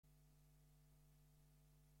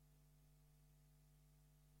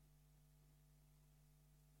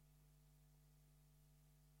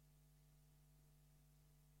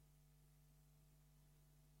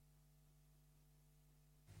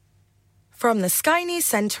From the Sky News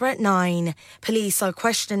Centre at 9. Police are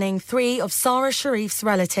questioning 3 of Sara Sharif's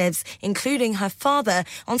relatives, including her father,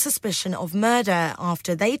 on suspicion of murder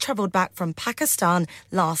after they travelled back from Pakistan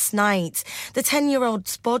last night. The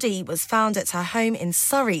 10-year-old's body was found at her home in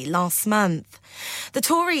Surrey last month. The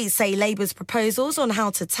Tories say Labour's proposals on how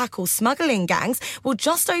to tackle smuggling gangs will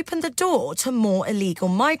just open the door to more illegal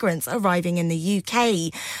migrants arriving in the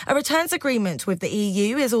UK. A returns agreement with the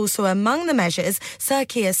EU is also among the measures Sir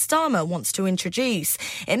Keir Starmer wants to introduce.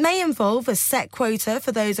 It may involve a set quota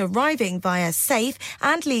for those arriving via safe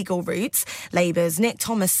and legal routes. Labour's Nick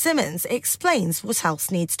Thomas-Symonds explains what else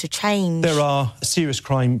needs to change. There are serious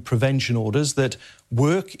crime prevention orders that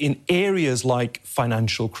work in areas like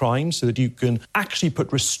financial crime so that you can actually put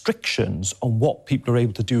restrictions on what people are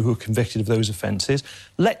able to do who are convicted of those offences.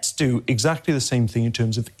 Let's do exactly the same thing in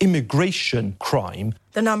terms of immigration crime.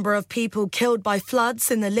 The number of people killed by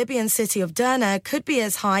floods in the Libyan city of Derna could be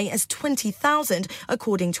as high as 20,000,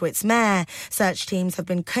 according to its mayor. Search teams have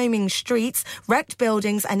been combing streets, wrecked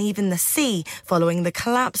buildings and even the sea following the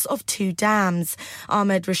collapse of 2 dams.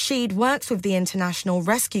 Ahmed Rashid works with the International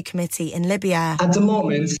Rescue Committee in Libya. At the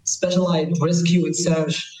moment, specialized rescue and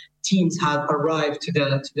search teams have arrived to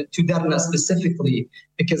Derna specifically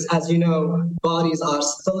because, as you know, bodies are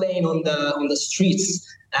still laying on the streets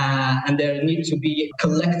and they need to be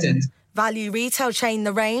collected. Value retail chain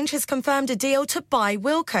The Range has confirmed a deal to buy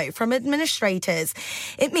Wilko from administrators.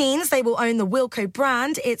 It means they will own the Wilko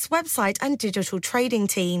brand, its website and digital trading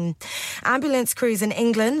team. Ambulance crews in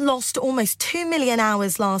England lost almost 2 million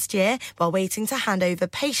hours last year while waiting to hand over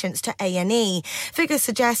patients to A&E. Figures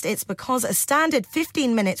suggest it's because a standard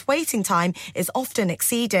 15-minute waiting time is often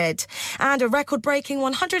exceeded. And a record-breaking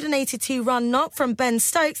 182-run knock from Ben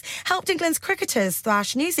Stokes helped England's cricketers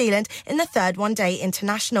thrash New Zealand in the third one-day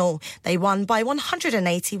international. They won by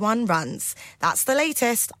 181 runs. That's the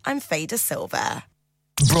latest. I'm Faye De Silva.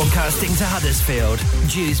 Broadcasting to Huddersfield,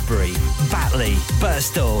 Dewsbury, Batley,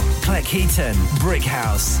 Birstall, Cleckheaton,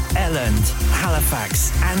 Brickhouse, Elland,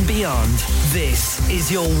 Halifax and beyond. This is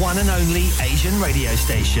your one and only Asian radio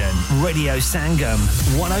station. Radio Sangam,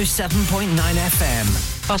 107.9 FM.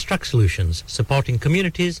 Fast Track Solutions, supporting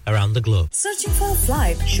communities around the globe. Searching for a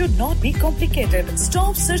flight should not be complicated.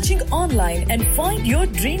 Stop searching online and find your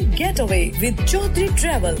dream getaway with Chaudhry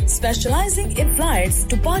Travel, specializing in flights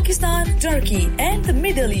to Pakistan, Turkey and the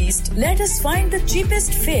Middle East. Let us find the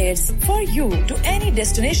cheapest fares for you to any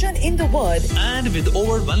destination in the world. And with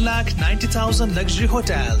over 1,90,000 luxury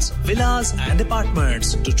hotels, villas and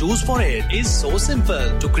apartments to choose for, it is so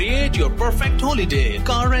simple to create your perfect holiday.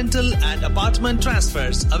 Car rental and apartment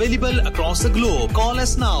transfers available across the globe. Call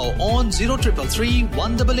us now on 0333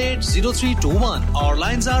 188 0321. Our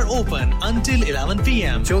lines are open until 11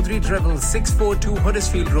 p.m. Chaudhry Travel, 642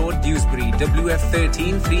 Huddersfield Road, Dewsbury,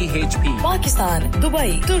 WF13 3HP. Pakistan,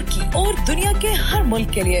 Dubai, तुर्की और दुनिया के हर मुल्क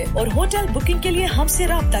के लिए और hotel booking के लिए हमसे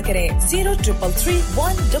राब्ता करें 0333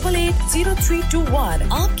 188 0321.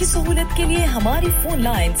 आपकी सहूलियत के लिए हमारी फोन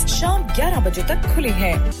लाइंस शाम 11 बजे तक खुली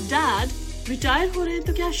हैं. डैड रिटायर हो रहे हैं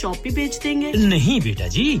तो क्या शॉप भी बेच देंगे? नहीं बेटा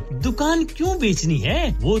जी, दुकान क्यों बेचनी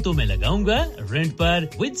है? वो तो मैं लगाऊंगा रेंट पर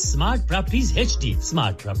with smart properties HD.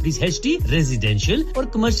 Smart properties HD residential और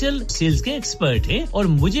कमर्शियल सेल्स के एक्सपर्ट हैं और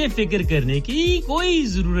मुझे फिक्र करने की कोई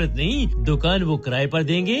जरूरत नहीं. दुकान वो किराए पर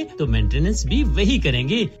देंगे तो मेंटेनेंस भी वही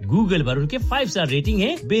करेंगे. गूगल पर उनके 5 स्टार रेटिंग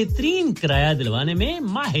है. बेहतरीन किराया दिलवाने में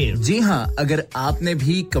माहिर. जी हां, अगर आपने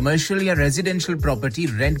भी कमर्शियल या रेजिडेंशियल प्रॉपर्टी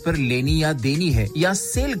रेंट पर लेनी या देनी है या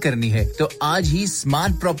सेल करनी है तो आज ही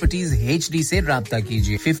स्मार्ट प्रॉपर्टीज एचडी से राब्ता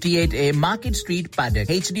कीजिए. 58A market street,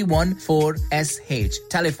 paddock, HD14SH.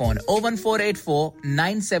 Telephone 01484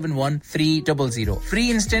 971 300. Free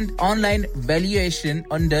instant online valuation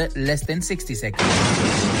under less than 60 seconds.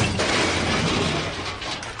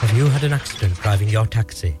 Have you had an accident driving your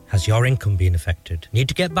taxi? Has your income been affected? Need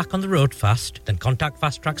to get back on the road fast? Then contact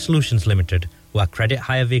Fast Track Solutions Limited, who are credit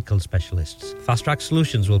hire vehicle specialists. Fast Track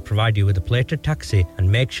Solutions will provide you with a plated taxi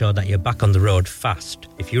and make sure that you're back on the road fast.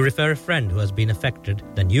 If you refer a friend who has been affected,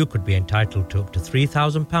 then you could be entitled to up to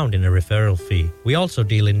 £3,000 in a referral fee. We also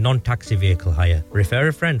deal in non-taxi vehicle hire. Refer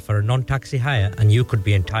a friend for a non-taxi hire and you could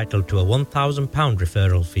be entitled to a £1,000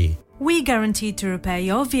 referral fee. We guarantee to repair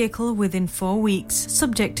your vehicle within 4 weeks,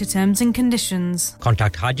 subject to terms and conditions.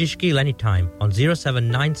 Contact Haji Shkil anytime on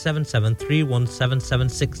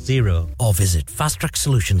 07977317760 or visit Fast Track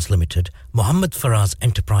Solutions Limited, Mohammed Faraz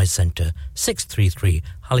Enterprise Centre, 633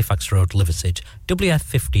 Halifax Road, Liversedge,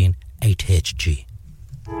 WF15 8HG.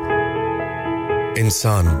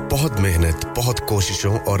 इंसान बहुत मेहनत, बहुत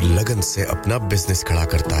कोशिशों और लगन से अपना business खड़ा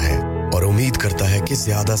करता है और उम्मीद करता है कि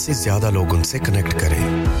ज्यादा से ज्यादा लोग उनसे कनेक्ट करें.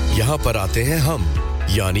 यहाँ पर आते हैं हम,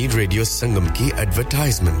 यानी रेडियो संगम की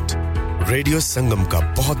एडवर्टाइजमेंट रेडियो संगम का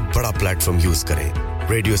बहुत बड़ा प्लेटफॉर्म यूज करें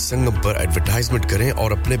रेडियो संगम पर एडवर्टाइजमेंट करें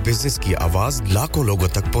और अपने बिजनेस की आवाज लाखों लोगों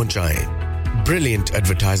तक पहुंचाएं Brilliant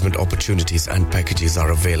advertisement opportunities and packages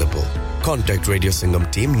are available. Contact Radio Sangam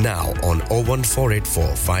team now on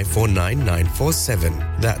 01484 549 947.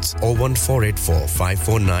 That's 01484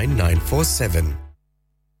 549 947.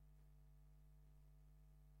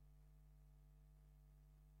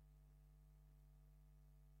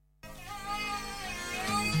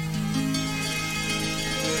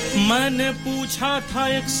 मैंने पूछा था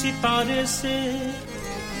एक सितारे से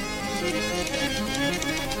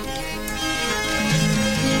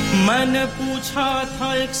मैंने पूछा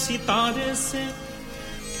था एक सितारे से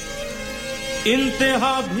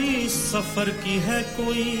इंतहा भी सफर की है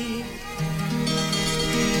कोई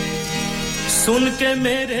सुन के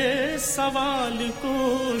मेरे सवाल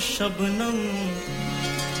को शबनम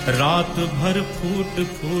रात भर फूट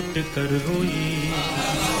फूट कर रोई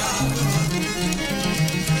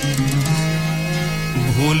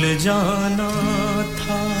भूल जाना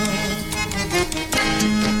था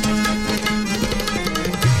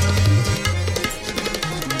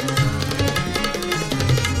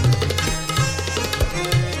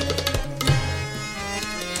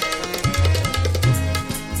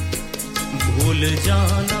भूल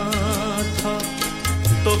जाना था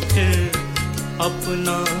तो फिर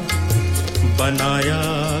अपना बनाया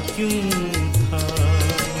क्यों था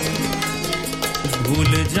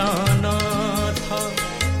भूल जाना था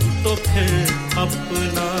तो फिर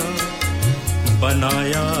अपना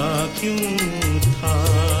बनाया क्यों था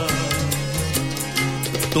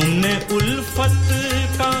तुमने उल्फत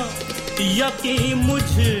का यकीन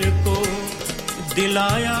मुझको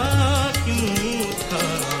दिलाया क्यों था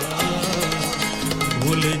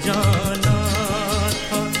भूल जाना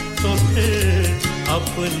था तो फिर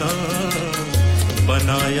अपना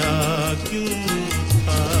बनाया क्यों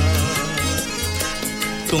था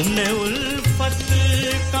तुमने उल्फत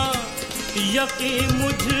का यकीन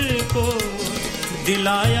मुझको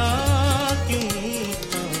दिलाया क्यों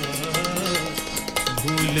था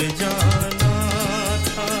भूल जाना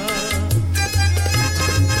था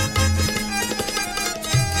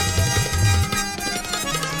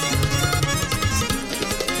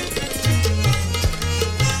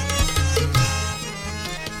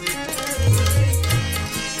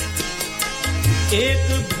एक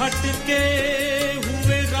भटके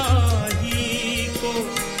हुए राही को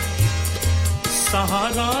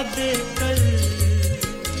सहारा देकर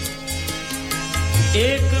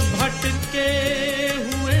एक भटके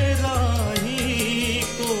हुए राही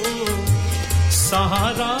को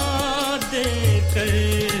सहारा देकर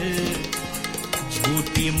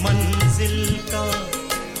झूठी मंजिल का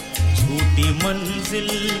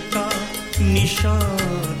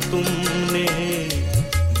निशान तुमने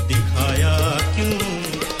दिखाया क्यों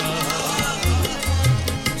था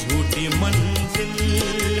झूठी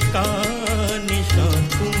मंजिल का निशान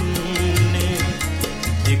तुमने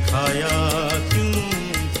दिखाया क्यों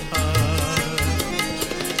था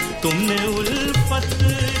तुमने उल्फत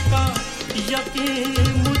का यकीन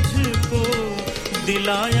मुझको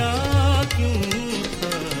दिलाया क्यों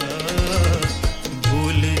था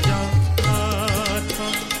भूल जाना था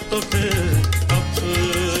तो फिर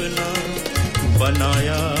अपना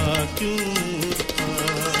बनाया क्यों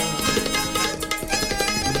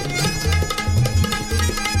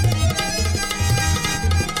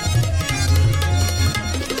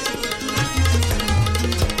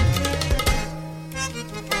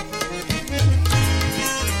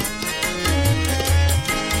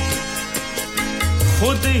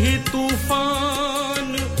खुद ही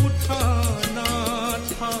तूफान उठाना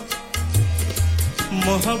था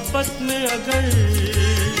मोहब्बत में अगर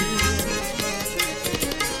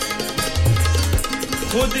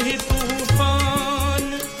खुद ही तूफान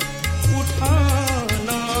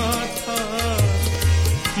उठाना था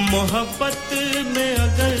मोहब्बत में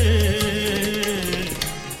अगर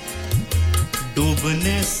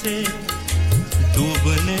डूबने से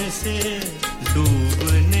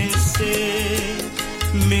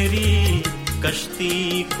मेरी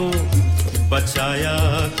कश्ती को बचाया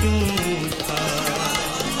क्यों था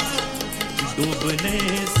डूबने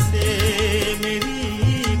से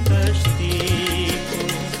मेरी कश्ती को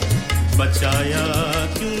बचाया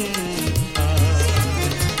क्यों था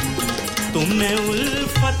तुमने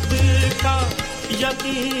उल्फत का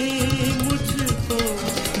यकीन मुझको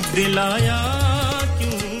दिलाया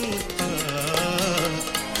क्यों था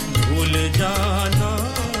भूल जाना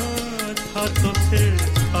था तो फिर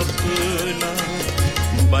अपना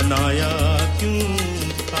बनाया क्यों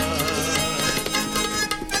था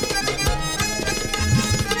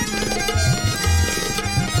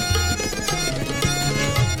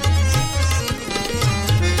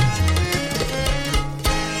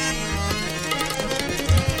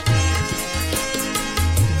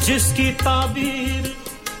जिसकी ताबीर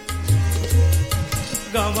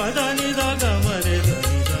गमदानी दा गमरे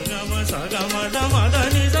दा गम सा गमदा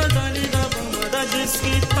मदानी दा दानी दा बमदा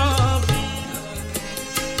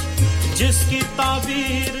जिसकी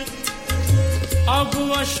ताबीर अब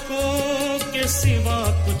अश्कों के सिवा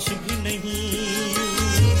कुछ भी नहीं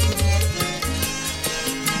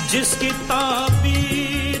जिसकी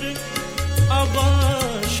ताबीर अब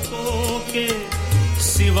अश्कों के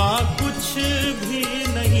सिवा कुछ भी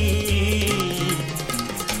नहीं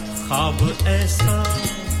ख्वाब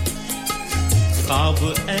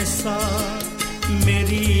ऐसा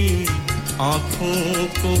मेरी आँखों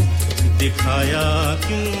को दिखाया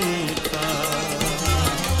क्यों था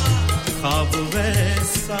ख्वाब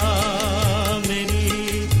वैसा मेरी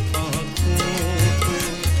आँखों को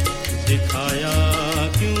दिखाया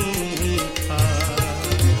क्यों था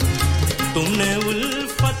तुमने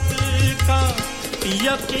उल्फत का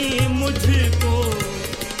यकीन मुझको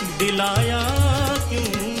दिलाया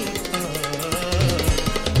क्यों था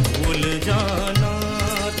भूल जाना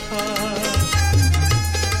था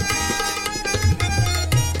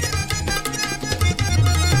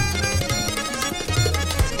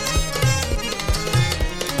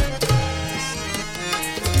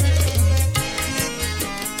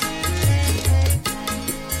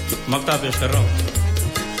मक्ता पेश कर रहा हूं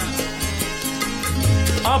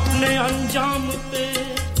अपने अंजाम पे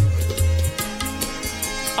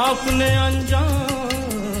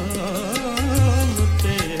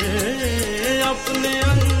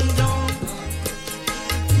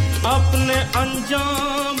अपने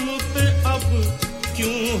अंजाम पे अब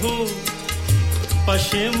क्यों हो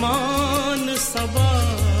पशेमान सबा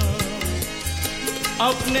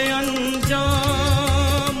अपने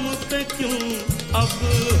अंजाम पे क्यों अब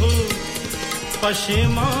हो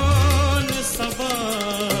पशेमान सबा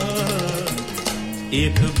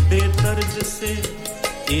एक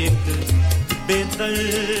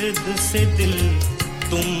बेदर्द से दिल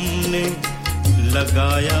तुमने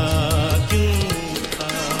लगाया क्यों था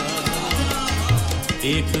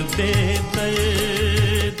एक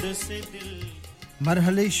बेदर्द से दिल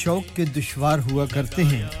मरहले शौक के दुश्वार हुआ करते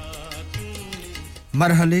हैं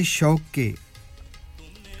मरहले शौक के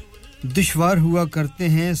दुश्वार हुआ करते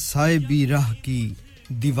हैं साए भी राह की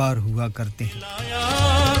दीवार हुआ करते हैं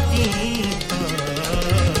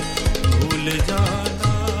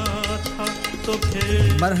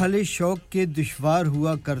मरहले शौक के दुश्वार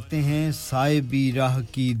हुआ करते हैं साए भी राह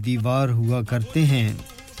की दीवार हुआ करते हैं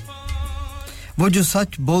वो जो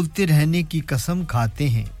सच बोलते रहने की कसम खाते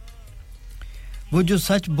हैं वो जो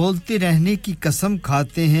सच बोलते रहने की कसम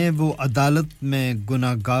खाते हैं वो अदालत में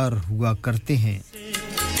गुनाहगार हुआ करते हैं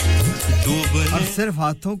और सिर्फ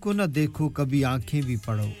हाथों को न देखो कभी आंखें भी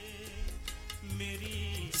पढ़ो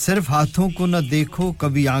सिर्फ हाथों को न देखो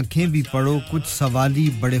कभी आंखें भी पढ़ो कुछ सवाली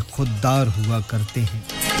बड़े खुददार हुआ करते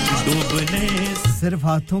हैं सिर्फ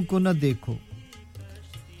हाथों को न देखो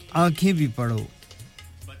आंखें भी पढ़ो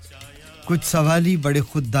कुछ सवाली बड़े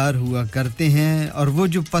खुददार हुआ करते हैं और वो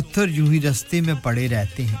जो पत्थर यूं ही रास्ते में पड़े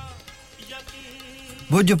रहते हैं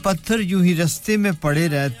वो जो पत्थर यूं ही रास्ते में पड़े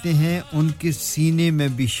रहते हैं उनके सीने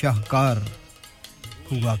में भी शाहकार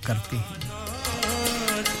हुआ करते हैं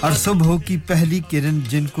और सुबह की पहली किरण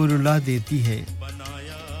जिनको रुला देती है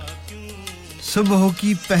सुबह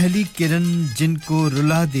की पहली किरण जिनको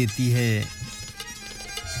रुला देती है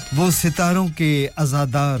वो सितारों के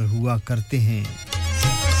अज़ादार हुआ करते हैं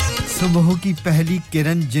सुबह की पहली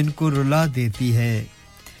किरण जिनको रुला देती है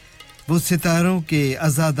वो सितारों के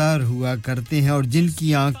अज़ादार हुआ करते हैं और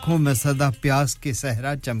जिनकी आंखों में सदा प्यास के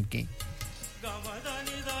सहरा चमके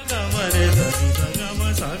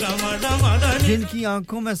जिनकी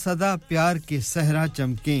आंखों में सदा प्यार के सहरा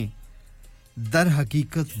चमके दर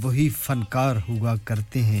हकीकत वही फनकार हुआ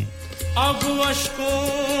करते हैं अब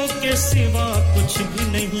अश्कों के सिवा कुछ भी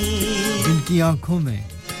नहीं जिनकी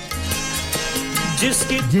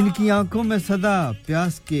आंखों में सदा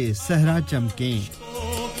प्यास के सहरा चमके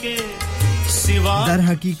दर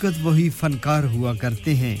हकीकत वही फनकार हुआ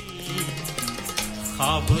करते हैं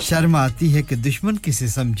शर्म आती है कि दुश्मन किसे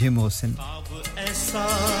समझे मोहसिन ऐसा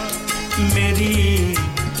मेरी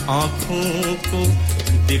आंखों को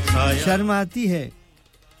दिखाया शर्म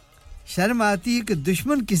आती है कि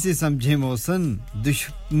दुश्मन किसे समझे मोहसिन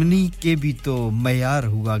दुश्मनी के भी तो मयार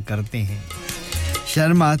हुआ करते हैं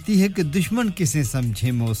शर्म आती है कि दुश्मन किसे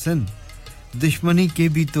समझे मोहसिन दुश्मनी के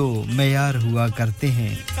भी तो मयार हुआ करते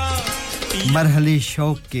हैं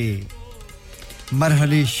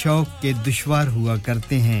मरहले शौक के दुश्वार हुआ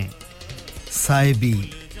करते हैं साए भी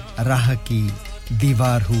राह की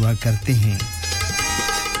दीवार हुआ करते हैं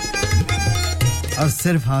और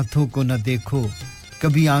सिर्फ हाथों को न देखो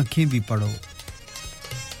कभी आंखें भी पढ़ो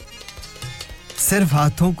सिर्फ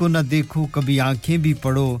हाथों को न देखो कभी आंखें भी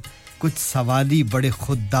पढ़ो कुछ सवाली बड़े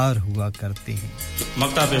खुददार हुआ करते हैं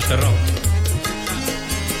मक्ता पेश कर रहा हूं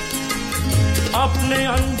अपने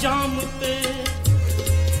अंजाम पे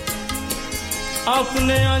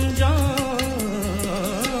अपने अंजाम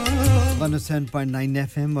 107.9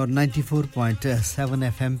 FM और 94.7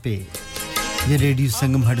 FM पे ये रेडियो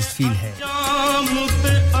संगम हडर्सफील्ड है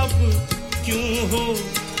पे अब क्यों हो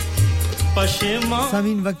पशेमा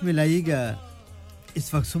सामीन वक्त मिलाइएगा इस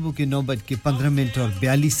वक्त सुबह के 9:15 और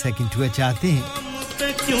 42 सेकंड हुए चाहते हैं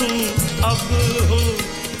क्यों अब हो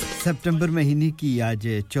सितंबर महीने की आज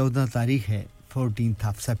 14 तारीख है 14th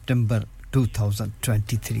of September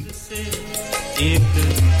 2023 एक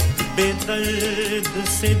बेदर्द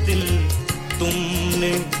से दिल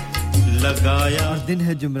तुमने लगाया और दिन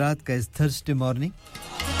है जुमरात का इस Thursday morning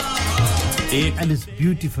and it's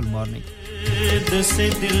beautiful morning बेदर्द से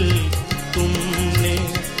दिल तुमने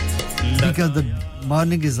because the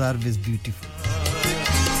morning is always beautiful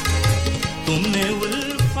तुमने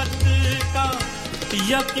उल्फत का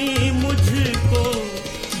यकीन मुझको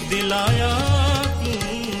दिलाया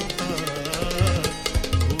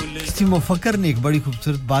किसी मुफक्कर ने एक बड़ी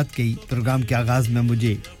खूबसूरत बात कही प्रोग्राम के आगाज में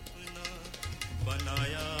मुझे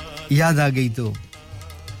याद आ गई तो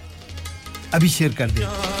अभी शेयर कर दे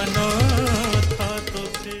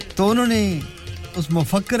तो उन्होंने उस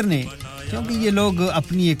मुफक्कर ने क्योंकि ये लोग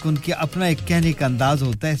अपनी एक उनकी अपना एक कहने का अंदाज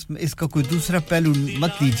होता है इसका कोई दूसरा पहलू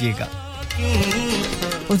मत लीजिएगा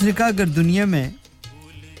उसने कहा अगर दुनिया में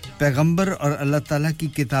पैगंबर और अल्लाह ताला की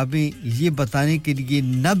किताबें ये बताने के लिए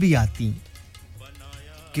न भी आती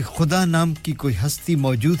कि खुदा नाम की कोई हस्ती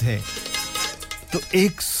मौजूद है तो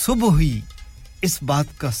एक सुबह ही इस बात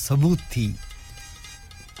का सबूत थी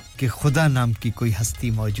कि खुदा नाम की कोई हस्ती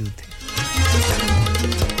मौजूद है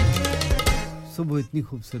सुबह इतनी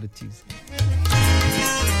खूबसूरत चीज है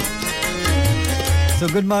सो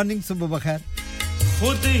गुड मॉर्निंग सुबह बखैर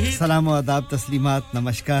सलाम और आदाब तस्लीमात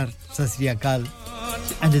नमस्कार सत श्री अकाल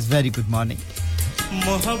and it's very good morning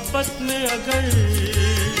मोहब्बत में अगर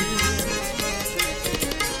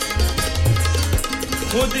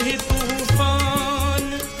खुद ही तूफान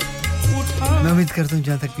उठा मैं उम्मीद करता हूं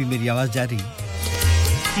जहां तक भी मेरी आवाज जा रही है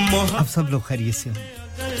आप सब लोग खैरियत से हो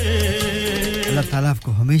अल्लाह ताला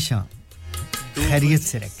आपको हमेशा खैरियत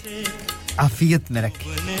से रखे आफियत में रखे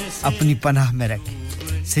अपनी पनाह में रखे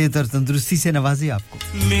सेहत और तंदुरुस्ती से नवाजे आपको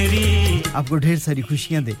ढेर सारी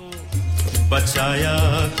खुशियां दे बचाया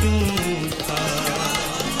क्यों था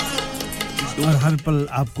और हर पल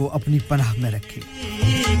आपको अपनी पनाह में रखे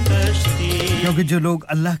क्योंकि जो लोग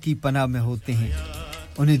अल्लाह की पनाह में होते हैं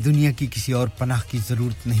उन्हें दुनिया की किसी और पनाह की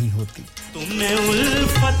जरूरत नहीं होती तुमने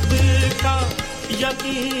उल्फत का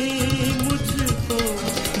यकीन मुझको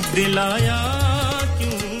दिलाया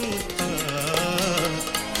क्यों था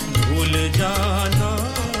भूल जाना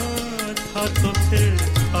था तो फिर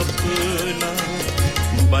अपना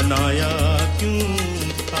बनाया क्यों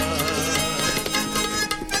था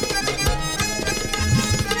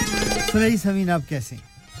सुनाइए समीन आप कैसे हैं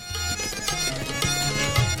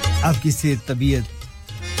आपकी सेहत तबीयत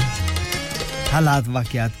हालात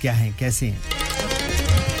वाकयात क्या हैं कैसे हैं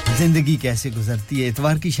जिंदगी कैसे गुजरती है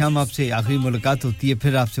इतवार की शाम आपसे आखिरी मुलाकात होती है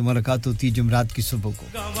फिर आपसे मुलाकात होती है जुमरात की सुबह को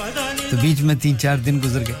तो बीच में 3-4 दिन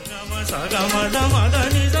गुजर गए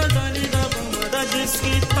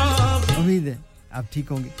उम्मीद है आप ठीक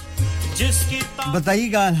होंगे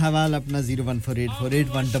बताइएगा हवाला अपना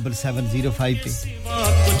 01484817705 पे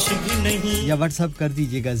या व्हाट्सएप कर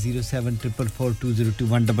दीजिएगा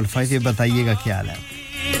 07444202155 ये बताइएगा क्या हाल है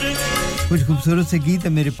कुछ खूबसूरत से गीत है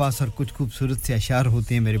मेरे पास और कुछ खूबसूरत से अशार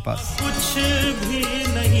होते हैं मेरे पास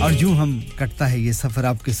और यूं हम कटता है ये सफर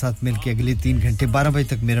आपके साथ मिलके अगले 3 घंटे 12 बजे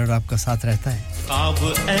तक मेरा और आपका साथ रहता है अब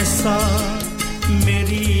ऐसा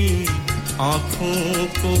मेरी आंखों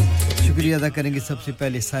को शुक्रिया अदा करेंगे सबसे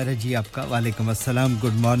पहले सायरा जी आपका वालेकुम अस्सलाम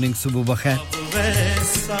गुड मॉर्निंग सुबह बखैर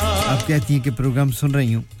आप कहती हैं कि प्रोग्राम सुन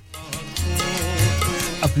रही हूं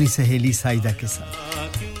अपनी सहेली साइदा के साथ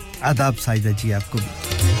आदाब साइदा जी आपको भी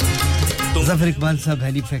ज़फर इकबाल साहब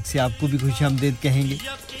हैलीफैक्स से आपको भी खुशामदीद कहेंगे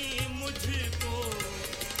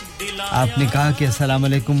आपने कहा कि अस्सलाम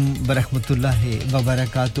वालेकुम बरहमतुल्लाहि व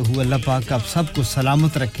बरकातहू अल्लाह पाक आप सबको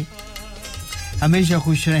सलामत रखे हमेशा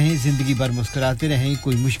खुश रहें जिंदगी भर मुस्कुराते रहें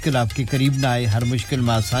कोई मुश्किल आपके करीब ना आए हर मुश्किल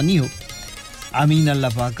में आसानी हो आमीन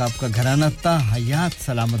अल्लाह पाक आपका घराना ता हयात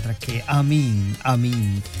सलामत रखे आमीन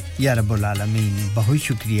आमीन या रब्बुल आलमीन बहुत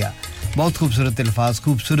शुक्रिया बहुत खूबसूरत अल्फाज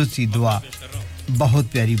खूबसूरत सी दुआ बहुत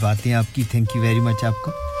प्यारी बातें आपकी थैंक यू वेरी मच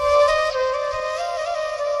आपको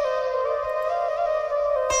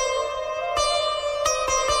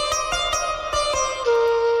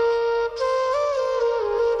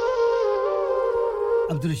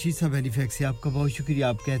अब्दुल रशीद साहब हैलीफैक्स से आपका बहुत शुक्रिया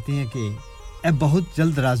आप कहते हैं कि अब बहुत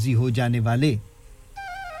जल्द राजी हो जाने वाले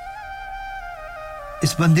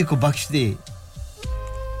इस बंदे को बख्श दे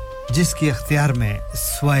जिसके इख्तियार में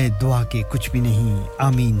सिवाय दुआ के कुछ भी नहीं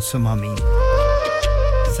आमीन सुम आमीन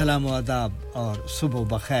सलाम व आदाब और सुबह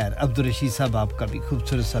बखैर अब्दुल रशीद साहब आपका भी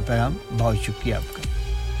खूबसूरत सा पैगाम बहुत शुक्रिया आपका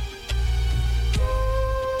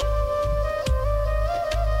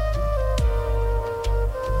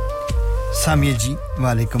सामिया जी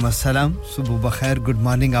वालेकुम अस्सलाम सुबह बखैर गुड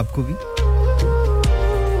मॉर्निंग आपको भी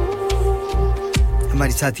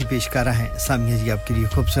हमारी साथी पेशकारा हैं सामिया जी आपके लिए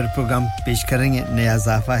खूबसूरत प्रोग्राम पेश करेंगे नया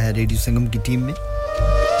इजाफा है रेडियो संगम की टीम में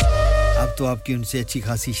अब तो आपकी उनसे अच्छी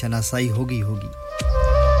खासी शनासाई होगी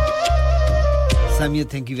Samia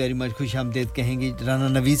thank you very much खुशामदीद कहेंगे राना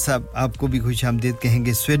नवीद साहब आपको भी खुशामदीद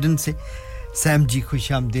कहेंगे स्वीडन से सैम जी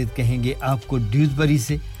खुशामदीद कहेंगे आपको ड्यूसबरी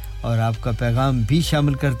से और आपका पैगाम भी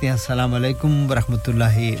शामिल करते हैं अस्सलाम वालेकुम व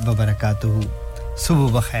रहमतुल्लाहि व बरकातहू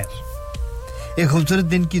सुबह बखैर एक खूबसूरत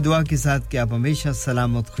दिन की दुआ के साथ कि आप हमेशा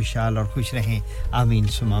सलामत खुशहाल और खुश रहें आमीन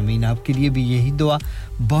सुम आमीन आपके लिए भी यही दुआ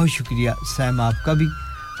बहुत शुक्रिया सैम आपका भी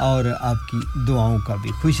और आपकी दुआओं का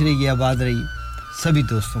भी खुश रहिए आबाद रहिए सभी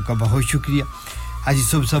दोस्तों का बहुत शुक्रिया हाजी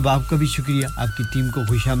सुबह साहब आपका भी शुक्रिया आपकी टीम को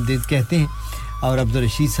खुशामदीद कहते हैं और अब्दुल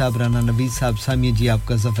रशीद साहब राना नवीद साहब सामिया जी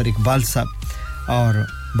आपका जफर इकबाल साहब और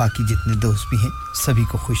बाकी जितने दोस्त भी हैं सभी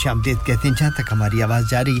को खुशामदीद कहते हैं जहां तक हमारी आवाज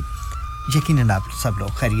जा रही है यकीनन आप सब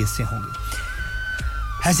लोग खैरियत से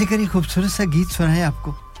होंगे ऐसे करिए खूबसूरत सा गीत सुनाएं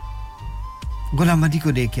आपको गुलाम अली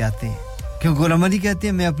को लेके आते हैं क्यों गुलाम अली कहते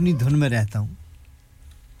हैं मैं अपनी धुन में रहता हूं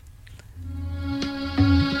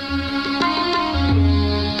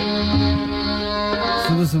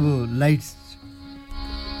सुबह सुबह लाइट्स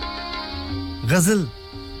गजल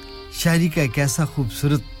शायरी का एक ऐसा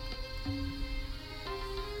खूबसूरत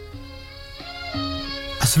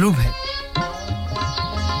असलूब है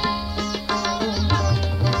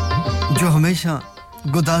जो हमेशा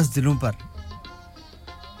गुदास दिलों पर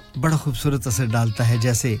बड़ा खूबसूरत असर डालता है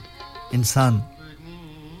जैसे इंसान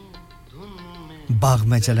बाग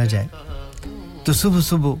में चला जाए तो सुबह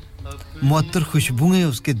सुबह मुअत्तर खुशबुएं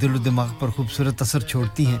उसके दिल और दिमाग पर खूबसूरत असर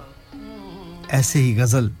छोड़ती हैं ऐसे ही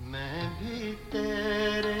गजल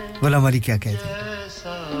गुलाम अली क्या कहते हैं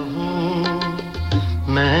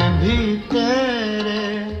मैं भी तेरे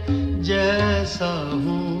जैसा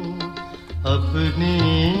हूँ अपनी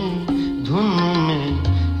धुन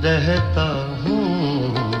में रहता हूँ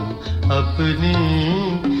अपनी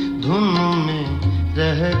धुन में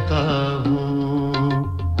रहता हूँ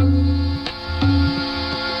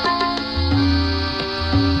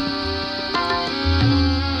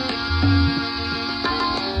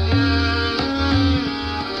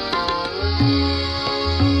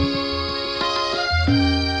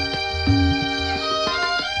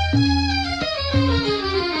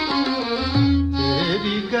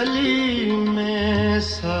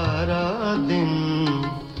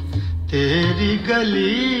तेरी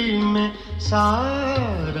गली में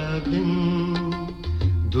सारा दिन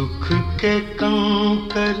दुख के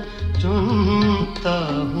कंकर चुनता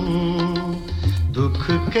हूँ दुख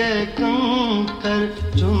के कंकर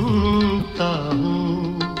चुनता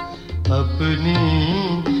हूँ अपनी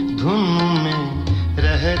धुन में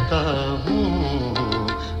रहता हूँ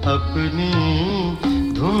अपनी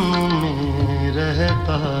धुन में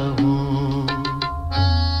रहता हूँ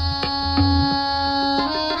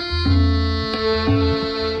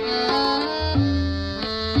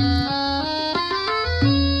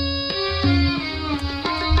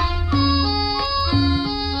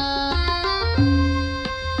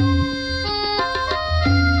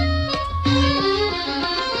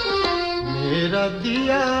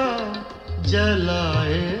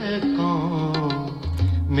जलाए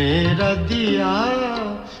कौन मेरा दिया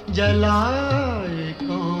जलाए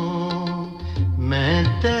कौन मैं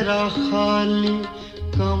तेरा खाली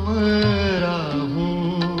कमरा हूँ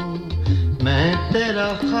मैं तेरा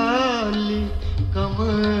खाली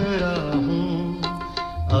कमरा हूँ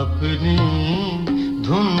अपनी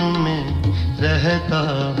धुन में रहता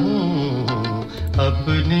हूँ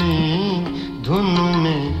अपनी धुन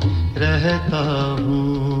में रहता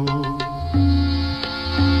हूँ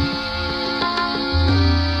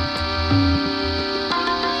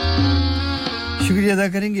शुक्रिया अदा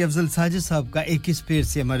करेंगे अफजल साजिद साहब का एक इस पेड़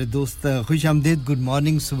से हमारे दोस्त खुशामदीद गुड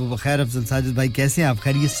मॉर्निंग सुबह बखैर अफजल साजिद भाई कैसे हैं आप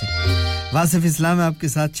खैरियत से वासिफ इस्लाम है आपके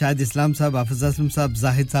साथ शाहिद इस्लाम साहब हाफिज असलम साहब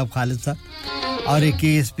जाहिद साहब खालिद साहब और एक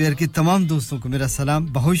इस पेड़ के तमाम दोस्तों को मेरा सलाम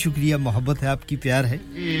बहुत शुक्रिया मोहब्बत है आपकी प्यार है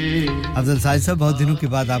अफजल साजिद साहब बहुत दिनों के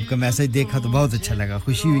बाद आपका मैसेज देखा तो बहुत अच्छा लगा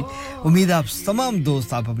खुशी हुई उम्मीद आप तमाम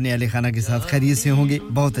दोस्त आप अपने अहले खाना के साथ खैरियत से होंगे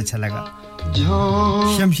बहुत अच्छा लगा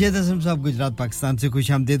शमशेद आजम साहब गुजरात पाकिस्तान से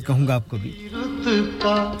खुशामदीद कहूंगा आपको भी रुत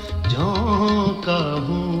का झोंका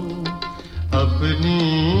हूं अपनी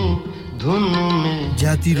धुन में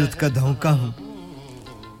जाती रुत का धोखा हूं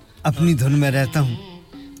अपनी धुन में रहता हूं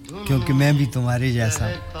क्योंकि मैं भी तुम्हारे जैसा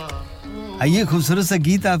आइए खूबसूरत सा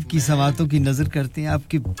गीत आपकी समातों की नजर करते हैं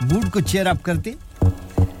आपके मूड को चीयर अप करते हैं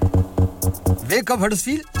wake up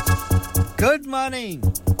Huddersfield good morning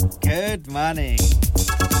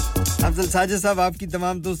Afzal Sajid sahab आपकी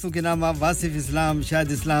तमाम दोस्तों के नाम आप वासिफ इस्लाम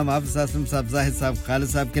शाहिद इस्लाम हाफिज आसम साहब जाहिद साहब खालिद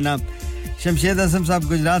साहब के नाम शमशेद आजम साहब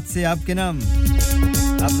गुजरात से आपके नाम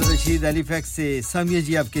अब्दुल रशीद एलिफैक्स से सामिया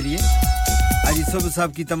जी आपके लिए अली सोब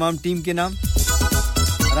साहब की तमाम टीम के नाम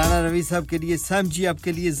राना रवि साहब के लिए सैम जी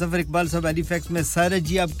आपके लिए जफर इकबाल साहब एलिफैक्स में सारा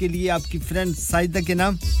जी आपके लिए आपकी फ्रेंड साइदा के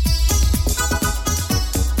नाम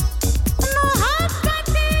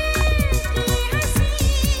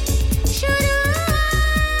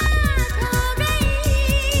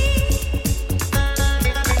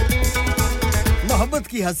मोहब्बत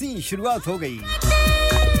की हंसी शुरुआत हो गई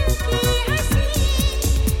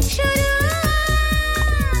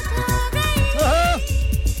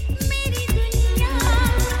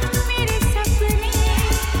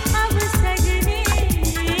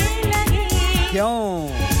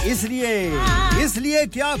क्यों इसलिए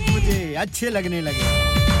क्या आप मुझे अच्छे लगने लगे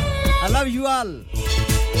I love you all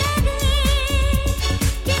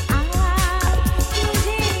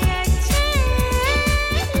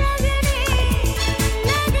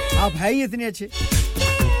आप है ही इतने अच्छे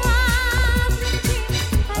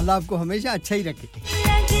अल्लाह आपको हमेशा अच्छा ही रखे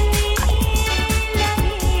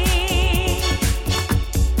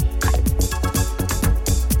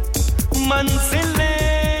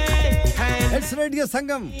मंजिलें It's Radio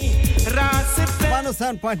Sangam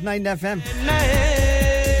 107.9 FM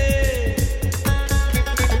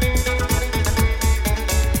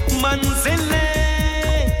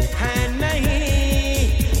मंजिलें हैं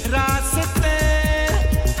नहीं रास्ते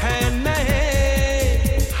हैं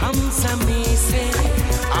नहीं हम ज़मीं से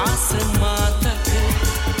आसमां तक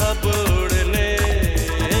अब उड़ने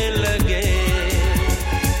लगे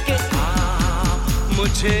कि आप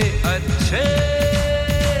मुझे अच्छे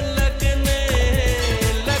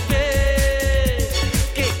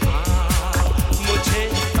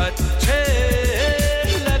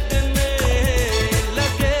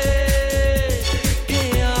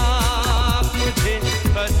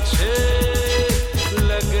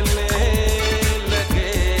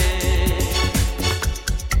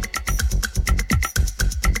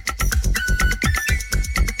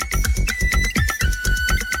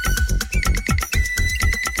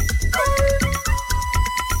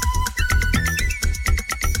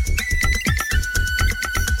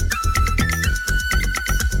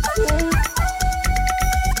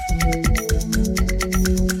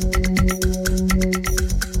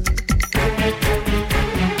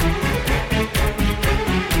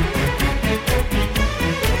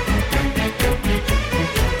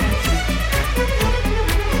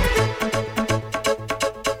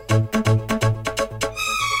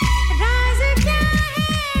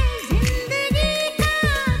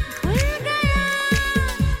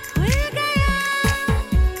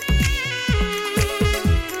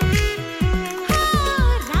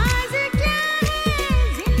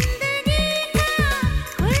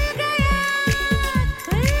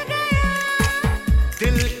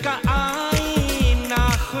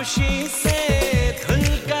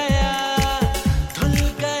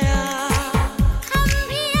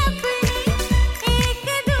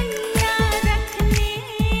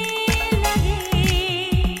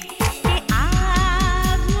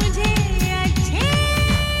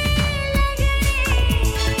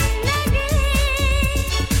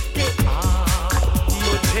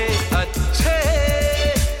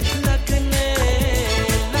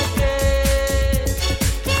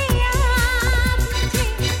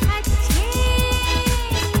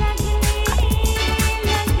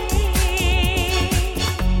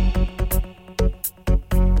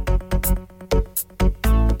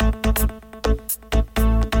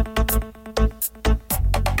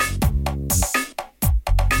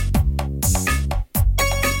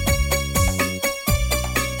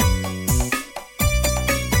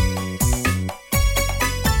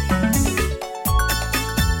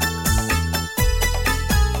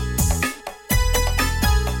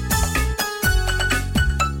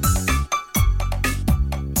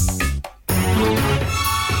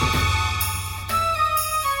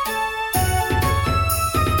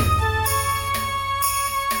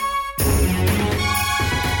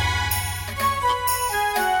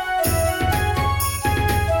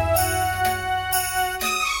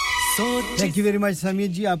thank you very much Samia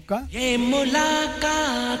जी आपका ये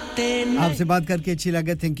मुलाकातें आपसे बात करके अच्छी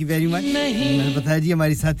लगा थैंक यू वेरी मच मैंने बताया जी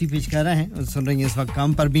हमारी साथी पेशकारा हैं सुन रही हैं इस वक्त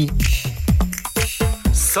काम पर भी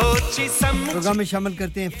सोची समझी प्रोग्राम में शामिल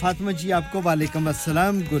करते हैं फातिमा जी आपको वालेकुम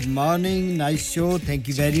अस्सलाम good morning nice show thank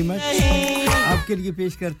you very much आपके लिए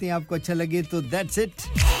पेश करते हैं आपको अच्छा लगे तो दैट्स इट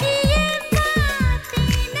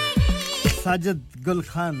साजिद गुल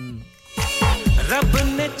खान रब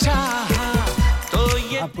ने चाहा तो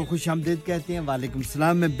ये आपको खुशामदीद कहते हैं वालेकुम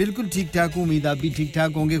सलाम मैं बिल्कुल ठीक ठाक हूं उम्मीद आप भी ठीक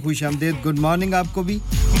ठाक होंगे खुशामदीद गुड मॉर्निंग आपको भी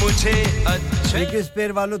मुझे अच्छे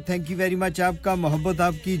स्पेयर वालों थैंक यू वेरी मच आपका मोहब्बत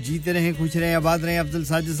आपकी जीते रहें खुश रहें आबाद रहें अफजल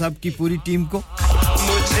साजिद साहब की पूरी टीम को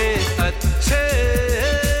मुझे अच्छे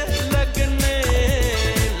लगने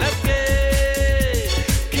लगे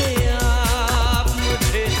कि आप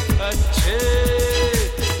मुझे अच्छे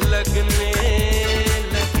लगने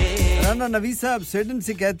लगे राना नवीद साहब स्वीडन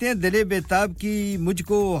से कहते हैं दिले बेताब की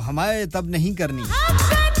मुझको हमायत अब नहीं करनी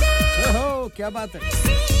ओहो क्या बात है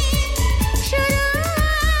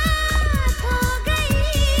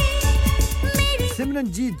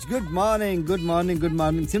सिमरनजीत गुड मॉर्निंग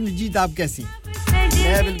सिमरनजीत आप कैसी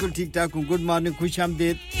मैं बिल्कुल ठीक ठाक हूँ गुड मॉर्निंग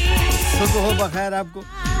खुशामदीद सुबह हो बखैर आपको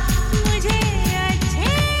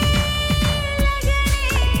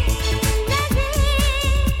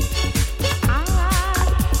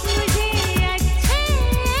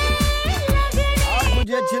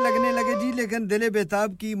मुझे अच्छे लगने लगे जी लेकिन दिले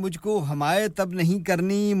बेताब की मुझको हमायत अब नहीं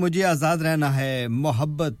करनी मुझे आजाद रहना है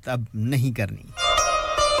मोहब्बत अब नहीं करनी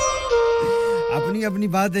अपनी अपनी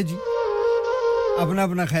बात है जी अपना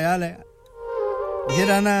अपना ख्याल है ये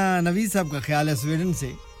राना नवीद साहब का ख्याल है स्वीडन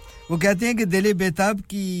से वो कहते हैं कि दिले बेताब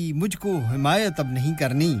की मुझको हिमायत अब नहीं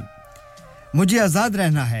करनी मुझे आजाद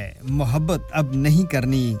रहना है मोहब्बत अब नहीं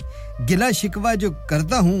करनी गिला शिकवा जो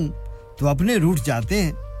करता हूं तो अपने रूठ जाते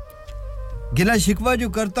हैं गिला शिकवा जो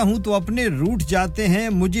करता हूं तो अपने रूठ जाते हैं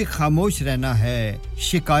मुझे खामोश रहना है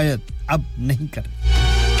शिकायत अब नहीं करनी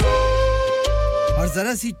और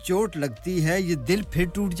जरा सी चोट लगती है ये दिल फिर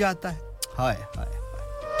टूट जाता है हाय हाय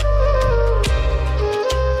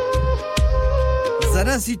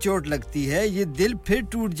जरा सी चोट लगती है ये दिल फिर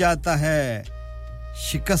टूट जाता है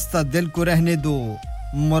शिकस्ता दिल को रहने दो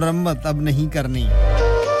मुरम्मत अब नहीं करनी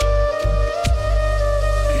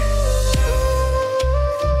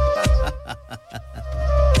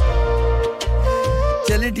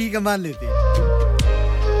चलें ठीक है मान लेते हैं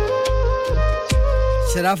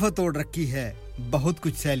शराफत तोड़ रखी है बहुत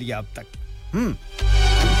कुछ सह लिया अब तक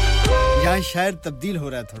यहाँ शायर तब्दील हो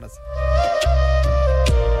रहा है थोड़ा सा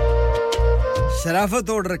शराफत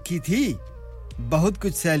तोड़ रखी थी बहुत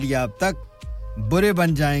कुछ सह लिया अब तक बुरे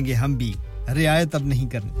बन जाएंगे हम भी रियायत अब नहीं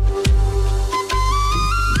करनी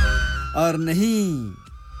और नहीं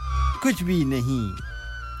कुछ भी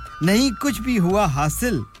नहीं कुछ भी हुआ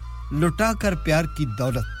हासिल लुटा कर प्यार की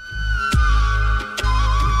दौलत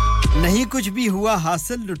नहीं कुछ भी हुआ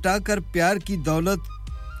हासिल लुटा कर प्यार की दौलत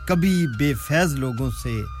कभी बेफैज लोगों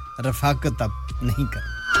से रफाकत अब नहीं कर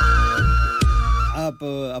आप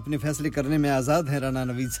अपने फैसले करने में आजाद हैं राना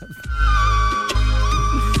नवीद साहब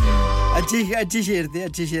अच्छी शेर थे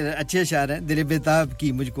अच्छे अशार हैं दिल बेताब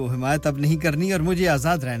की मुझको हिमायत अब नहीं करनी और मुझे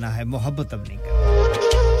आजाद रहना है मोहब्बत अब नहीं करनी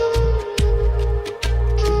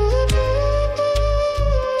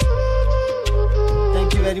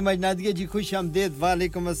वेरी मच नादिया जी खुश आमदीद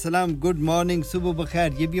वालेकुम अस्सलाम गुड मॉर्निंग सुबह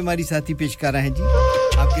बखैर ये भी हमारी साथी पेशकारा हैं जी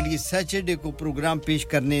आपके लिए सैटरडे को प्रोग्राम पेश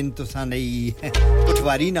करने इंतसान आई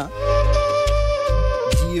पटवारी ना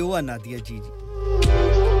जी ओ नादिया जी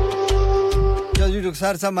चौधरी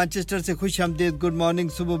रुखसार साहब मैनचेस्टर से खुश आमदीद गुड मॉर्निंग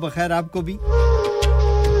सुबह बखैर आपको भी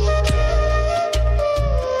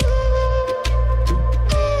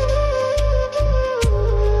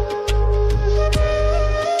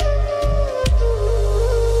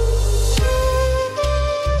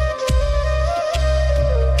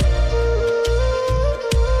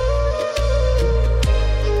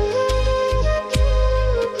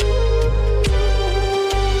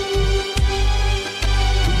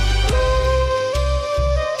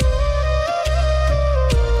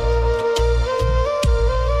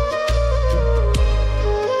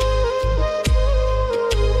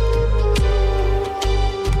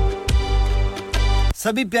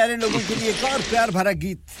सभी प्यारे लोगों के लिए एक और प्यार भरा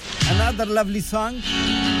गीत another lovely song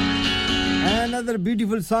another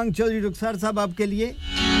beautiful song Chaudhary रुखसार साहब आपके लिए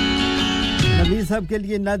नबी साहब के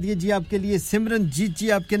लिए नादिया जी आपके लिए सिमरनजीत जी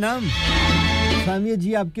आपके नाम सामिया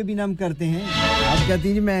जी आपके भी नाम करते हैं आप कहती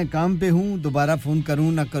हैं मैं काम पे हूं दोबारा फोन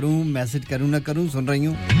करूं ना करूं मैसेज करूं ना करूं सुन रही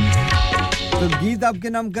हूं तो गीत आपके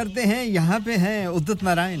नाम करते हैं यहां पे हैं उदित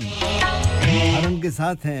नारायण और उनके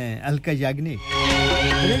साथ हैं अलका याग्निक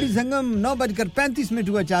रेडियो संगम 9:35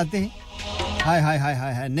 हुआ चाहते हैं हाय हाय हाय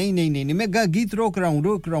हाय नहीं मैं गीत रोक रहा हूं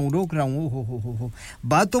हो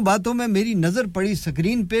बातों में मेरी नजर पड़ी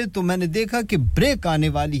स्क्रीन पे तो मैंने देखा कि ब्रेक आने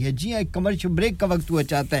वाली है जी हां एक कमर्शियल ब्रेक का वक्त हुआ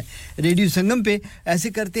चाहता है रेडियो संगम पे ऐसे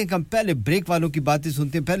करते हैं कि हम पहले ब्रेक वालों की बातें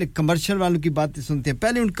सुनते हैं पहले कमर्शियल वालों की बातें सुनते हैं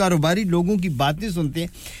पहले उन कारोबारी लोगों की बातें सुनते हैं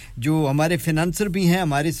जो हमारे फाइनेंसर भी हैं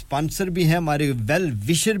हमारे स्पॉन्सर भी हैं हमारे वेल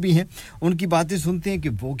विशर भी हैं उनकी बातें सुनते हैं कि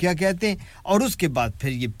वो क्या कहते हैं और उसके बाद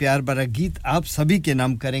फिर ये प्यार भरा गीत आप सभी के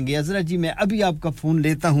नाम करेंगे अजरा जी मैं अभी आपका फोन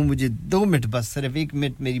लेता हूं मुझे 2 मिनट बस सिर्फ 1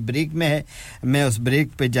 मिनट मेरी ब्रेक में है मैं उस ब्रेक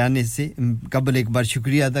पे जाने से कबल एक बार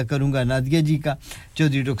शुक्रिया अदा करूंगा नादिया जी का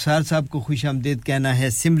चौधरी रुखसार साहब को खुशामदीद कहना है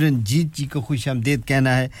सिमरनजीत जी को खुशामदीद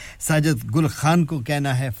कहना है साजिद गुल खान को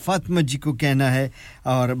कहना है फातिमा जी को कहना है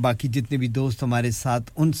और बाकी जितने भी दोस्त हमारे साथ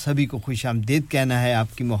उन सभी को खुशामदीद कहना है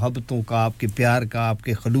आपकी मोहब्बतों का आपके प्यार का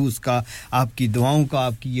आपके खलूस का आपकी दुआओं का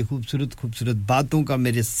आपकी ये खूबसूरत बातों का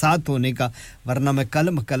मेरे साथ होने का वरना मैं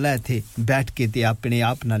कलम कला थे बैठ के ते अपने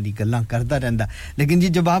आप नाल ही गल्लां करदा रहंदा लेकिन जी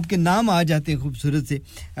जब आपके नाम आ जाते हैं खूबसूरत से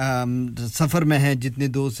सफर में हैं जितने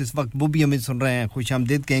दोस्त इस वक्त वो भी हमें सुन रहे हैं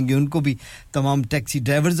खुशामदीद कहेंगे उनको भी तमाम टैक्सी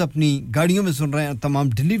ड्राइवर्स अपनी गाड़ियों में सुन रहे हैं तमाम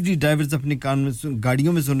डिलीवरी ड्राइवर्स अपनी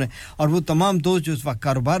गाड़ियों में सुन रहे हैं और वो तमाम दोस्त जो इस वक्त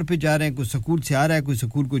कारोबार पे जा रहे हैं कोई स्कूल से आ रहा है कोई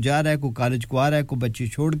स्कूल को जा रहा है कोई कॉलेज को आ रहा है कोई बच्चे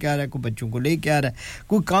छोड़ के आ रहा है कोई बच्चों को लेके आ रहा है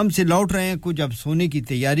कोई काम से लौट रहे हैं कुछ अब सोने की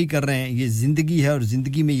तैयारी कर रहे हैं ये जिंदगी है और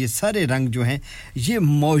जिंदगी में ये सारे रंग जो हैं ये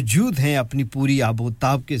मौजूद हैं अपनी पूरी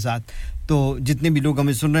आबोताब के साथ तो जितने भी लोग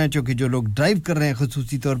हमें सुन रहे हैं क्योंकि जो लोग ड्राइव कर रहे हैं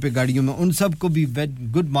खासूसी तौर पे गाड़ियों में उन सब को भी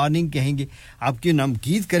गुड मॉर्निंग कहेंगे आपके नाम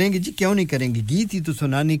गीत करेंगे जी क्यों नहीं करेंगे गीत ही तो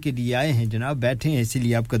सुनाने के लिए आए हैं जनाब बैठे हैं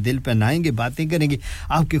इसलिए आपका दिल पहनाएंगे बातें करेंगे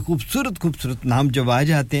आपके खूबसूरत नाम जब आ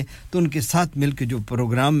जाते हैं तो उनके साथ मिलकर जो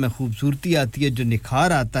प्रोग्राम में खूबसूरती आती है जो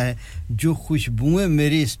निखार आता है जो खुशबुएं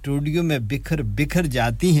मेरे स्टूडियो में बिखर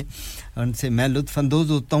जाती हैं उनसे मैं लुत्फ अंदोज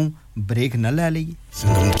होता हूं ब्रेक न ले लीजिए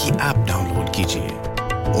संगम की ऐप डाउनलोड कीजिए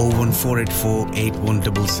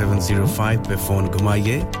 01484817705 पे फोन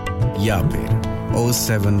घुमाइए या फिर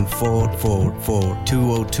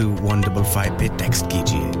 07444202155 पे टेक्स्ट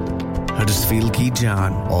कीजिए हडर्सफील्ड की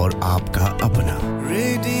जान और आपका अपना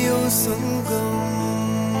रेडियो संगम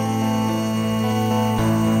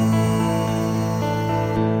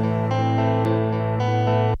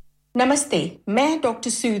नमस्ते मैं डॉक्टर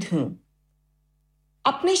सूद हूं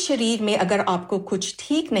अपने शरीर में अगर आपको कुछ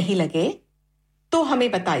ठीक नहीं लगे तो हमें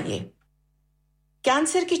बताइए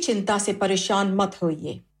कैंसर की चिंता से परेशान मत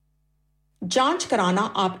होइए जांच कराना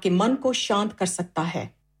आपके मन को शांत कर सकता है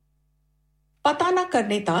पता न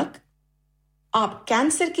करने तक आप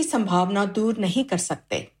कैंसर की संभावना दूर नहीं कर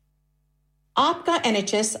सकते आपका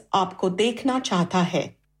एनएचएस आपको देखना चाहता है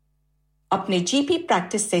अपने जीपी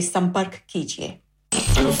प्रैक्टिस से संपर्क कीजिए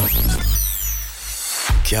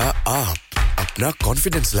क्या आप अपना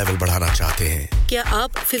कॉन्फिडेंस लेवल बढ़ाना चाहते हैं क्या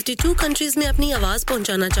आप 52 कंट्रीज में अपनी आवाज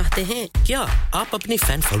पहुंचाना चाहते हैं क्या आप अपनी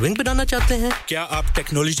फैन फॉलोइंग बढ़ाना चाहते हैं क्या आप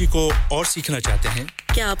टेक्नोलॉजी को और सीखना चाहते हैं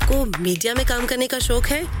क्या आपको मीडिया में काम करने का शौक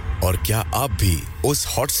है और क्या आप भी उस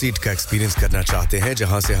हॉट सीट का एक्सपीरियंस करना चाहते हैं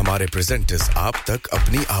जहां से हमारे प्रेजेंटर्स आप तक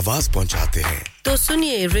अपनी आवाज पहुंचाते हैं तो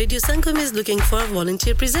सुनिए radio Sangam is looking for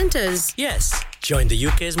volunteer presenters yes join the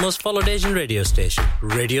UK's most followed Asian radio station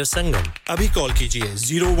Radio Sangam abhi call kijiye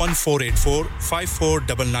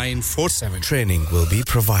 01484549947 training will be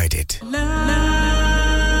provided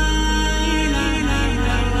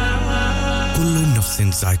कुल्लू नफ्सिन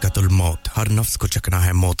जायकातुल मौत हर नफ्स को चखना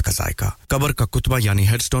है मौत का जायका कब्र का कुतबा यानी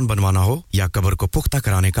हेडस्टोन बनवाना हो या कब्र को पुख्ता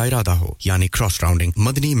कराने का इरादा हो यानी cross rounding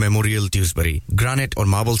Madani memorial Dewsbury granite और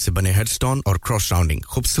मार्बल से बने हेडस्टोन और क्रॉस राउंडिंग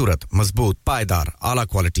खूबसूरत मजबूत पायदार आला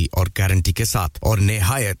क्वालिटी और गारंटी के साथ और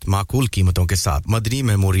निहायत माकूल कीमतों के साथ मदनी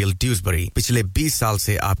मेमोरियल ड्यूसबरी पिछले 20 साल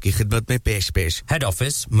से आपकी खिदमत में पेश head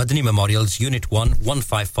office Madani memorials unit 1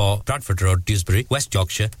 154 Bradford road Dewsbury West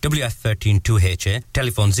Yorkshire WF13 2HA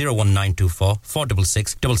telephone 01924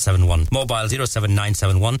 466 mobile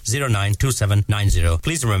 07971 092790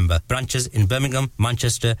 please remember branches in Birmingham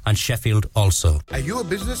Manchester and Sheffield also Are you a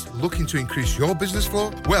business looking to increase your business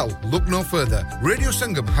flow well look no further Radio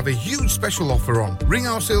Sangam have a huge special offer on ring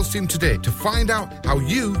our sales team today to find out how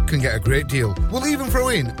you can get a great deal we'll even throw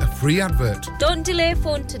in a free advert Don't delay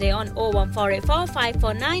phone today on 01484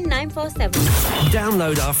 549 947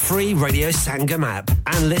 Download our free Radio Sangam app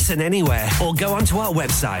and listen anywhere or go onto our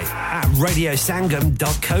website at radiosangam.co.uk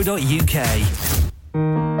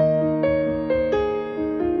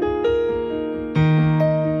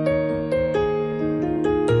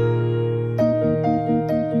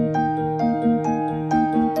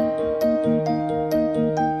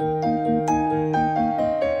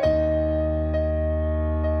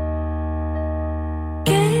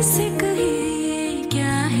कैसे कहे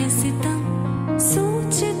क्या है सितम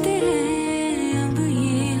सोचते हैं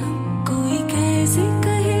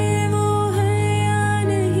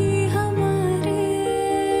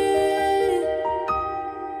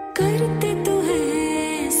करते तो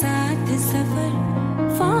हैं साथ सफर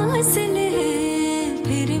फासले हैं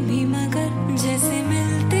फिर भी मगर जैसे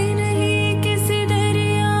मिलते नहीं किसी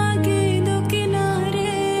दरिया के दो किनारे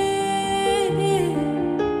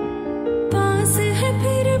पास है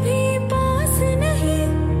फिर भी पास नहीं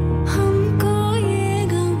हमको ये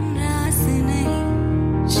गम रास नहीं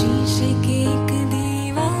शीशे की एक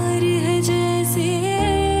दीवार है जैसे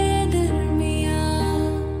दरमियां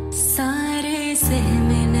सारे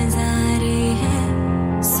सहमे नजारे हैं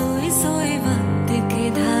सोए सोए वक्त के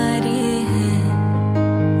धारे हैं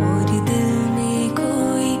और दिल में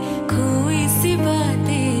कोई खोई सी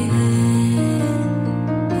बातें हैं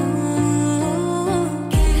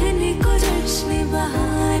कहने को जश्न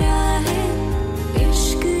बहारा है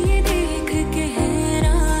इश्क ये देख के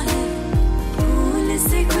हैरान है फूल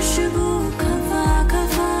से खुशबू खफा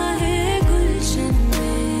खफा है गुलशन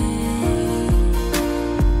में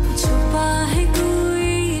छुपा है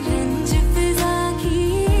कोई रंज फिजा की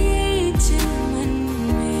चमन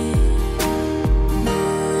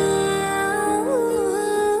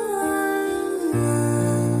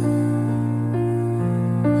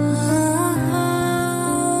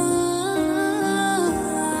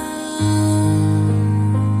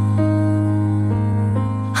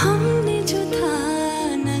हमने जो था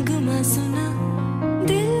नगमा सुना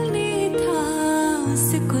दिल ने था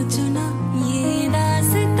उसको चुना ये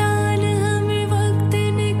दास्तान हमें वक्त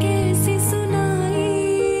ने कैसी सुनाई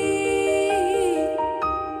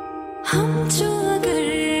हम जो अगर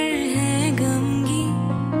हैं गमगी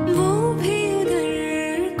वो भी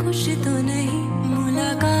उधर खुश तो नहीं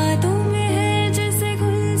मुलाकातों में है जैसे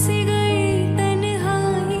घुल सी गई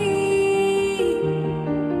तन्हाई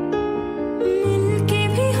मिलके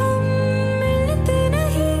भी हम मिलते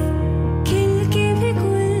नहीं खिल के भी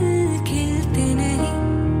गुल खिलते नहीं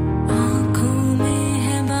आँखों में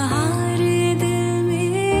है बहार दिल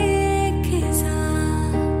में खिज़ां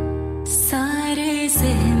सारे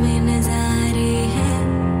सहमे नजारे हैं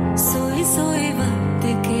सोए सोए वक्त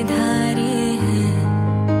के धारे हैं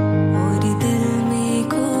और दिल में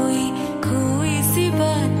कोई खोई सी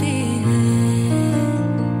बातें हैं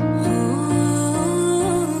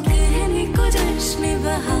कहने को जश्न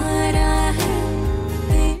बहारा है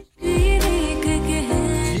ये देख के है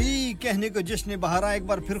जी कहने को जश्न बहारा एक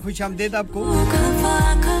बार फिर खुशामदीद आपको खफा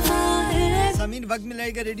खफा है सामीन वक्त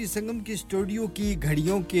मिलाएगा रेडियो संगम की स्टूडियो की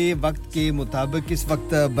घड़ियों के वक्त के मुताबिक इस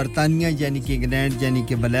वक्त बरतानिया यानी कि इंग्लैंड यानी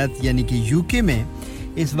कि वलायत यानी कि यूके में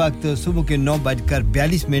इस वक्त सुबह के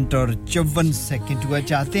 9:42 और 54 सेकंड हुआ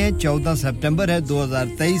चाहते हैं 14 सितंबर है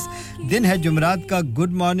 2023 दिन है जुमरात का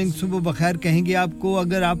गुड मॉर्निंग सुबह बखैर कहेंगे आपको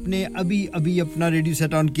अगर आपने अभी अपना रेडियो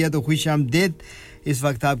सेट ऑन किया तो खुशामदीद इस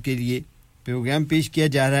वक्त आपके लिए प्रोग्राम पेश किया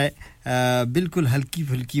जा रहा है बिल्कुल हल्की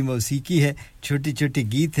फुल्की मौसीकी है छोटे-छोटे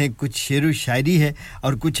गीत हैं कुछ शेर व शायरी है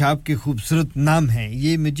और कुछ आपके खूबसूरत नाम हैं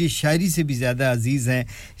ये मुझे शायरी से भी ज़्यादा अजीज़ हैं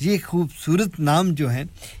ये खूबसूरत नाम जो हैं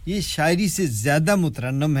ये शायरी से ज़्यादा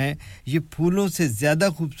मुतरन्नम हैं ये फूलों से ज़्यादा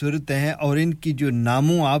खूबसूरत हैं और इनकी जो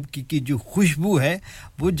नामों आपकी की जो खुशबू है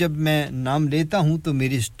वो जब मैं नाम लेता हूं तो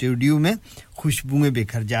मेरे स्टूडियो में खुशबुएं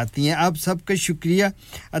बिखर जाती हैं आप सबका शुक्रिया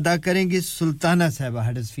अदा करेंगे सुल्ताना साहिबा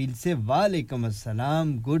हडर्सफील्ड से वालेकुम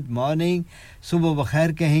अस्सलाम गुड मॉर्निंग सुबह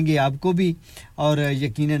बखैर कहेंगे आपको भी और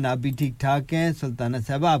यकीनन आप भी ठीक ठाक हैं सुल्ताना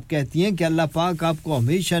साहिबा आप कहती हैं कि अल्लाह पाक आपको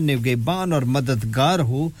हमेशा निगहबान और मददगार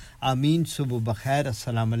हो आमीन सुबह बखैर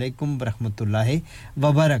अस्सलाम वालेकुम व रहमतुल्लाहि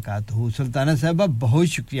व बरकातहू सुल्ताना साहिबा बहुत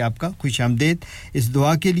शुक्रिया आपका खुशामदीद इस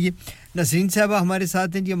दुआ के लिए नसरीन साहिबा हमारे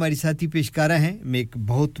साथ हैं जी हमारी साथी पेशकारा हैं मैं एक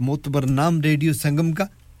बहुत मोतबर नाम रेडियो संगम का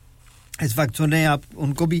इस वक्त सुन रहे हैं आप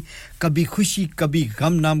उनको भी कभी खुशी कभी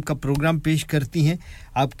गम नाम का प्रोग्राम पेश करती हैं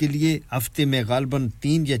आपके लिए हफ्ते में गालबन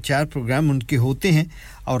 3 या 4 प्रोग्राम उनके होते हैं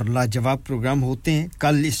और लाजवाब प्रोग्राम होते हैं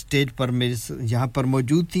कल स्टेज पर मेरे यहां पर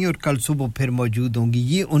मौजूद थी और कल सुबह फिर मौजूद होंगी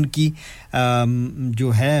ये उनकी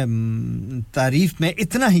जो है तारीफ में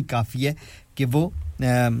इतना ही काफी है कि वो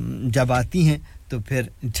जब आती हैं तो फिर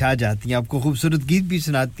छा जाती हैं आपको खूबसूरत गीत भी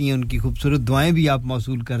सुनाती हैं उनकी खूबसूरत दुआएं भी आप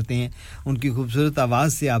मौसूल करते हैं उनकी खूबसूरत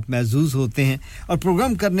आवाज़ से आप महसूस होते हैं और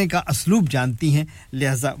प्रोग्राम करने का असलूब जानती हैं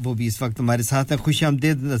लिहाजा वो भी इस वक्त हमारे साथ हैं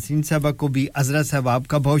खुशामदीद नसीम साहबा को भी अज़रा साहब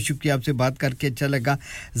आपका बहुत शुक्रिया आपसे बात करके अच्छा लगा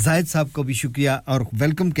जाहिद साहब को भी शुक्रिया और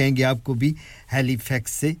वेलकम कहेंगे आपको भी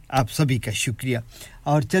हैलीफैक्स से आप सभी का शुक्रिया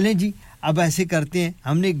और चलें जी अब ऐसे करते हैं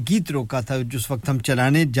हमने गीत रोका था जिस वक्त हम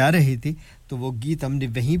चलाने जा रहे थे तो वो गीत हमने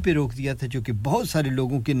वहीं पे रोक दिया था जो कि बहुत सारे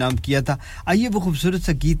लोगों के नाम किया था आइए वो खूबसूरत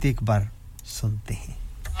सा गीत एक बार सुनते हैं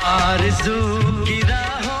आरज़ू की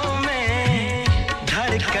राहों में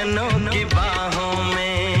धड़कनों की बाहों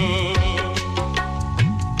में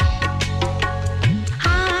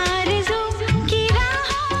आरज़ू की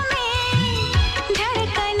राहों में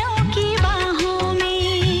धड़कनों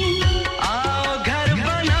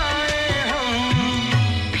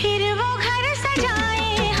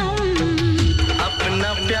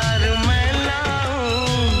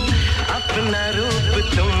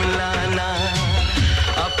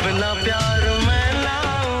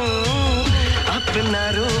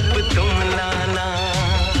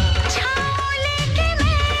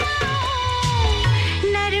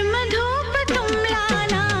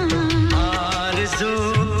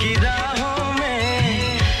की राहों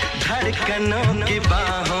में धड़कनों की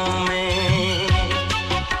बाहों में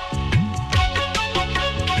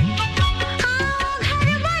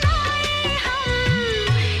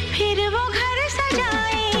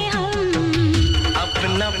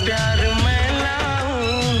प्यार मैं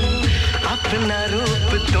लाऊं अपना रूप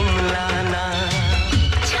तुम लाना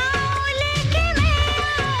छाँव लेके मैं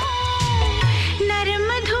आऊं नरम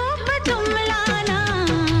धूप तुम लाना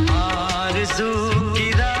आरज़ू की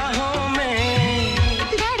राहों में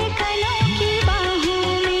धड़कनों की बाहों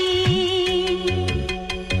में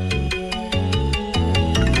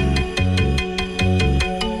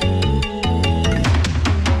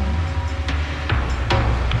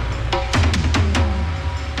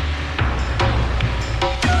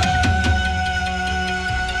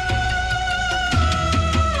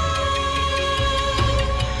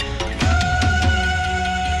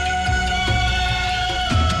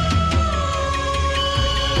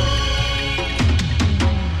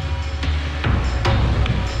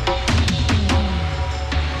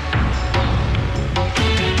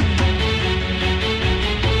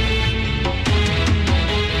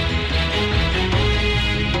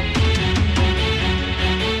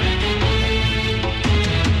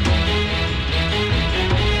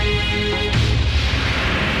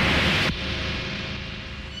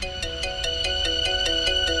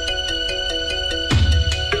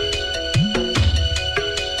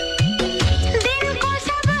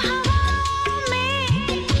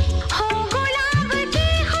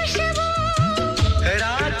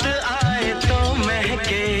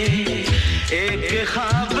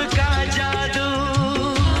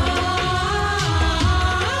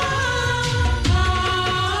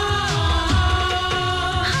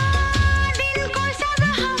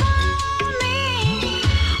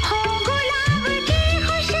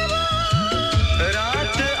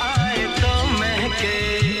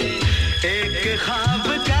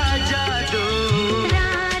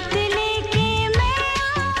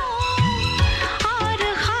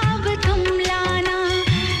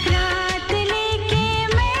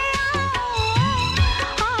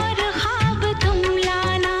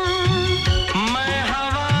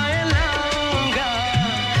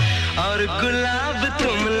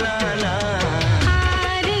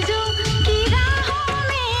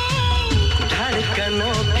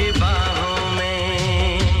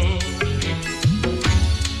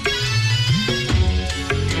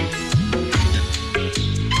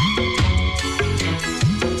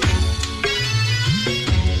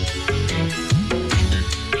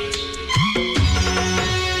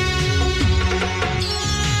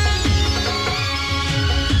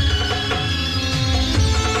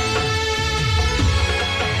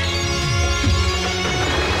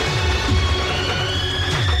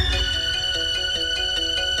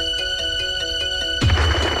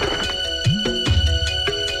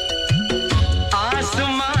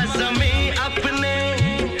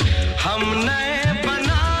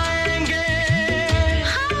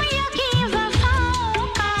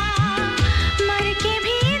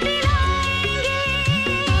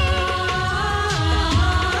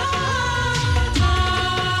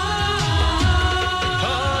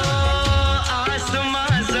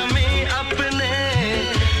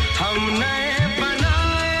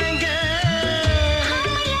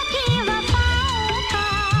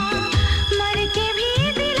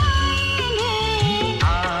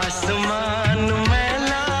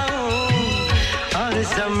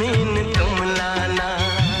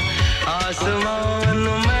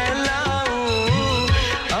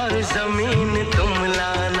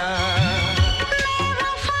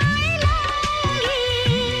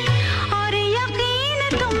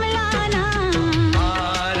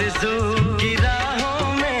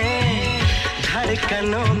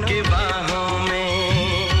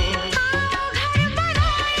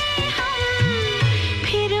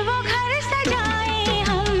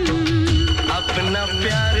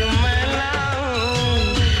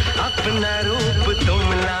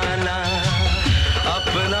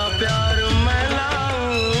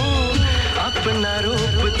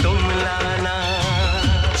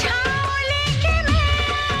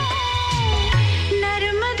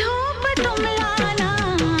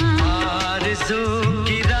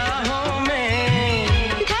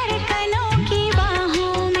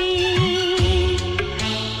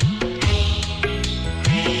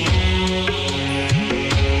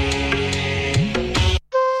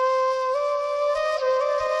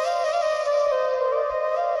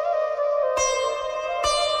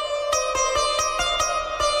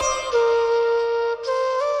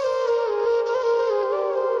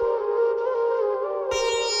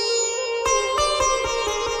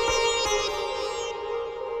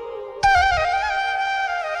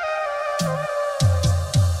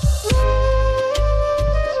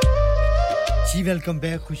जी वेलकम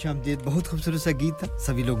बैक खुशामदीद बहुत खूबसूरत सा गीत था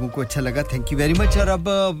सभी लोगों को अच्छा लगा थैंक यू वेरी मच और अब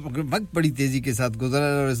वक्त बड़ी तेजी के साथ गुजरा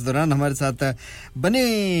और इस दौरान हमारे साथ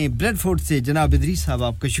बने ब्रेडफोर्ड से जनाब इदरीस साहब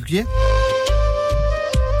आपका शुक्रिया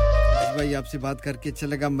भाई आपसे बात करके अच्छा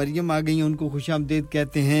लगा मरियम आ गई हैं उनको खुशामदीद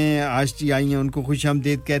कहते हैं आशजी आई हैं उनको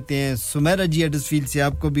खुशामदीद कहते हैं सुमेरा जी एडसफील्ड से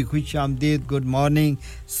आपको भी खुशामदीद गुड मॉर्निंग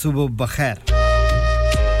सुबह बखैर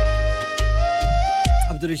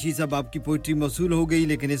अब्दुल रशीद साहब आपकी पोएट्री मौसूल हो गई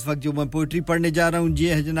लेकिन इस वक्त जो मैं पोएट्री पढ़ने जा रहा हूं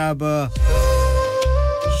ये है जनाब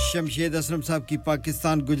शमशेद असलम साहब की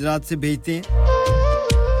पाकिस्तान गुजरात से भेजते हैं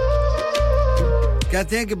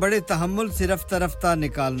कहते हैं कि बड़े तहम्मुल से रफ्ता रफ्ता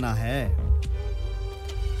निकालना है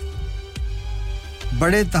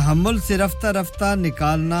बड़े तहम्मुल से रफ्ता रफ्ता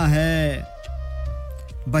निकालना है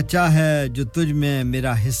बचा है जो तुझ में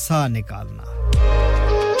मेरा हिस्सा निकालना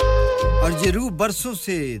और ये रूह बरसों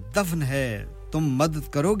से दफन है तुम मदद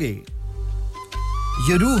करोगे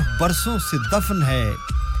ये रूह बरसों से दफन है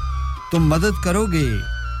तुम मदद करोगे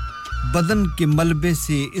बदन के मलबे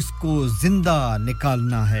से इसको जिंदा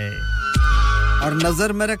निकालना है और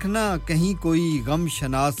नजर में रखना कहीं कोई गम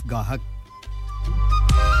शनास गाहक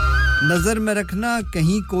नजर में रखना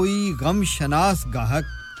कहीं कोई गम शनास गाहक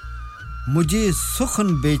मुझे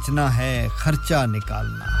सुखन बेचना है खर्चा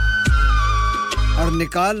निकालना और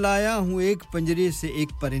निकाल लाया हूं एक पिंजरे से एक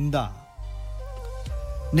परिंदा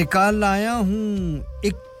निकाल लाया हूं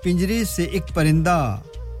एक पिंजरे से एक परिंदा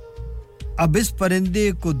अब इस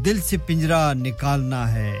परिंदे को दिल से पिंजरा निकालना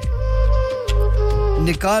है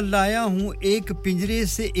निकाल लाया हूं एक पिंजरे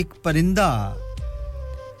से एक परिंदा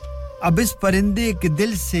अब इस परिंदे के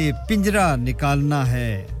दिल से पिंजरा निकालना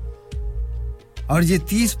है और ये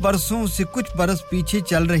 30 बरसों से कुछ बरस पीछे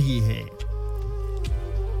चल रही है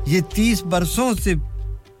ये 30 बरसों से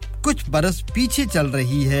कुछ बरस पीछे चल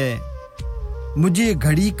रही है मुझे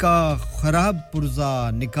घड़ी का खराब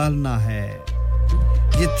पुर्जा निकालना है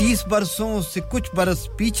ये 30 बरसों से कुछ बरस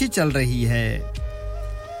पीछे चल रही है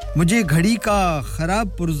मुझे घड़ी का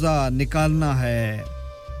खराब पुर्जा निकालना है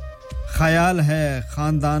ख्याल है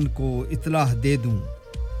खानदान को इत्लाह दे दूं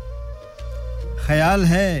ख्याल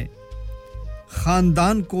है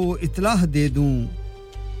खानदान को इत्लाह दे दूं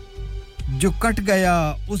जो कट गया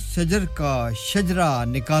उस शजर का शजरा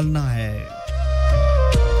निकालना है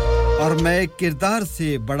और मैं किरदार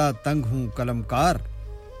से बड़ा तंग हूं कलमकार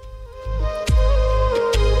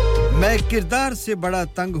मैं किरदार से बड़ा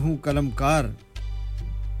तंग हूं कलमकार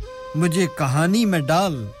मुझे कहानी में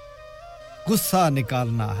डाल गुस्सा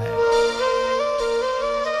निकालना है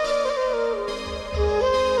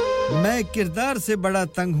मैं किरदार से बड़ा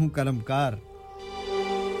तंग हूं कलमकार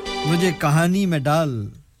मुझे कहानी में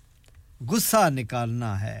डाल गुस्सा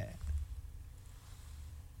निकालना है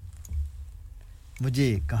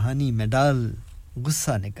मुझे कहानी में डाल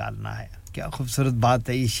गुस्सा निकालना है क्या खूबसूरत बात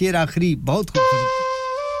है ये शेर आखिरी बहुत खूबसूरत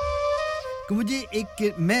कि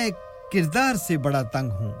मुझे मैं किरदार से बड़ा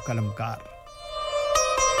तंग हूं कलमकार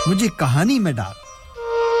मुझे कहानी में डाल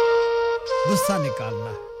गुस्सा निकालना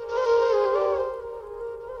है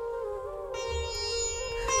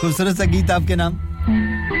खूबसूरत सा गीत आपके नाम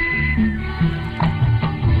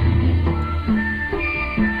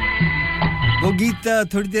वो गीत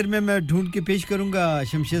थोड़ी देर में मैं ढूंढ के पेश करूंगा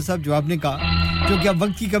शमशेद साहब जो आपने कहा क्योंकि अब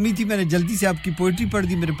वक्त की कमी थी मैंने जल्दी से आपकी पोएट्री पढ़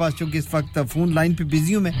दी मेरे पास क्योंकि इस वक्त फोन लाइन पे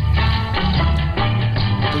बिजी हूं मैं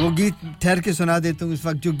तो वो गीत ठहर के सुना देता हूं इस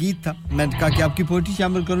वक्त जो गीत था मैंने कहा कि आपकी पोएट्री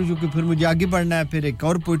शामिल करूं क्योंकि फिर मुझे आगे बढ़ना है फिर एक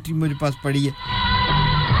और पोएट्री मेरे पास पड़ी है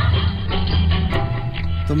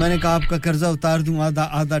तो मैंने कहा आपका कर्जा उतार दूं आधा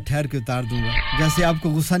आधा ठहर के उतार दूंगा जैसे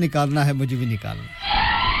आपको गुस्सा निकालना है मुझे भी निकालना है Yeah.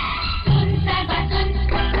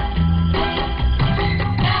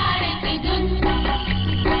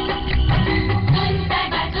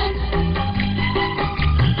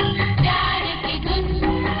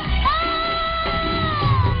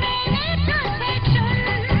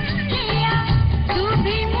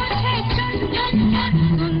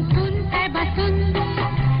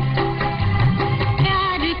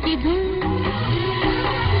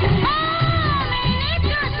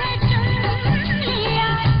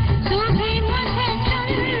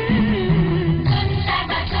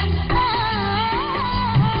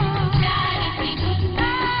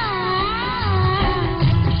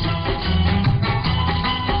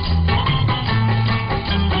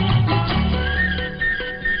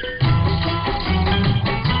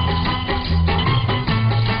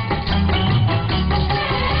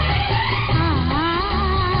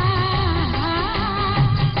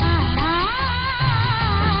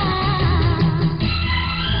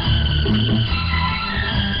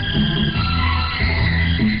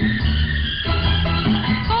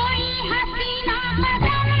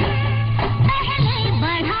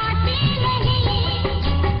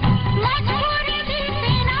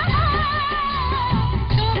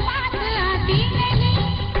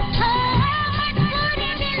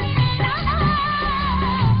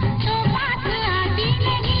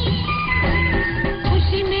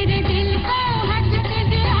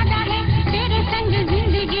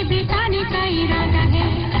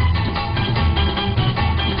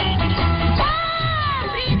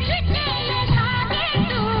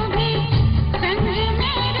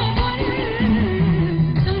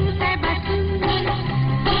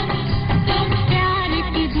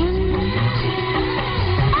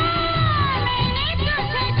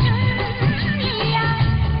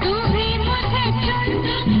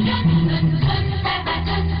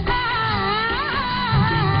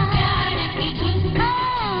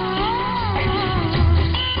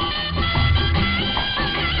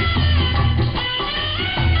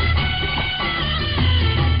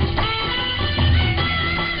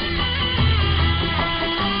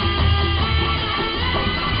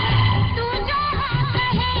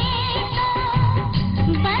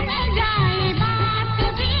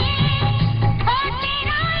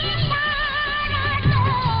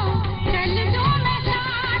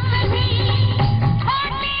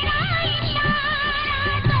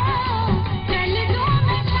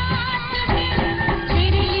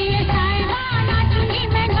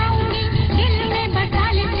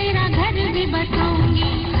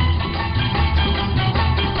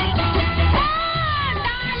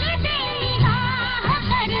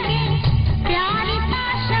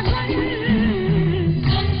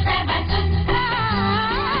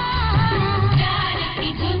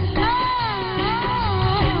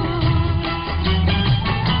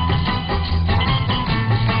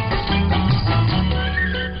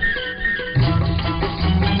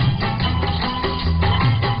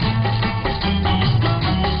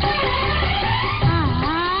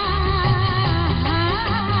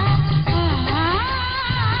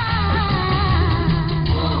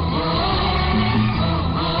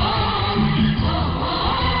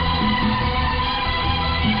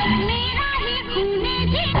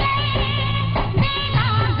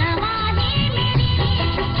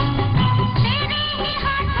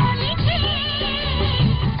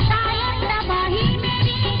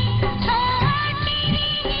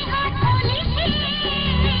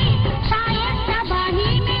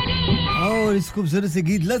 इस खूबसूरत से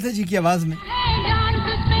गीत लता जी की आवाज में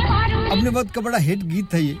अपने वक्त का बड़ा हिट गीत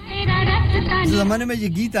था ये जिस ज़माने में ये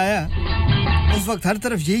गीत आया उस वक्त हर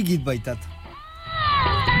तरफ यही गीत बजता था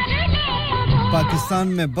पाकिस्तान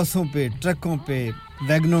में बसों पे ट्रकों पे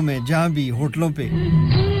वैगनों में जहां भी होटलों पे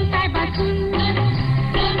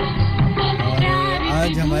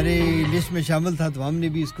आज हमारे लिस्ट में शामिल था तो हमने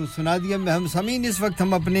भी इसको सुना दिया हम समीन इस वक्त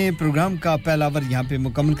हम अपने प्रोग्राम का पहला आवर यहां पे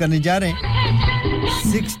मुकम्मल करने जा रहे हैं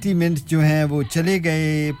 60 मिनट जो हैं वो चले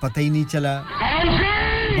गए पता ही नहीं चला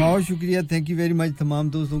बहुत शुक्रिया थैंक यू वेरी मच तमाम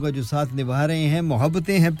दोस्तों का जो साथ निभा रहे हैं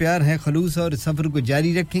मोहब्बतें हैं प्यार है खलूस और सफर को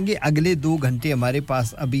जारी रखेंगे अगले 2 घंटे हमारे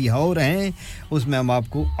पास अभी और हैं उसमें हम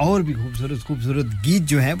आपको और भी खूबसूरत गीत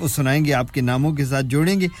जो हैं वो सुनाएंगे आपके नामों के साथ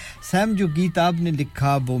जोड़ेंगे सैम जो गीत आपने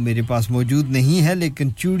लिखा वो मेरे पास मौजूद नहीं है लेकिन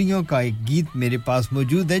चूड़ियों का एक गीत मेरे पास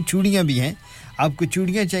मौजूद है चूड़ियां भी हैं आपको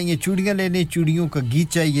चूड़ियां चाहिए चूड़ियां लेने चूड़ियों का गीत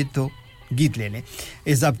चाहिए तो गीत ले लें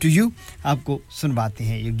इज अप टू यू आपको सुनवाते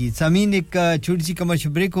हैं ये गीत सामीन एक छोटी सी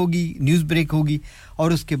कमर्शियल ब्रेक होगी न्यूज़ ब्रेक होगी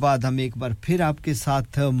और उसके बाद हम एक बार फिर आपके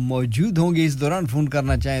साथ मौजूद होंगे इस दौरान फोन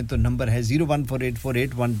करना चाहें तो नंबर है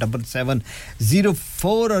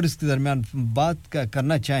 01484817704 और इसके दरमियान बात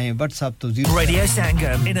करना चाहें WhatsApp तो 0 Radio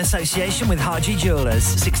Sangam in association with Haji Jewellers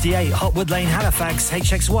 68 Hotwood Lane Halifax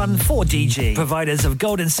HX1 4DG providers of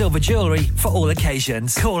gold and silver jewellery for all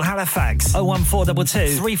occasions call Halifax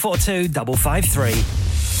 01422 342 553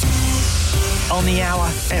 On the hour,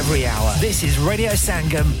 every hour. This is Radio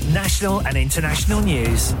Sangam, national and international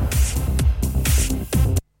news.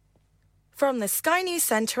 From the Sky News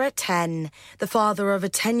Centre at 10, the father of a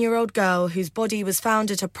 10-year-old girl whose body was found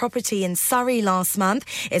at a property in Surrey last month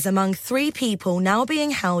is among 3 people now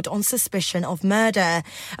being held on suspicion of murder.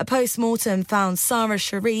 A post-mortem found Sarah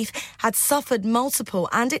Sharif had suffered multiple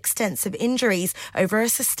and extensive injuries over a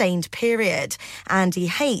sustained period. Andy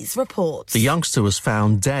Hayes reports. The youngster was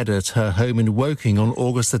found dead at her home in Woking on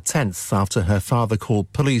August the 10th after her father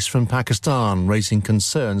called police from Pakistan, raising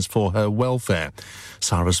concerns for her welfare.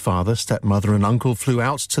 Sarah's father, stepmother and uncle flew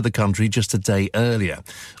out to the country just a day earlier.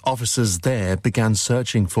 Officers there began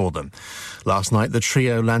searching for them. Last night, the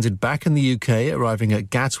trio landed back in the UK, arriving at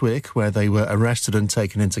Gatwick, where they were arrested and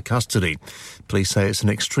taken into custody. Police say it's an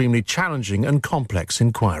extremely challenging and complex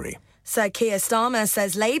inquiry. Sir Keir Starmer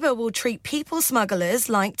says Labour will treat people smugglers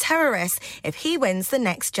like terrorists if he wins the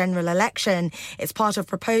next general election. It's part of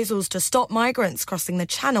proposals to stop migrants crossing the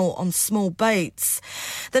channel on small boats.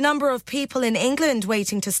 The number of people in England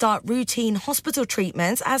waiting to start routine hospital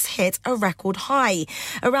treatments has hit a record high.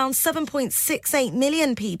 Around 7.68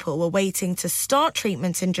 million people were waiting to start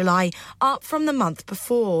treatment in July, up from the month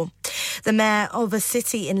before. The mayor of a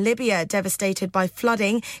city in Libya devastated by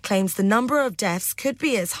flooding claims the number of deaths could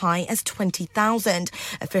be as high as 20,000.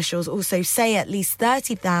 Officials also say at least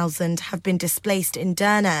 30,000 have been displaced in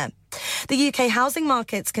Derna. The UK housing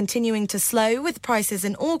market's continuing to slow, with prices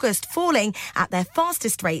in August falling at their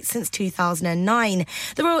fastest rate since 2009.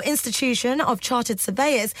 The Royal Institution of Chartered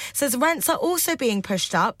Surveyors says rents are also being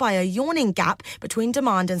pushed up by a yawning gap between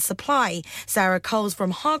demand and supply. Sarah Coles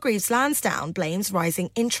from Hargreaves Lansdowne blames rising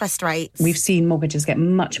interest rates. We've seen mortgages get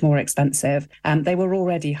much more expensive. They were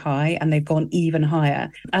already high and they've gone even higher.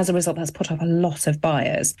 As a result, that's put up a lot of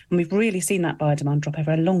buyers. And we've really seen that buyer demand drop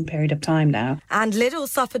over a long period of time now. And Lidl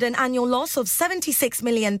suffered an annual loss of £76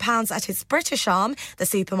 million at its British arm. The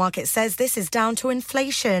supermarket says this is down to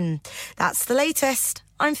inflation. That's the latest.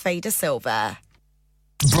 I'm Fader Silva.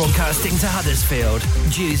 Broadcasting to Huddersfield,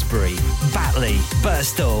 Dewsbury, Batley,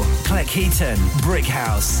 Birstall, Cleckheaton,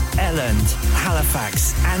 Brickhouse, Elland,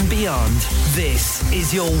 Halifax and beyond. This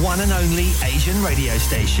is your one and only Asian radio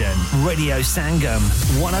station. Radio Sangam,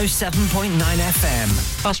 107.9 FM.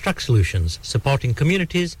 Fast Track Solutions, supporting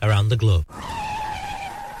communities around the globe.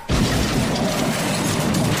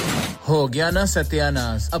 हो गया ना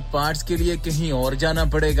सत्यानाश अब parts के लिए कहीं और जाना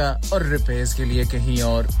पड़ेगा और रिपेयर्स के लिए कहीं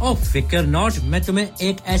और ओ फिकर नॉट मैं तुम्हें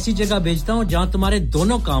एक ऐसी जगह भेजता हूं जहां तुम्हारे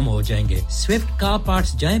दोनों काम हो जाएंगे स्विफ्ट कार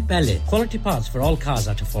पार्ट्स जाएं पहले quality parts for all cars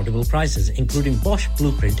at affordable prices including Bosch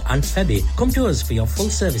Blueprint and Febi come to us for your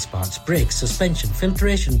full service parts brakes suspension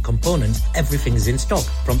filtration components everything is in stock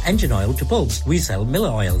from engine oil to bulbs we sell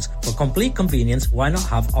Miller oils for complete convenience why not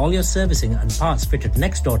have all your servicing and parts fitted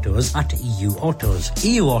next door to us at EU Autos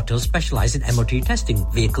EU Autos specialise in MOT testing,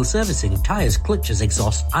 vehicle servicing, tyres, clutches,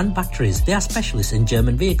 exhaust and batteries. They are specialists in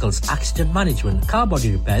German vehicles, accident management, car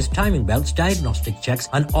body repairs, timing belts, diagnostic checks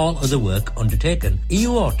and all other work undertaken.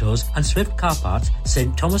 EU Autos and Swift Car Parts,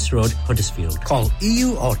 St Thomas Road, Huddersfield. Call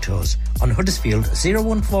EU Autos on Huddersfield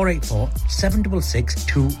 01484 766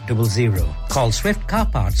 200. Call Swift Car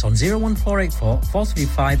Parts on 01484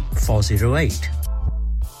 435 408.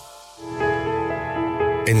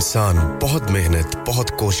 इंसान बहुत मेहनत, बहुत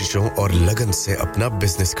कोशिशों और लगन से अपना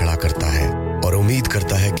business खड़ा करता है और उम्मीद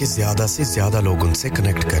करता है कि ज्यादा से ज्यादा लोग उनसे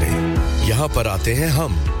कनेक्ट करें। यहाँ पर आते हैं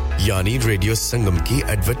हम, यानी रेडियो संगम की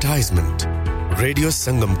एडवर्टाइजमेंट। रेडियो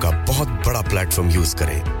संगम का बहुत बड़ा प्लेटफॉर्म यूज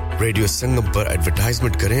करें। रेडियो संगम पर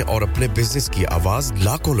एडवर्टाइजमेंट करें और अपने बिजनेस की आवाज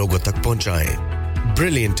लाखों लोगों तक पहुंचाएं।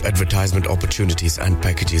 Brilliant advertisement opportunities and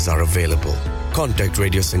packages are available. Contact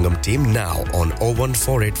Radio Sangam team now on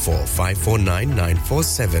 01484 549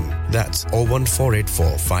 947. That's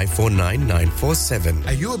 01484 549 947.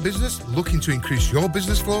 Are you a business looking to increase your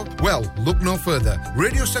business flow? Well, look no further.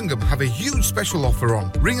 Radio Sangam have a huge special offer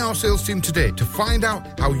on. Ring our sales team today to find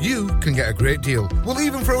out how you can get a great deal. We'll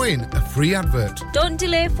even throw in a free advert. Don't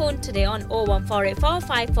delay, phone today on 01484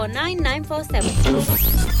 549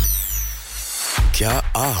 947. क्या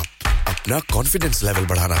आप अपना confidence level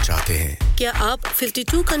बढ़ाना चाहते हैं? क्या आप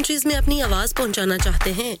 52 countries में अपनी आवाज पहुंचाना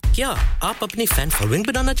चाहते हैं? क्या आप अपनी फैन फॉलोइंग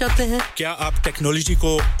बनाना चाहते हैं? क्या आप टेक्नोलॉजी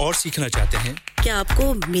को और सीखना चाहते हैं? क्या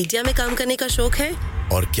आपको मीडिया में काम करने का शौक है?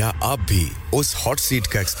 और क्या आप भी उस हॉट सीट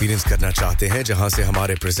का एक्सपीरियंस करना चाहते हैं जहां से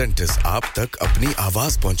हमारे प्रेजेंटर्स आप तक अपनी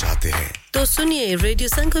आवाज पहुंचाते हैं? तो सुनिए, radio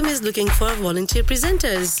Sangam is looking for volunteer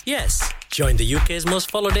presenters. Yes. Join the UK's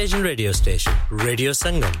most followed Asian radio station, Radio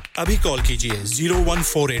Sangam. Abhi call kijiye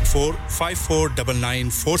 01484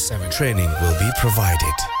 549947. Training will be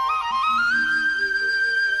provided.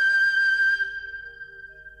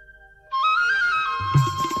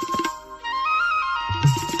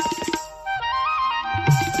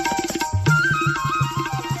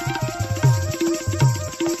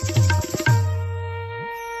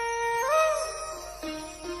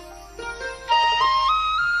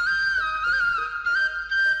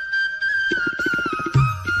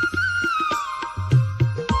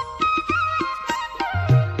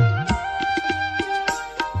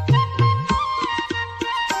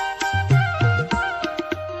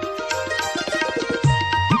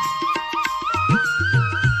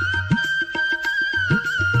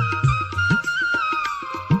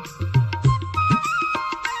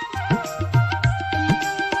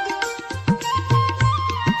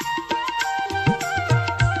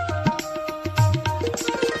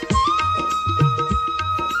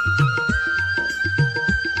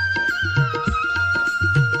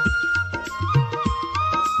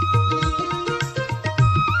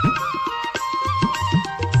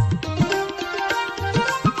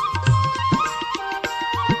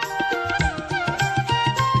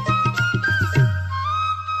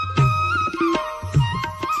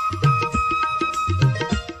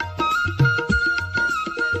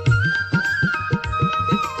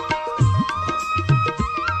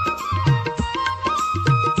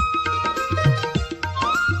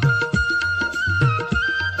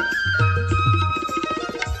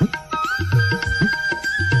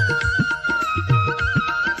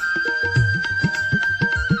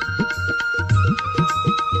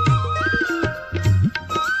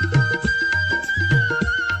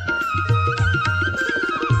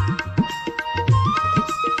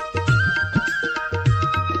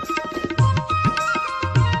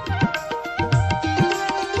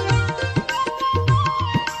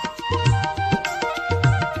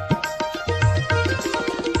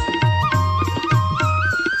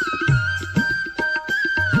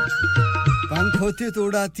 होते तो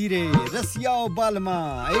उड़ाती रे रसिया ओ बालमा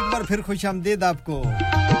एक बार फिर खुशामदीद आपको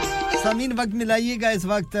सामीन वक्त मिलाइएगा इस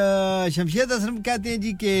वक्त शमशेद असलम कहते हैं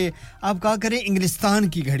जी कि आप क्या करें इंग्लिस्तान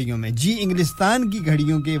की घड़ियों में जी इंग्लिस्तान की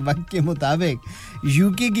घड़ियों के वक्त के मुताबिक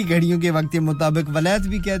यूके की घड़ियों के वक्त के मुताबिक वलायत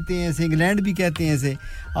भी कहते हैं ऐसे इंग्लैंड भी कहते हैं ऐसे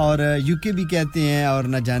और यूके भी कहते हैं और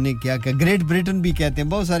न जाने क्या क्या ग्रेट ब्रिटेन भी कहते हैं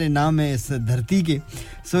बहुत सारे नाम हैं इस धरती के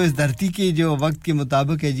सो इस धरती के जो वक्त के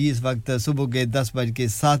मुताबिक है जी इस वक्त सुबह के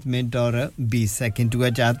 10:07 और 20 सेकंड हुआ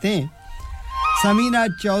चाहते हैं सामीन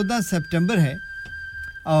आज 14 सितंबर है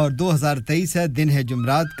और 2023 है दिन है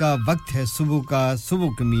जुमरात का वक्त है सुबह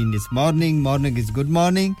का मीन इस मॉर्निंग इज गुड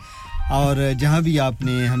मॉर्निंग और जहां भी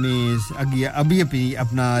आपने हमें अभी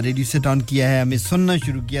अपना रेडियो सेट ऑन किया है हमें सुनना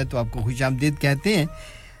शुरू किया तो आपको खुशामदीद कहते हैं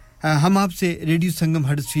हम आपसे रेडियो संगम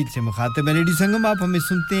हडर्सफील्ड से मुखातिब हैं रेडियो संगम आप हमें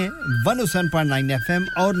सुनते हैं 107.9 एफएम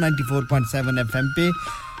और 94.7 एफएम पे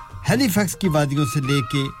हैलिफैक्स की वादियों से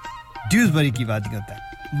लेके ड्यूसबरी की वादियों तक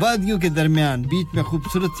वादियों के दरमियान बीच में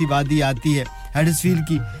खूबसूरत सी वादी आती है हडर्सफील्ड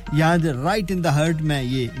की यहाँ राइट इन द हार्ट में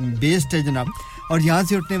ये बेस्ड है जनाब और यहाँ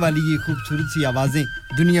से उठने वाली ये खूबसूरत सी आवाज़ें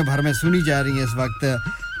दुनिया भर में सुनी जा रही हैं इस वक्त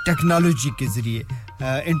टेक्नोलॉजी के ज़रिए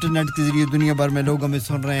इंटरनेट के ज़रिए दुनिया भर में लोग हमें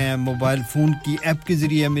सुन रहे हैं मोबाइल फ़ोन की ऐप के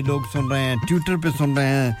ज़रिए हमें लोग सुन रहे हैं ट्विटर पे सुन रहे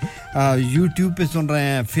हैं यूट्यूब पे सुन रहे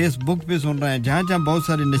हैं फेसबुक पे सुन रहे हैं जहाँ जहाँ बहुत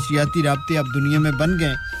सारे नशरियाती राब्ते अब दुनिया में बन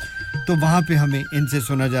गए तो वहां पे हमें इनसे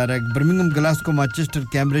सुना जा रहा है Birmingham Glasgow Manchester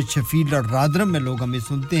Cambridge Sheffield और रादरम में लोग हमें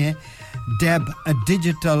सुनते हैं डैब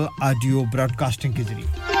डिजिटल ऑडियो ब्रॉडकास्टिंग के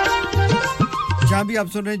जरिए जहां भी आप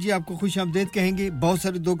सुन रहे हैं जी आपको खुशामदीद कहेंगे बहुत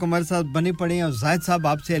सारे दोस्त हमारे साथ बने पड़े हैं और जाहिद साहब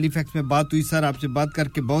आपसे हैलिफैक्स में बात हुई सर आपसे बात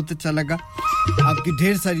करके बहुत अच्छा लगा आपकी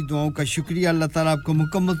ढेर सारी दुआओं का शुक्रिया अल्लाह ताला आपको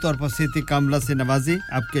मुकम्मल तौर पर सेहत कामला से नवाजे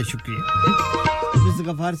आपका शुक्रिया मिस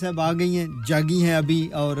गफार साहब आ गई हैं जागी हैं अभी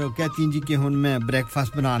और कहती हैं जी कि हुन मैं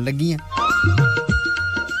ब्रेकफास्ट बनाने लगी हैं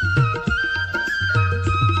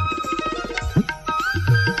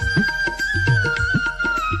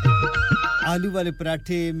आलू वाले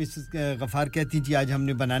पराठे मिसेस गफार कहती हैं जी आज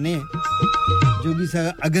हमने बनाने हैं जोगी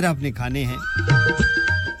साहब अगर आपने खाने हैं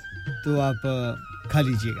तो आप खा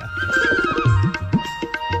लीजिएगा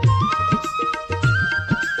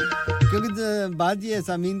क्योंकि बात ये है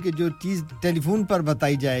सामीन के जो चीज़ टेलीफोन पर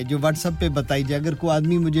बताई जाए जो व्हाट्सएप पे बताई जाए अगर कोई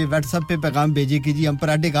आदमी मुझे व्हाट्सएप पे पैगाम भेजे कि जी हम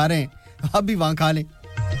पराठे खा रहे हैं आप भी वहाँ खा लें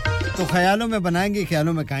तो ख्यालों में बनाएंगे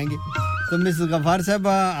ख्यालों में खाएंगे तो मिसेस गफार साहब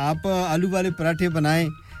आप आलू वाले पराठे बनाएं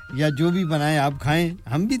या जो भी बनाएं आप खाएं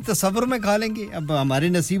हम भी तसव्वुर में खा लेंगे अब हमारे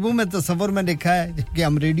नसीबों में तसव्वुर में लिखा है कि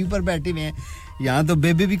हम रेडियो पर बैठे हुए हैं यहाँ तो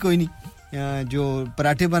बेबे भी कोई नहीं जो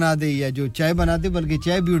पराठे बना दे या जो चाय बना दे बल्कि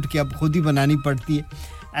चाय भी उठ के अब खुद ही बनानी पड़ती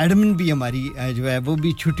है एडमिन भी हमारी जो है वो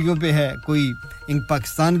भी छुट्टियों पे है कोई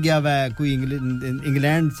पाकिस्तान गया हुआ है कोई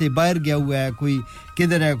इंग्लैंड से बाहर गया हुआ है कोई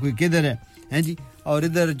किधर है हैं जी और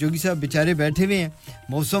इधर जोगी साहब बेचारे बैठे हुए हैं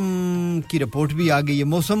मौसम की रिपोर्ट भी आ गई है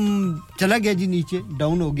मौसम चला गया जी नीचे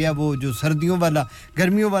डाउन हो गया वो जो सर्दियों वाला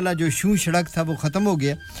गर्मियों वाला जो शू सड़क था वो ख़त्म हो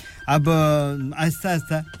गया अब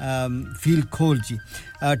आहिस्ता फील खोल जी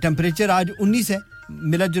टेम्परेचर आज 19 है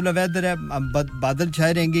मिला जुला वेदर है बादल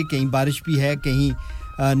छाए रहेंगे कहीं बारिश भी है कहीं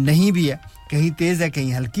नहीं भी है कहीं तेज़ है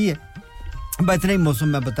कहीं हल्की है बस इतना ही मौसम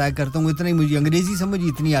मैं बताया करता हूँ इतना ही मुझे अंग्रेज़ी समझ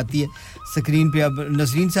इतनी आती है स्क्रीन पे अब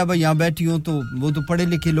नसरीन साहब यहाँ बैठी हूँ तो वो तो पढ़े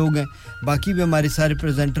लिखे लोग हैं बाकी भी हमारे सारे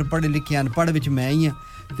प्रेजेंटर पढ़े लिखे अनपढ़ विच मैं ही हाँ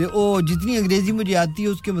तो वो जितनी अंग्रेज़ी मुझे आती है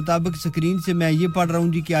उसके मुताबिक स्क्रीन से मैं ये पढ़ रहा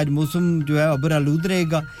हूँ जी कि आज मौसम जो है अबर आलूद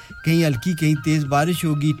रहेगा कहीं हल्की कहीं तेज़ बारिश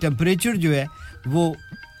होगी टेम्परेचर जो है वो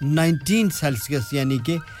 19 सेल्सियस यानी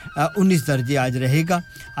कि 19 दर्जे आज रहेगा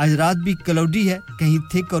आज रात भी क्लाउडी है कहीं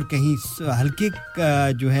थिक और कहीं हल्के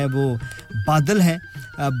जो है वो बादल हैं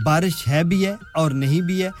बारिश है भी है और नहीं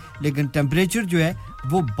भी है लेकिन टेम्परेचर जो है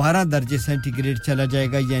वो 12 दर्जे सेंटीग्रेड चला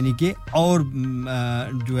जाएगा यानी कि और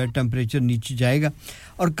जो है टेम्परेचर नीचे जाएगा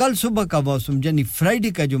और कल सुबह का मौसम यानी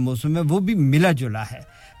फ्राइडे का जो मौसम है वो भी मिला जुला है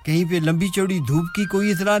कहीं पे लंबी चौड़ी धूप की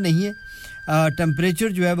कोई इतला नहीं है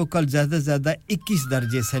टेम्परेचर जो है वो कल ज़्यादा से ज़्यादा 21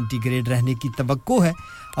 दर्जे सेंटीग्रेड रहने की तवक्को है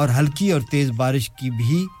और हल्की और तेज़ बारिश की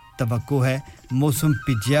भी तवक्को है मौसम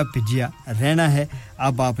पिजिया रहना है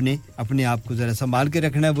अब आपने अपने आप को ज़रा संभाल के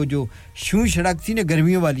रखना है वो जो शू सड़क थी ना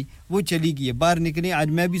गर्मियों वाली वो चली गई है बाहर निकले आज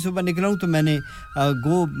मैं भी सुबह निकला हूँ तो मैंने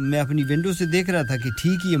मैं अपनी विंडो से देख रहा था कि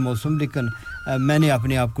ठीक ही है मौसम लेकिन मैंने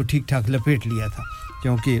अपने आप को ठीक ठाक लपेट लिया था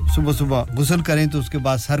क्योंकि सुबह गुस्ल करें तो उसके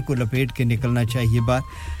बाद सर को लपेट के निकलना चाहिए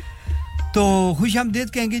बाहर तो खुशामदीद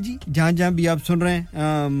कहेंगे जी जहां भी आप सुन रहे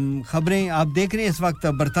हैं खबरें आप देख रहे हैं इस वक्त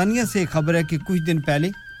बर्तानिया से खबर है कि कुछ दिन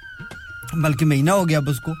पहले बल्कि महीना हो गया अब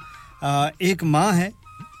उसको एक माँ है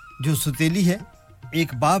जो सौतेली है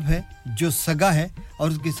एक बाप है जो सगा है और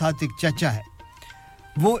उसके साथ एक चाचा है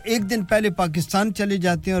वो एक दिन पहले पाकिस्तान चले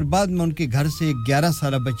जाते हैं और बाद में उनके घर से एक 11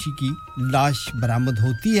 साल बच्ची की लाश बरामद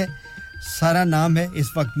होती है सारा नाम है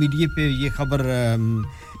इस वक्त मीडिया पे ये खबर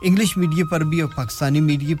इंग्लिश मीडिया पर भी और पाकिस्तानी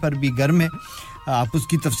मीडिया पर भी गर्म है आप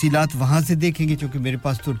उसकी तफसीलात वहाँ से देखेंगे क्योंकि मेरे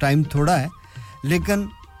पास तो टाइम थोड़ा है लेकिन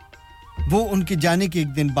वो उनके जाने के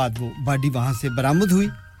एक दिन बाद वो बॉडी वहाँ से बरामद हुई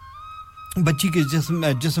बच्ची के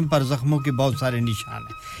जिस्म पर जख्मों के बहुत सारे निशान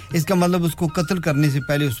हैं इसका मतलब उसको कत्ल करने से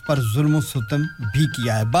पहले उस पर जुल्म और सितम भी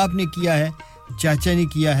किया है बाप ने किया है चाचा ने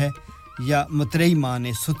किया है या मतरेई माँ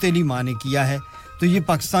ने सौतेली माँ ने किया है तो ये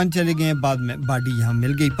पाकिस्तान चले गए बाद में बॉडी यहाँ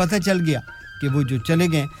मिल गई पता चल गया कि वो जो चले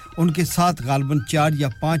गए उनके साथ गालबन 4 या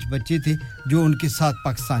 5 बच्चे थे जो उनके साथ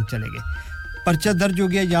पाकिस्तान चले गए पर्चा दर्ज हो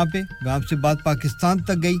गया यहाँ पे वहाँ से बात पाकिस्तान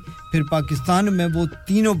तक गई फिर पाकिस्तान में वो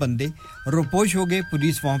तीनों बंदे रोपोश हो गए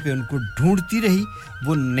पुलिस वहाँ पे उनको ढूंढती रही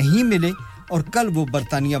वो नहीं मिले और कल वो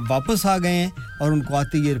बर्तानिया वापस आ गए हैं और उनको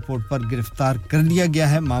आते ही एयरपोर्ट पर गिरफ्तार कर लिया गया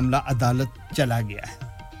है मामला अदालत चला गया है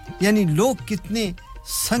यानी लोग कितने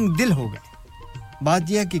संग दिल हो गए बात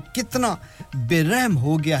यह है कि कितना बेरहम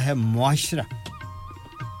हो गया है मुआशरा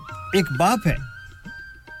एक बाप है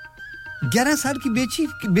 11 साल की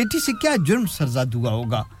बेटी से क्या जुर्म सरजद हुआ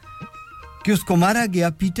होगा कि उसको मारा गया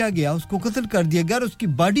पीटा गया उसको कत्ल कर दिया गया और उसकी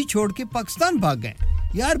बॉडी छोड़ के पाकिस्तान भाग गए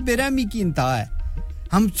यार बेरहमी की इंतहा है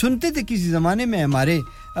हम सुनते थे किसी ज़माने में हमारे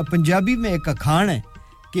पंजाबी में एक अखान है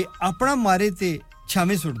कि अपना मारे ते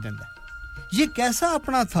छामे सुट देंदा ये कैसा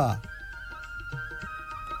अपना था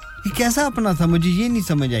ये कैसा अपना था मुझे ये नहीं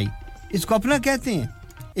समझ आई इसको अपना कहते हैं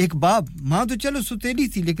एक बाप मां तो चलो सुतेली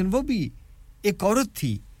थी लेकिन वो भी एक औरत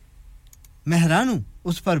थी मैं हैरान हूं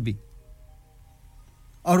उस पर भी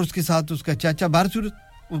और उसके साथ उसका चाचा बारसूरत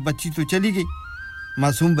वो बच्ची तो चली गई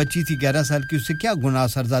मासूम बच्ची थी 11 साल की उससे क्या गुनाह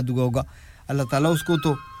सरज़द हुआ होगा अल्लाह ताला उसको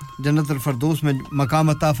तो जन्नतुल फरदौस में मकाम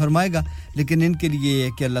अता फरमाएगा लेकिन इनके लिए ये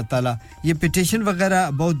है कि अल्लाह ताला ये पिटीशन वगैरह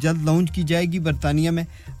बहुत जल्द लॉन्च की जाएगी बर्तानिया में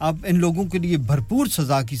आप इन लोगों के लिए भरपूर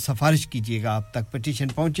सज़ा की सिफारिश कीजिएगा आप तक पिटीशन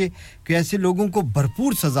पहुंचे कि ऐसे लोगों को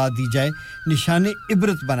भरपूर सज़ा दी जाए निशाने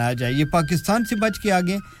इबरत बनाया जाए ये पाकिस्तान से बच के आ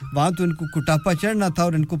गए वहां तो इनको कुटापा चढ़ना था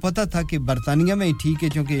और इनको पता था कि बर्तानिया में ही ठीक है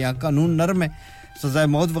क्योंकि यहाँ कानून नरम है सज़ाए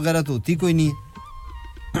मौत वगैरह तो होती कोई नहीं है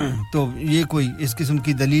तो ये कोई इस किस्म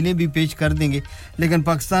की दलीलें भी पेश कर देंगे लेकिन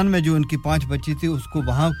पाकिस्तान में जो उनके 5 बच्चे थे उसको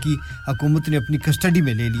वहां की हुकूमत ने अपनी कस्टडी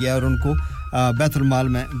में ले लिया और उनको बैतुल माल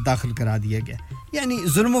में दाखिल करा दिया गया यानी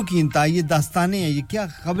जुल्मों की इंतहा ये दास्तानें हैं ये क्या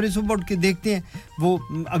खबरें सुबह उठ के देखते हैं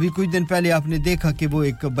वो अभी कुछ दिन पहले आपने देखा कि वो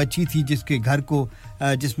एक बच्ची थी जिसके घर को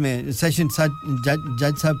जिसमें सेशन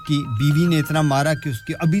जज साहब की बीवी ने इतना मारा कि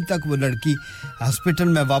उसकी अभी तक वो लड़की हॉस्पिटल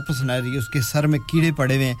में वापस ना रही उसके सर में कीड़े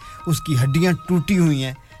पड़े हुए हैं उसकी हड्डियां टूटी हुई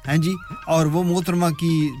हैं हैं जी और वो मोहतरमा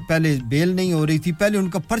की पहले बेल नहीं हो रही थी पहले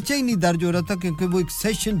उनका पर्चा ही नहीं दर्ज हो रहा था क्योंकि वो एक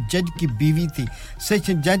सेशन जज की बीवी थी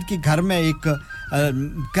सेशन जज के घर में एक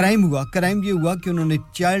क्राइम ये हुआ कि उन्होंने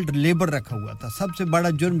चाइल्ड लेबर रखा हुआ था सबसे बड़ा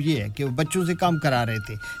जुर्म ये है कि वो बच्चों से काम करा रहे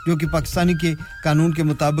थे जो कि पाकिस्तानी के कानून के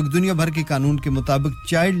मुताबिक दुनिया भर के कानून के मुताबिक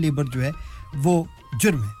चाइल्ड लेबर जो है वो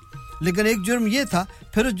जुर्म है लेकिन एक जुर्म ये था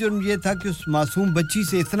फिर उस जुर्म ये था कि उस मासूम बच्ची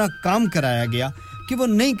से इतना काम कराया गया कि वो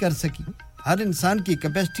नहीं कर सकी हर इंसान की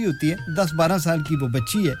कैपेसिटी होती है 10-12 साल की वो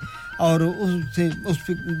बच्ची है और उस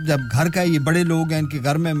जब घर का ये बड़े लोग हैं इनके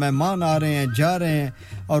घर में मेहमान आ रहे हैं जा रहे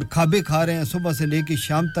हैं और खाबे खा रहे हैं सुबह से लेके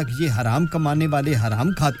शाम तक ये हराम कमाने वाले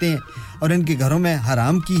हराम खाते हैं और इनके घरों में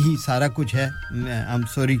हराम की ही सारा कुछ है आई एम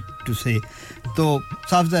सॉरी टू से तो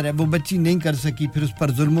साफ ज़ाहिर है वो बच्ची नहीं कर सकी फिर उस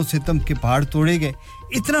पर जुल्म सितम के पहाड़ तोड़े गए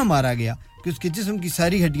इतना मारा गया कि उसके जिस्म की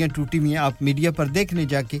सारी हड्डियां टूटी हुई हैं आप मीडिया पर देखने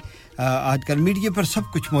जाके आजकल मीडिया पर सब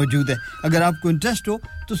कुछ मौजूद है अगर आपको इंटरेस्ट हो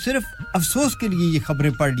तो सिर्फ अफसोस के लिए ये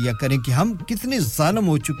खबरें पढ़ लिया करें कि हम कितने जालिम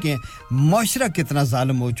हो चुके हैं माशरा कितना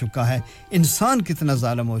जालिम हो चुका है इंसान कितना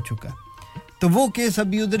जालिम हो चुका है तो वो केस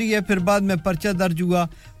अभी उधर ही है फिर बाद में पर्चा दर्ज हुआ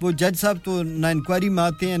वो जज साहब तो ना इंक्वायरी में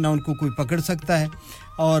आते हैं ना उनको कोई पकड़ सकता है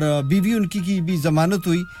और बीवी उनकी की भी जमानत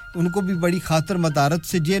हुई उनको भी बड़ी खातर मदारत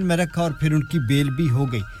से जेल में रखा और फिर उनकी बेल भी हो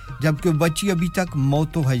गई जबकि बच्ची अभी तक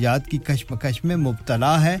मौत व हयात की कश्मकश में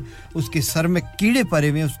मुब्तला है उसके सर में कीड़े पड़े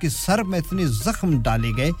हुए हैं उसके सर में इतने जख्म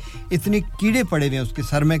डाले गए इतने कीड़े पड़े हुए हैं उसके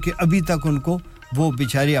सर में कि अभी तक उनको वो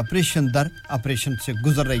बेचारी ऑपरेशन से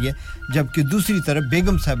गुजर रही है जबकि दूसरी तरफ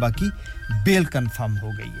बेगम साहिबा की बेल कंफर्म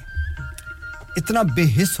हो गई है इतना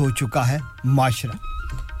बेहिस हो चुका है माशरा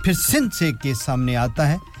फिर सिंध से एक केस सामने आता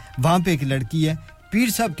है वहां पे एक लड़की है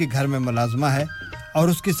पीर साहब के घर में मुलाजमा है और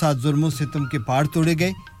उसके साथ जुल्म सितम के पहाड़ तोड़े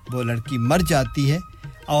गए वो लड़की मर जाती है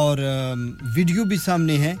और वीडियो भी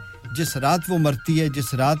सामने है जिस रात वो मरती है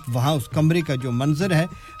जिस रात वहां उस कमरे का जो मंजर है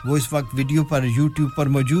वो इस वक्त वीडियो पर YouTube पर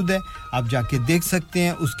मौजूद है आप जाके देख सकते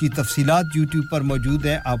हैं उसकी तफसीलात YouTube पर मौजूद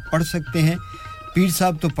है आप पढ़ सकते हैं पीर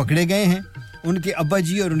साहब तो पकड़े गए हैं उनके अब्बा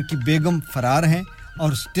जी और उनकी बेगम फरार हैं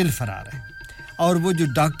और स्टिल फरार हैं और वो जो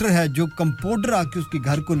डॉक्टर है जो कंपाउंडर आके उसके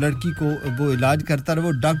घर को लड़की को वो इलाज करता रहा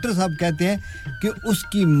वो डॉक्टर साहब कहते हैं कि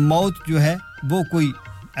उसकी मौत जो है वो कोई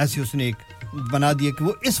ऐसे उसने एक बना दिया कि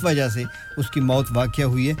वो इस वजह से उसकी मौत वाक़या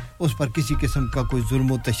हुई है उस पर किसी किस्म का कोई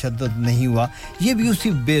जुल्म व तशद्दुद नहीं हुआ ये भी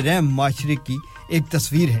उसी बेरहम माशरे की एक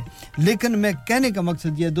तस्वीर है लेकिन मैं कहने का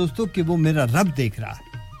मकसद ये है दोस्तों कि वो मेरा रब देख रहा है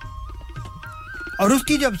और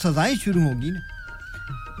उसकी जब सजाएं शुरू होगी ना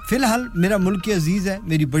फिलहाल मेरा मुल्क अजीज है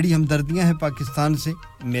मेरी बड़ी हमदर्दियां हैं पाकिस्तान से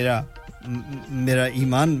मेरा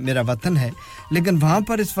ईमान मेरा वतन है लेकिन वहां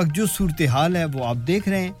पर इस वक्त जो सूरत हाल है वो आप देख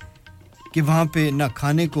रहे हैं कि वहां पे ना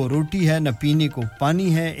खाने को रोटी है ना पीने को पानी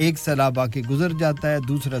है एक सैलाब आके गुजर जाता है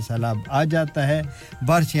दूसरा सैलाब आ जाता है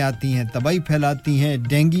बारिशें आती हैं तबाही फैलाती हैं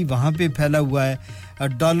डेंगू वहां पे फैला हुआ है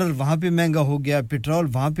डॉलर वहां पे महंगा हो गया पेट्रोल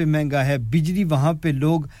वहां पे महंगा है बिजली वहां पे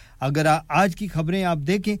लोग अगर आज की खबरें आप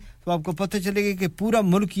देखें तो आपको पता चलेगा कि पूरा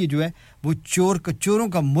मुल्क ये जो है वो चोरों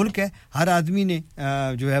का मुल्क है हर आदमी ने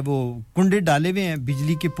जो है वो कुंडे डाले हुए हैं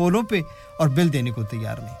बिजली के पोलों पे और बिल देने को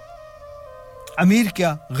तैयार नहीं अमीर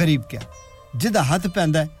क्या गरीब क्या जिदा हाथ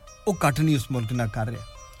पैंदा है वो कट नहीं उस मुल्क ना कर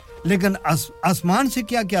रहा लेकिन आसमान से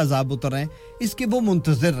क्या अजाब उतर रहे हैं इसके वो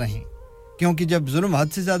मुंतज़िर रहें क्योंकि जब जुल्म हद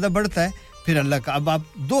से ज्यादा बढ़ता है फिर अल्लाह का अब आप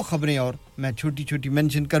दो खबरें और मैं छोटी-छोटी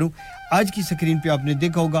मेंशन करूं आज की स्क्रीन पे आपने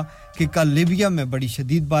देखा होगा कि कल लीबिया में बड़ी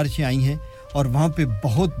शदीद बारिशें आई हैं और वहां पे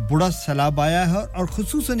बहुत बड़ा सैलाब आया है और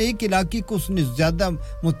खुसूसन एक इलाके को उसने ज्यादा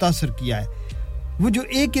मुतासिर किया है वो जो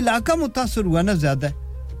एक इलाका मुतासिर हुआ ना ज्यादा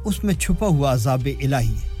उसमें छुपा हुआ अज़ाब इलाही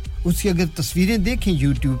है उसकी अगर तस्वीरें देखें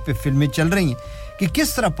YouTube पे फिल्में चल रही हैं कि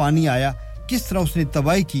किस तरह पानी आया किस तरह उसने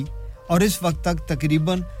तबाही की और इस वक्त तक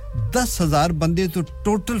तकरीबन 10,000 बंदे तो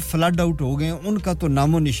टोटल फ्लड आउट हो गए हैं उनका तो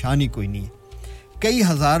नामो निशान ही कोई नहीं है कई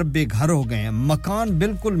हजार बेघर हो गए हैं मकान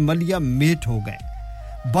बिल्कुल मलिया मेट हो गए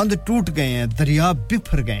बंद टूट गए हैं दरिया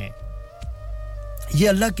बिफर गए हैं ये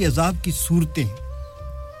अल्लाह के अजाब की सूरतें हैं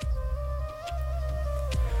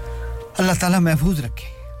अल्लाह ताला महफूज रखे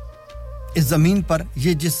इस जमीन पर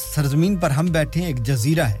ये जिस सरजमीन पर हम बैठे हैं एक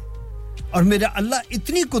जजीरा है और मेरा अल्लाह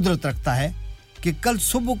इतनी कुदरत रखता है कि कल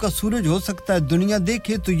सुबह का सूरज हो सकता है दुनिया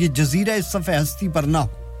देखे तो ये जजीरा इस सफ़े हस्ती पर ना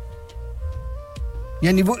हो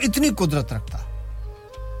यानी वो इतनी कुदरत रखता है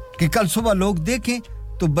कि कल सुबह लोग देखें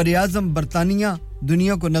तो बरियाज़म बर्तानिया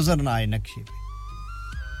दुनिया को नजर ना आए नक्शे पे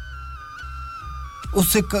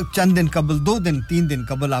उससे चंद दिन कबल 2 दिन 3 दिन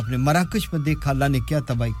कबल आपने मराकश में देखा अल्लाह ने क्या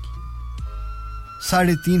तबाही की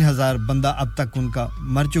 3,500 बंदा अब तक उनका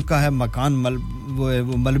मर चुका है मकान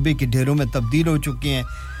वो मलबे के ढेरों में तब्दील हो चुके हैं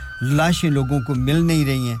लाशें लोगों को मिल नहीं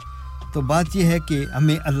रही हैं तो बात यह है कि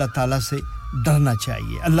हमें अल्लाह ताला से डरना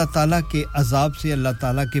चाहिए अल्लाह ताला के अजाब से अल्लाह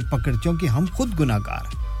ताला के पकड़ क्योंकि हम खुद गुनाहगार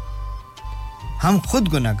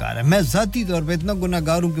हैं मैं ज़ाती तौर पे इतना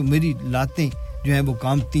गुनाहगार हूं कि मेरी लातें जो हैं वो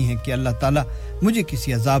कांपती हैं कि अल्लाह ताला मुझे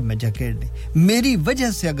किसी अजाब में जकेड़ दे मेरी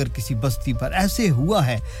वजह से अगर किसी बस्ती पर ऐसे हुआ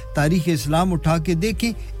है तारीख इस्लाम उठा के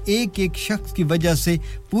देखें एक शख्स की वजह से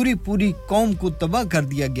पूरी कौम को तबाह कर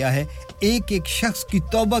दिया गया है एक शख्स की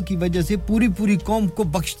तौबा की वजह से पूरी कौम को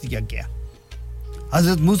बख्श दिया गया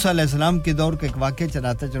हज़रत मूसा अलैहिस्सलाम के दौर का एक वाक़या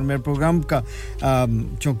चलाता है चलो मेरे प्रोग्राम का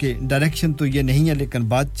चूंकि डायरेक्शन तो ये नहीं है लेकिन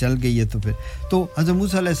बात चल गई है तो हज़रत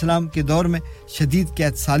मूसा अलैहिस्सलाम के दौर में शदीद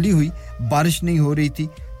कैद साली हुई बारिश नहीं हो रही थी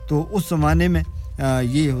तो उस ज़माने में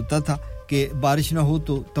ये होता था कि बारिश ना हो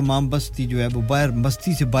तो तमाम बस्ती जो है वो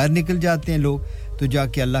बस्ती से बाहर निकल जाते हैं लोग तो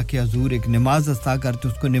जाके अल्लाह के हुजूर एक नमाज अता करते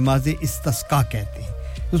उसको नमाज इस्तिस्का कहते हैं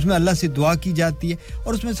उसमें अल्लाह से दुआ की जाती है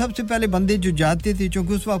और उसमें सबसे पहले बंदे जो जाते थे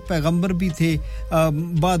क्योंकि उस वक्त पैगंबर भी थे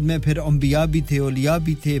बाद में फिर अंबिया भी थे औलिया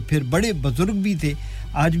भी थे फिर बड़े बुजुर्ग भी थे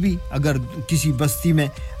आज भी अगर किसी बस्ती में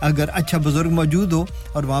अगर अच्छा बुजुर्ग मौजूद हो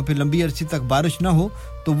और वहाँ पे लंबी अरसे तक बारिश ना हो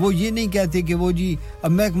तो वो ये नहीं कहते कि वो जी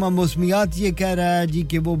अब महकमा मौसमियात ये कह रहा है जी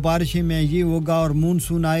कि वो बारिशें में ये होगा और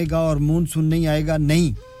मानसून आएगा और मानसून नहीं आएगा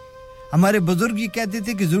नहीं हमारे बुजुर्ग ये कहते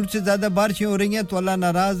थे कि ज़रूरत से ज़्यादा बारिशें हो रही हैं तो अल्लाह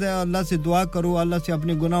नाराज़ है अल्लाह से दुआ करो अल्लाह से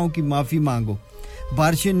अपने गुनाहों की माफ़ी मांगो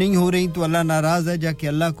बारिशें नहीं हो रही तो अल्लाह नाराज़ है जाके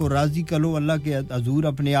अल्लाह को राज़ी करो अल्लाह के हुजूर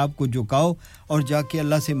अपने आप को झुकाओ और जाके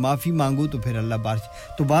अल्लाह से माफ़ी मांगो तो फिर अल्लाह बारिश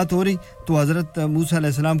तो बात हो रही तो हज़रत मूसा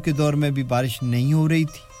अलैहिस्सलाम के दौर में भी बारिश नहीं हो रही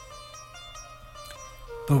थी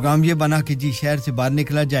प्रोग्राम ये बना कि जी शहर से बाहर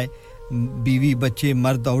निकला जाए बीवी बच्चे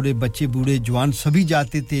मर्द औरतें बच्चे बूढ़े जवान सभी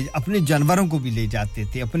जाते थे अपने जानवरों को भी ले जाते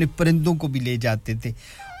थे अपने परिंदों को भी ले जाते थे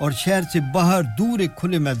और शहर से बाहर दूर एक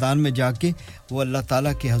खुले मैदान में जाके वो अल्लाह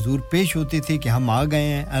ताला के हुजूर पेश होते थे कि हम आ गए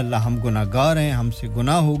हैं अल्लाह हम गुनाहगार हैं हमसे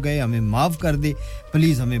गुनाह हो गए हमें माफ़ कर दे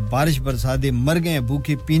प्लीज़ हमें बारिश बरसा दे मर गए हैं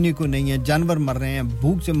भूखे पीने को नहीं है जानवर मर रहे हैं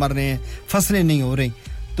भूख से मर रहे हैं फसलें नहीं हो रही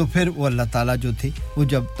तो फिर वो अल्लाह ताला जो थे वो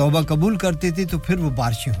जब तौबा कबूल करते थे तो फिर वो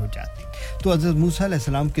बारिशें हो जाती तो हज़रत मूसा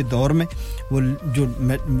अलैहिस्सलाम के दौर में वो जो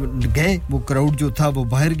गए वो क्राउड जो था वो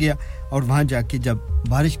बाहर गया और वहां जाके जब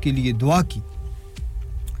बारिश के लिए दुआ की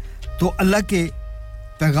तो अल्लाह के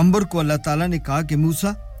पैगंबर को अल्लाह ताला ने कहा कि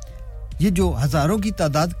मूसा ये जो हजारों की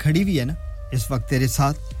तादाद खड़ी हुई है ना इस वक्त तेरे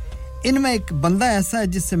साथ इनमें एक बंदा ऐसा है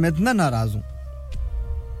जिससे मैं इतना नाराज हूं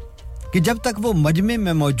कि जब तक वो मजमे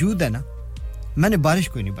में मौजूद है ना मैंने बारिश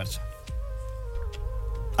कोई नहीं बरसा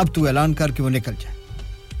अब तू ऐलान कर कि वो निकल जाए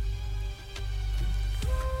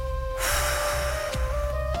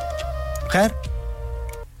खैर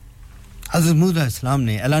हज़रत मूसा अलैहिस्सलाम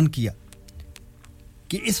ने ऐलान किया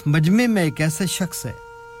कि इस मजमे में एक ऐसा शख्स है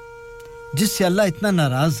जिससे अल्लाह इतना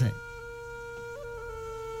नाराज है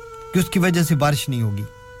कि उसकी वजह से बारिश नहीं होगी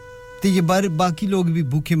तो ये बाकी लोग भी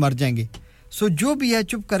भूखे मर जाएंगे सो जो भी है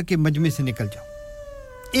चुप करके मजमे से निकल जाओ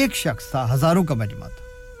एक शख्स था हजारों का मजमा था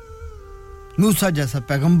मूसा जैसा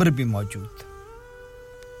पैगंबर भी मौजूद था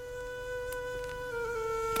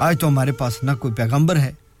आज तो हमारे पास ना कोई पैगंबर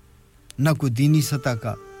है ना कोई दीनी सतह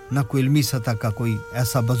का ना कोई इल्मी सतह का कोई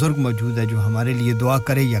ऐसा बुजुर्ग मौजूद है जो हमारे लिए दुआ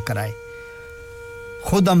करे या कराए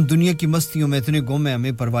खुद हम दुनिया की मस्तियों में इतने गुम हैं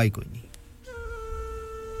हमें परवाह कोई नहीं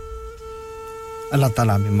अल्लाह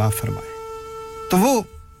ताला हमें माफ फरमाए तो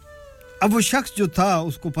अब वो शख्स जो था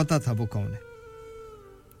उसको पता था वो कौन है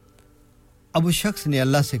अब उस शख्स ने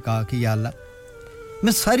अल्लाह से कहा कि या अल्लाह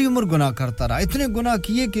मैं सारी उम्र गुनाह करता रहा इतने गुनाह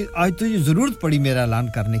किए कि आज तुझे जरूरत पड़ी मेरा ऐलान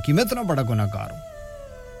करने की मैं इतना बड़ा गुनाहगार हूं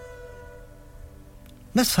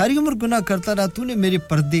मैं सारी उम्र गुनाह करता रहा तूने मेरे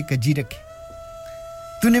पर्दे कजी रखे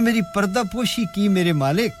तूने मेरी पर्दापोशी की मेरे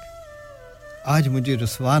मालिक आज मुझे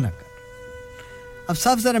रुसवा न कर अब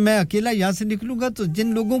साफ जरा मैं अकेला यहां से निकलूंगा तो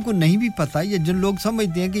जिन लोगों को नहीं भी पता या जिन लोग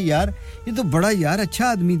समझते हैं कि यार ये तो बड़ा यार अच्छा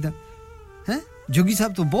आदमी था हैं जोगी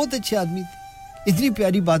साहब तो बहुत अच्छे आदमी थे इतनी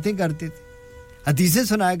प्यारी बातें करते थे हदीसें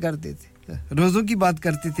सुनाया करते थे रोज़ों की बात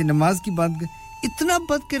करते थे नमाज की बात इतना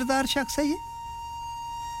बद किरदार शख्स है ये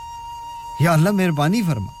या अल्लाह मेहरबानी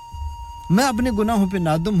फरमा मैं अपने गुनाहों पे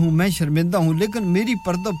नादम हूं मैं शर्मिंदा हूं लेकिन मेरी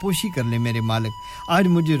पर्दापोशी कर ले मेरे मालिक आज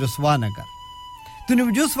मुझे रुसवा न कर तूने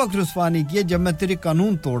मुझे उस वक्त रुसवा नहीं किया जब मैं तेरे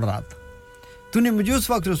कानून तोड़ रहा था तूने मुझे उस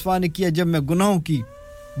वक्त रुसवा नहीं किया जब मैं गुनाहों की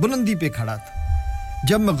बुलंदी पे खड़ा था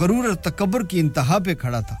जब मैं गरूर और तकब्बुर की इंतहा पे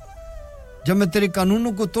खड़ा था जब मैं तेरे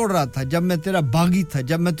कानूनों को तोड़ रहा था जब मैं तेरा बागी था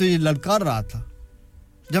जब मैं तुझे ललकार रहा था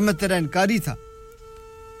जब मैं तेरा इनकारी था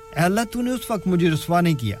ऐ अल्लाह तूने उस वक्त मुझे रुसवा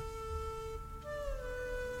नहीं किया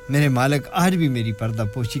मेरे मालिक आज भी मेरी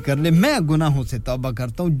पर्दापोशी कर ले मैं गुनाहों से तौबा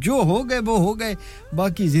करता हूं जो हो गए वो हो गए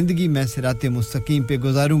बाकी जिंदगी मैं सिराते मुस्तकीम पे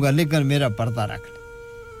गुजारूंगा लेकिन मेरा पर्दा रख ले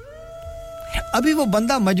अभी वो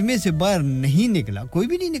बंदा मजमे से बाहर नहीं निकला कोई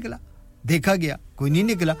भी नहीं निकला देखा गया कोई नहीं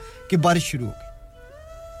निकला कि बारिश शुरू हो गई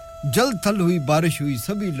जल थल हुई बारिश हुई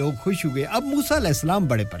सभी लोग खुश हुए अब मूसा अलैहिस्सलाम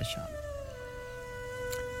बड़े परेशान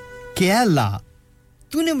क्या अल्लाह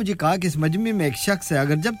तूने मुझे कहा कि इस मजमे में एक शख्स है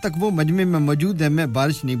अगर जब तक वो मजमे में मौजूद है मैं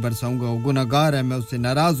बारिश नहीं बरसाऊंगा वो गुनाहगार है मैं उससे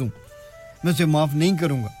नाराज हूं मैं उसे माफ नहीं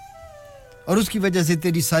करूंगा और उसकी वजह से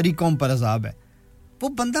तेरी सारी कौम पर अजाब है वो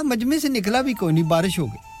बंदा मजमे से निकला भी कोई नहीं बारिश हो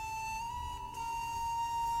गई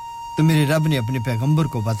तो मेरे रब ने अपने पैगंबर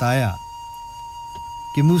को बताया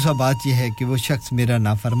कि मूसा बात यह है कि वो शख्स मेरा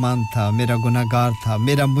नाफरमान था मेरा गुनाहगार था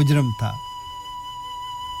मेरा मुजरम था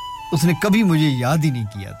उसने कभी मुझे याद ही नहीं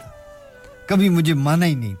किया था कभी मुझे माना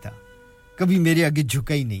ही नहीं था कभी मेरे आगे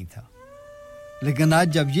झुका ही नहीं था लेकिन आज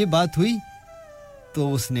जब ये बात हुई तो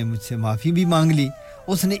उसने मुझसे माफी भी मांग ली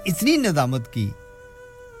उसने इतनी नदामत की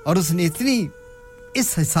और उसने इतनी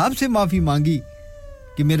इस हिसाब से माफी मांगी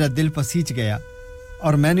कि मेरा दिल पसीज गया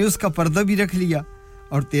और मैंने उसका पर्दा भी रख लिया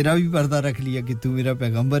और तेरा भी पर्दा रख लिया कि तू मेरा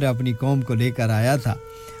पैगंबर अपनी कौम को लेकर आया था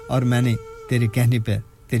और मैंने तेरे कहने पर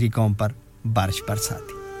तेरी कौम पर बारिश बरसा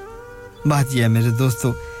दी बात यह है मेरे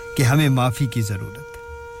दोस्तों कि हमें माफी की जरूरत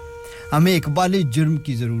है हमें इकबाल जुर्म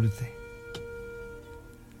की जरूरत है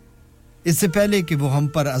इससे पहले कि वो हम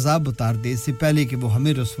पर अजाब उतार दे इससे पहले कि वो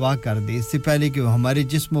हमें रुसवा कर दे इससे पहले कि वो हमारे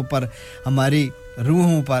जिस्मों पर हमारी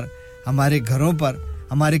रूहों पर हमारे घरों पर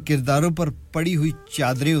हमारे किरदारों पर पड़ी हुई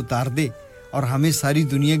चादरें उतार दे और हमें सारी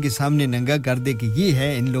दुनिया के सामने नंगा कर दे कि ये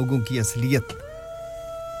है इन लोगों की असलियत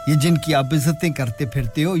ये जिनकी आप इज्जतें करते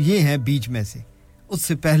फिरते हो ये हैं बीच में से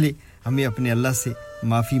उससे पहले हमें अपने अल्लाह से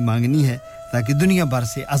माफी मांगनी है ताकि दुनिया भर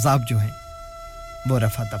से अजाब जो है वो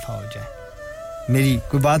रफा दफा हो जाए मेरी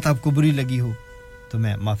कोई बात आपको बुरी लगी हो तो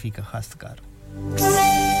मैं माफी का खास्तकार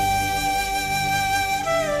हूं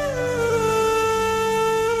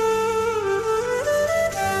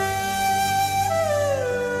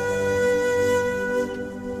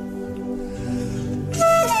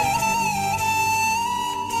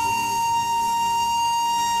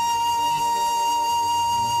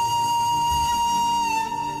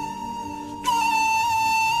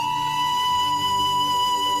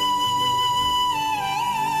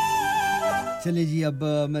चलिए जी अब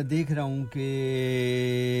मैं देख रहा हूं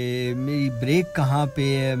कि मेरी ब्रेक कहां पे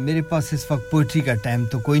है मेरे पास इस वक्त पोएट्री का टाइम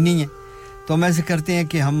तो कोई नहीं है तो हम ऐसे करते हैं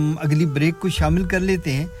कि हम अगली ब्रेक को शामिल कर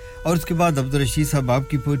लेते हैं और उसके बाद अब्दुल रशीद साहब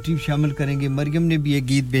आपकी पोएट्री शामिल करेंगे मरियम ने भी एक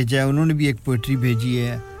गीत भेजा है उन्होंने भी एक पोएट्री भेजी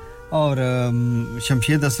है और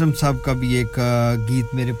शमशेद असलम साहब का भी एक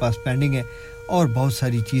गीत मेरे पास पेंडिंग है और बहुत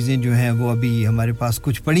सारी चीज़ें जो हैं वो अभी हमारे पास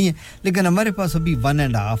कुछ पड़ी हैं लेकिन हमारे पास अभी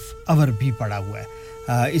 1.5 आवर भी पड़ा हुआ है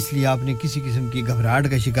इसलिए आपने किसी किस्म की घबराहट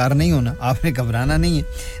का शिकार नहीं होना आपने घबराना नहीं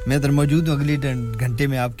है मैं इधर मौजूद हूं अगले घंटे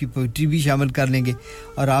में आपकी पोएट्री भी शामिल कर लेंगे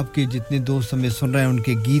और आपके जितने दोस्त हमें सुन रहे हैं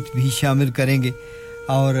उनके गीत भी शामिल करेंगे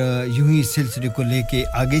और यूं ही इस सिलसिले को लेके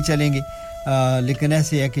आगे चलेंगे लेकिन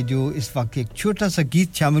ऐसे है कि जो इस वक्त एक छोटा सा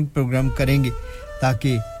गीत शामिल प्रोग्राम करेंगे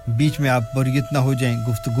ताकि बीच में आप बोरियत ना हो जाएं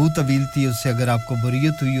गुफ्तगू तवील थी उससे अगर आपको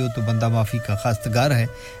बोरियत हुई हो तो बंदा माफ़ी का खास्तगार है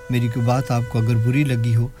मेरी कोई बात आपको अगर बुरी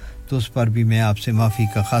लगी हो तो उस पर भी मैं आपसे माफ़ी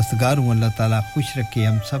का खास्तगार हूँ अल्लाह ताला खुश रखे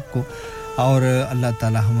हम सबको और अल्लाह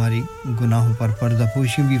ताला हमारी गुनाहों पर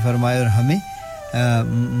पर्दापोशी भी फरमाए और हमें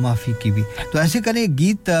माफ़ी की भी तो ऐसे करें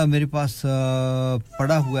गीत मेरे पास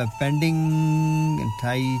पड़ा हुआ है पेंडिंग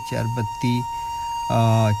 28 432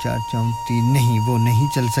 434 नहीं वो नहीं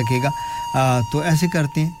चल सकेगा तो ऐसे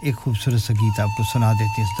करते हैं एक खूबसूरत सा गीत आपको सुना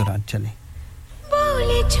देते हैं इस दौरान चलें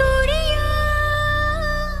बोले छोड़िया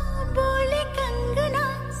बोले कंगना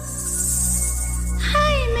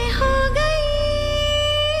हाय मैं हो गई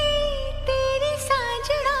तेरी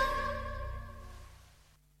साजना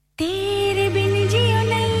तेरे बिन जियो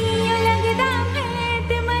नहीं लगदा मैं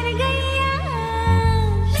ते मर गईया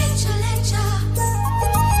ले चले जा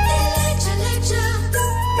सोनिया ले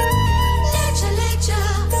चले जा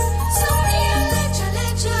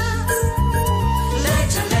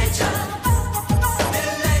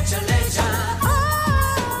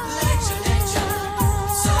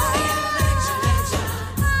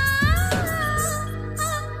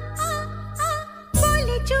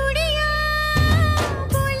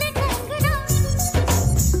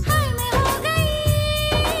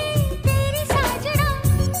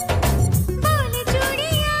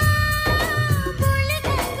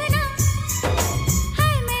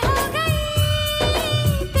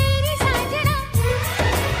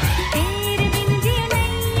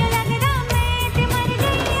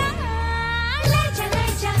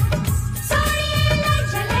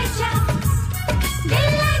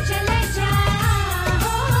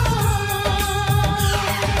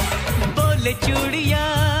चूड़िया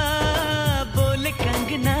बोले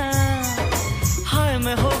कंगना हाय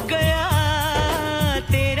मैं हो गया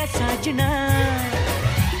तेरा साजना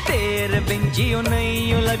तेरे बिन जियो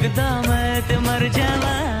नहीं लगदा मैं ते मर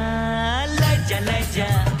जावा ले जा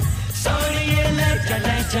सोनिए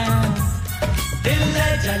ले जा दिल ले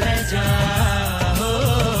जा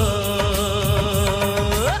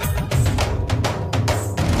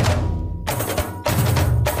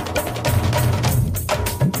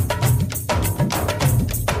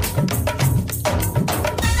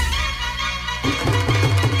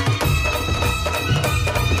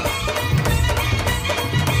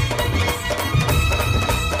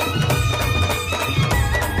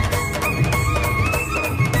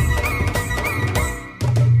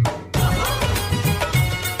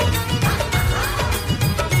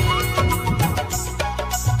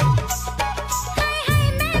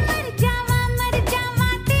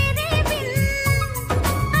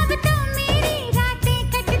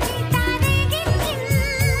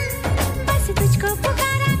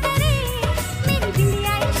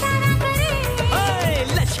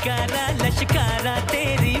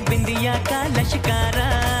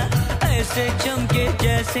ऐसे चमके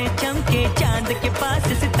जैसे चमके चांद के पास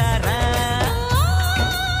सितारा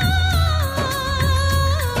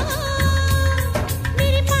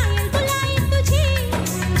मेरी पायल बुलाए तुझे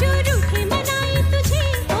जो रूठे मनाए तुझे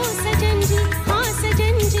ओ सजन जी हाँ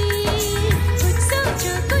सजन जी कुछ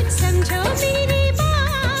सोचो कुछ समझो मेरी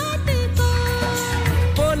बात को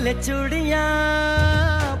बोले चूड़ियां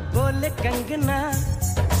बोले कंगना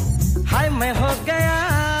हाय मैं हो गया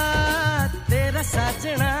तेरा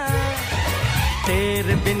साजना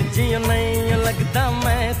तेरे बिन जियो नहीं लगदा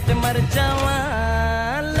मैं ते मर जावा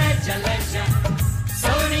ले जा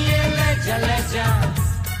सोनिए ले जा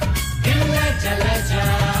दिल ले जा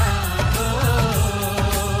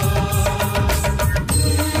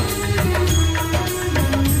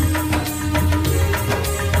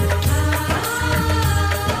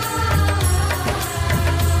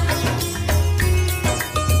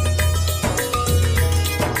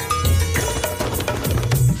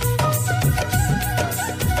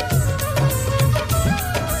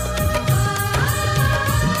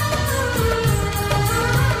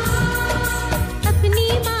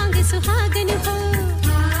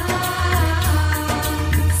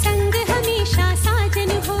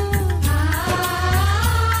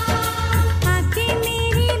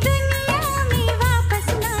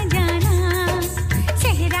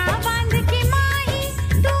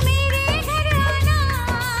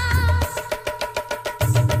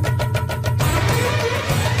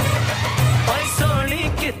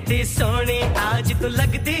सोनी आज तो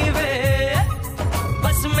लगती वे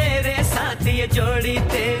बस मेरे साथ ये जोड़ी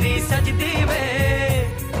तेरी सजदी वे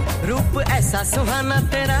रूप ऐसा सुहाना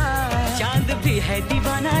तेरा चांद भी है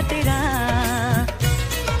दीवाना तेरा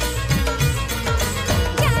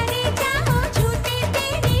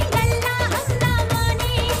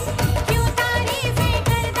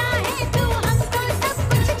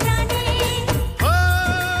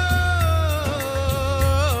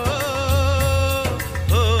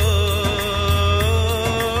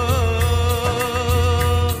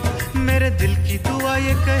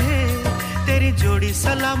जोड़ी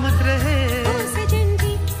सलामत रहे ओ सजन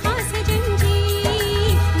जी हाँ सजन जी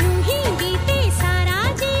यूं ही बीते सारा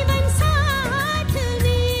जीवन साथ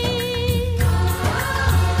में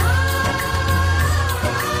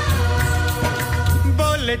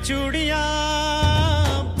चूड़ियां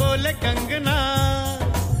बोले कंगना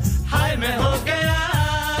हाय मैं हो गया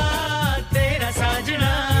तेरा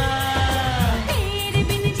साजना तेरे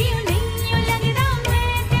बिन जियो नहीं लगदा मैं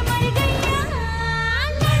ते मर गईया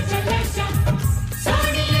ले जा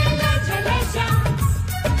सोनिए ले जा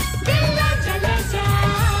दिल ले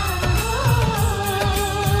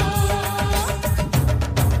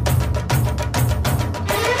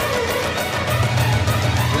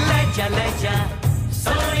जा ले जा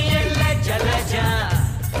सोनिए ले जा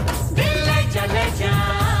दिल ले जा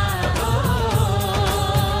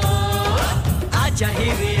आजा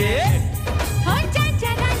हीरे हो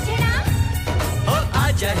चाचा रांझना ओ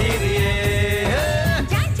आजा हीरे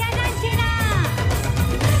चाचा रांझना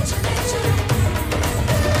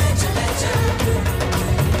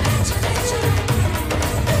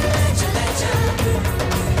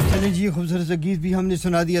चलिए जी खूबसूरत सा गीत भी हमने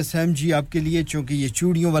सुना दिया सैम जी आपके लिए चूंकि ये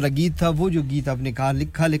चूड़ियों वाला गीत था वो जो गीत आपने कहा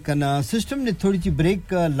लिखा लेकिन सिस्टम ने थोड़ी सी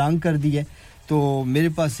ब्रेक लॉन्ग कर दी है तो मेरे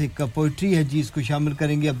पास एक पोइट्री है जी इसको शामिल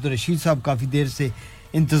करेंगे अब्दुल रशीद साहब काफ़ी देर से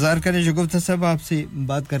इंतज़ार करें शगुफ्ता साहब आपसे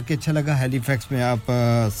बात करके अच्छा लगा हैलीफैक्स में आप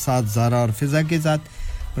साथ ज़ारा और फ़िज़ा के साथ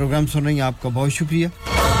प्रोग्राम सुन रही हैं आपका बहुत शुक्रिया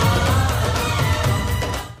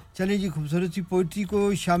चलिए जी खूबसूरत सी पोइट्री को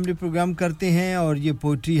शामिल प्रोग्राम करते हैं और ये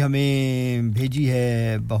पोइट्री हमें भेजी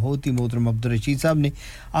है बहुत ही मोहतरम अब्दुल रशीद साहब ने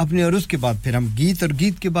आपने और उसके बाद फिर हम गीत और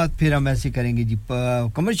गीत के बाद फिर हम ऐसे करेंगे जी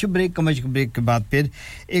कमर्शियल ब्रेक के बाद फिर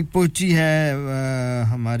एक पोइट्री है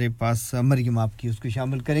हमारे पास मरियम आपकी उसको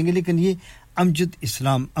शामिल करेंगे लेकिन ये अमजद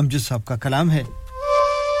साहब का कलाम है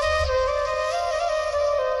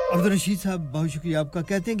अब्दुल रशीद साहब बहुत शुक्रिया आपका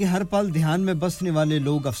कहते हैं कि हर पल ध्यान में बसने वाले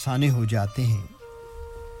लोग अफसाने हो जाते हैं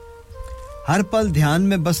हर पल ध्यान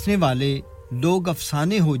में बसने वाले लोग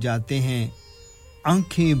अफसाने हो जाते हैं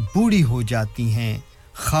आंखें बूढ़ी हो जाती हैं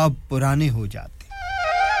ख्वाब पुराने हो जाते हैं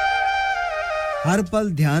हर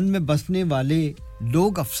पल ध्यान में बसने वाले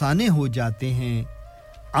लोग अफसाने हो जाते हैं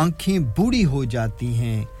आंखें बूढ़ी हो जाती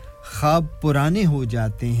हैं ख्वाब पुराने हो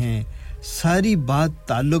जाते हैं सारी बात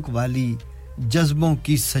ताल्लुक वाली जज्बों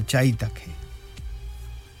की सच्चाई तक है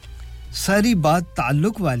सारी बात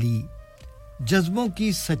ताल्लुक वाली जज्बों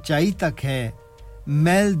की सच्चाई तक है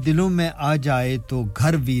मैल दिलों में आ जाए तो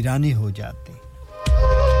घर वीराने हो जाते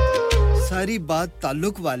सारी बात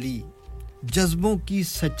ताल्लुक वाली जज्बों की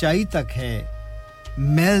सच्चाई तक है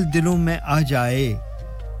मैल दिलों में आ जाए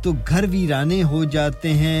तो घर वीराने हो जाते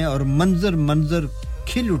हैं और मंजर मंजर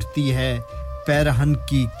खिल उठती है पैरहन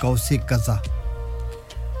की कौसे कज़ा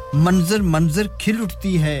मंजर मंजर खिल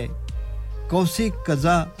उठती है कौसे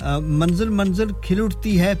कज़ा मंजर मंजर खिल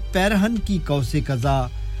उठती है पैरहन की कौसे कज़ा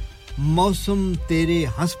मौसम तेरे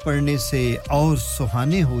हंस पड़ने से और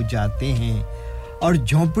सुहाने हो जाते हैं और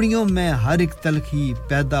झोंपड़ियों में हर एक तलखी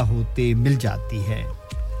पैदा होते मिल जाती है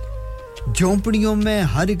झोंपड़ियों में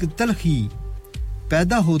हर एक तलखी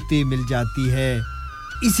पैदा होते मिल जाती है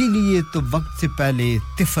इसीलिए तो वक्त से पहले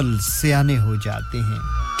तिफल सियाने हो जाते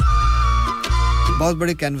हैं बहुत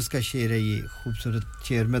बड़े कैनवस का शेर है ये खूबसूरत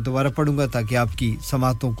शेर मैं दोबारा पढ़ूंगा ताकि आपकी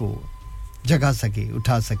समातों को जगा सके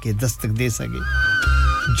उठा सके दस्तक दे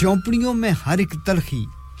सके झोंपड़ियों में हर एक तलखी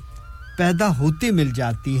पैदा होते मिल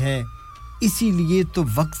जाती है इसीलिए तो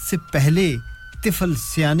वक्त से पहले तिफल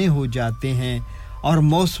सियाने हो जाते हैं और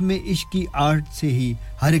मौसम इश्क की आहट से ही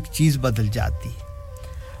हर एक चीज बदल जाती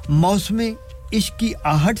है मौसम इश्क की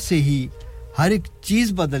आहट से ही हर एक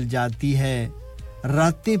चीज बदल जाती है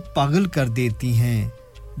रातें पागल कर देती हैं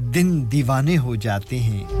दिन दीवाने हो जाते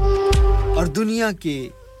हैं और दुनिया के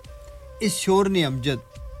इस शोर ने अमजद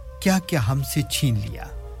क्या-क्या हमसे छीन लिया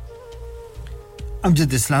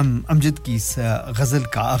अमजद की इस गजल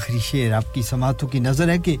का आखिरी शेर आपकी समातों की नजर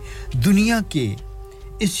है कि दुनिया के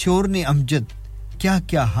इस शोर ने अमजद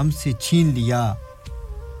क्या-क्या हमसे छीन लिया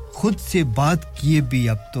खुद से बात किए भी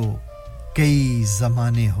अब तो कई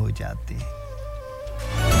ज़माने हो जाते हैं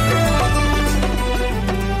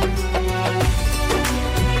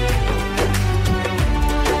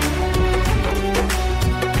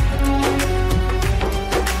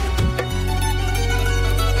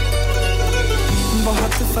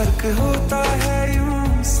फर्क होता है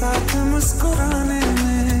यूं साथ मुस्कुराने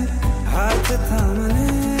में हाथ थामने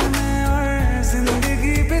में और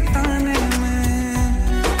जिंदगी बिताने में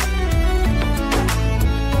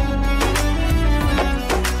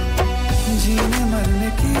जीने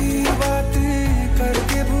मरने की बातें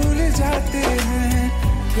करके भूल जाते हैं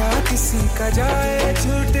क्या किसी का जाए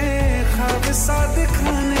झूठे ख्वाब सा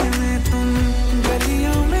दिखाने में तुम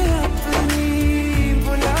गलियों में अपनी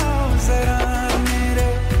बुलाओ जरा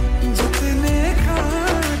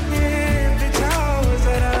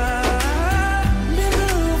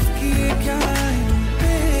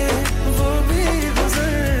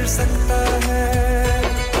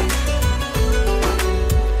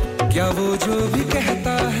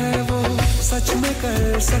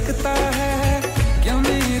कर सकता है क्या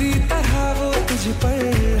मेरी तरह वो तुझ पर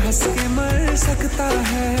हंस के मर सकता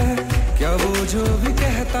है क्या वो जो भी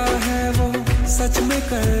कहता है वो सच में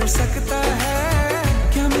कर सकता है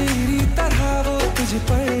क्या मेरी तरह वो तुझ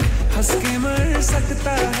पर हंस के मर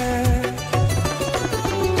सकता है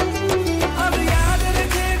अब याद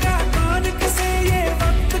रखेगा कौन किसे ये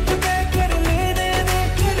वक्त पे कर लेने दे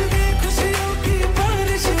कर दे खुशियों की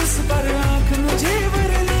बारिश उस पर आंख मुझे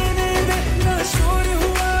भर लेने दे ना शोर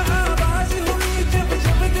हुआ आवाज हुई जब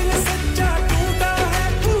जब दिल सच्चा टूटा है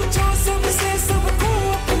पूछो सबसे सबको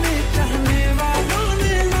अपने चाहने वालों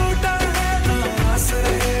ने लूटा है ना आस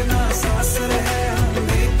रहे ना सांस रहे हम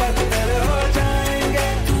भी पत्थर हो जाएंगे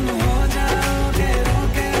तुम हो जाओगे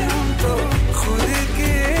रोके हम तो खुद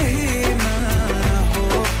के ही ना हो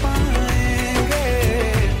पाएंगे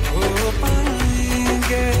हो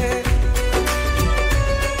पाएंगे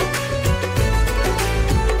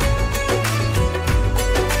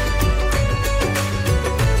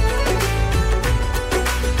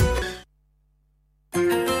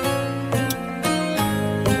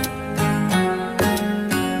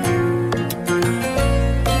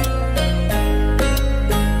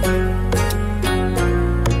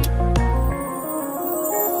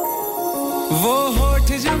वो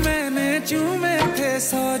होठ जो मैंने चूमे थे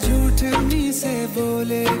सौ झूठ उन्हीं से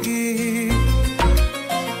बोलेगी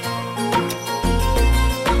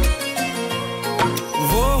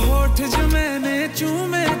वो होठ जो मैंने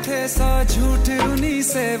चूमे थे सौ झूठ उन्हीं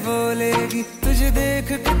से बोलेगी तुझे देख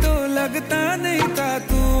के तो लगता नहीं था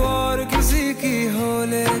तू और किसी की हो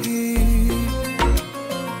लेगी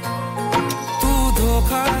तू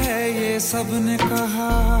धोखा है ये सबने कहा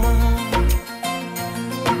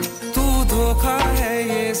धोखा है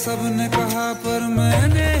ये सबने कहा पर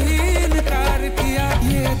मैंने ही इनकार किया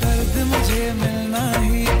ये दर्द मुझे मिलना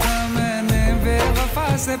ही था मैंने बेवफा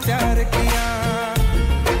से प्यार किया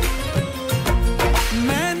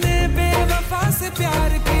मैंने बेवफा से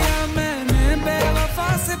प्यार किया मैंने बेवफा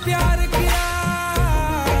से प्यार किया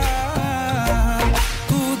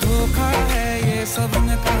तू धोखा है ये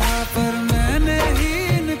सबने कहा पर मैंने ही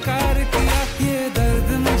इनकार किया ये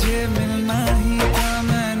दर्द मुझे मिलना ही था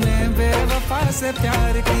बेवफा से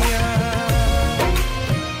प्यार किया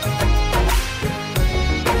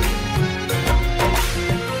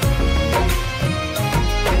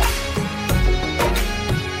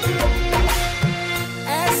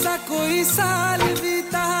ऐसा कोई साल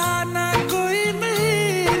बीता ना कोई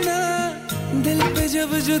महीना दिल पे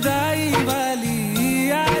जब जुदाई वाली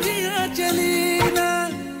यारियां चली ना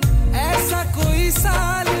ऐसा कोई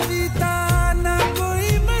साल बीता ना कोई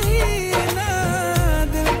महीना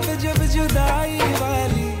दिल पे जब जुदाई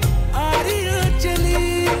वाली आरियां चली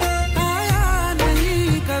ना आया नहीं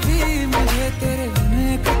कभी मुझे तेरे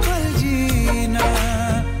बिना कल जीना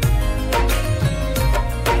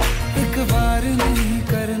एक बार नहीं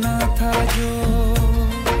करना था जो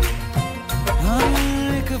हाँ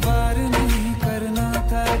एक बार नहीं करना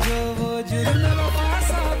था जो वो जुर्म वफा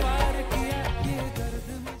बार किया ये दर्द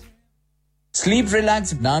मुझे स्लीप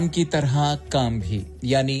रिलैक्स नाम की तरह काम भी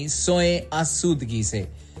यानी सोए आसूदगी से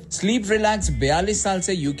स्लीप रिलैक्स 42 साल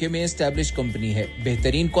से यूके में एस्टैब्लिश कंपनी है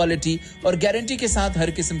बेहतरीन क्वालिटी और गारंटी के साथ हर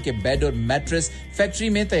किस्म के बेड और मैट्रेस फैक्ट्री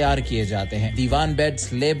में तैयार किए जाते हैं दीवान bed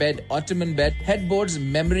slay bed ottoman bed headboards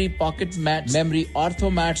memory pocket mat memory ortho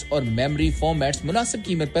mats और मेमोरी फोम मैट्स मुनासिब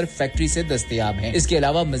कीमत पर फैक्ट्री से दस्तयाब हैं इसके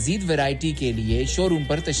अलावा मजीद वैरायटी के लिए शोरूम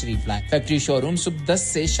पर तशरीफ लाएं फैक्ट्री शोरूम सुबह 10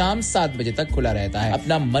 से शाम 7 बजे तक खुला रहता है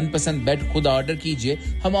अपना मनपसंद बेड खुद ऑर्डर कीजिए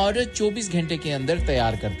हम ऑर्डर 24 घंटे के अंदर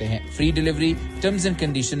तैयार करते हैं free delivery terms and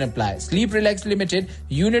condition apply. Sleep Relax Limited,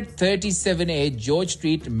 Unit 37A, George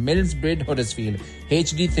Street, Millsbridge, Huddersfield,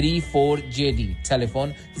 HD34JD.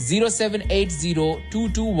 Telephone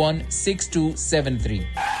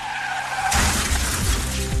 0780-221-6273.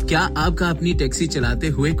 क्या आपका अपनी टैक्सी चलाते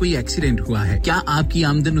हुए कोई एक्सीडेंट हुआ है क्या आपकी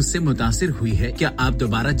आमदन उससे मुतासिर हुई है क्या आप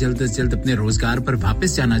दोबारा जल्द से जल्द अपने रोजगार पर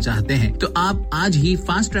वापस जाना चाहते हैं तो आप आज ही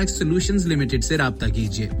फास्ट ट्रैक सॉल्यूशंस लिमिटेड से राब्ता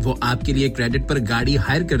कीजिए वो आपके लिए क्रेडिट पर गाड़ी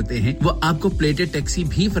हायर करते हैं वो आपको प्लेटेड टैक्सी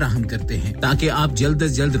भी फराहम करते हैं ताकि आप जल्द से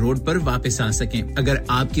जल्द रोड पर वापस आ सकें अगर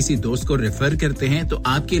आप किसी दोस्त को रेफर करते हैं तो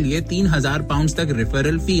आपके लिए 3000 पाउंड तक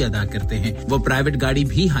रेफरल फी अदा करते हैं वो प्राइवेट गाड़ी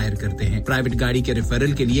भी हायर करते हैं प्राइवेट गाड़ी के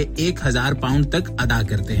रेफरल के लिए 1000 पाउंड तक अदा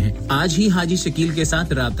करते हैं हैं आज ही हाजी शकील के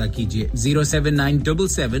साथ राब्ता कीजिए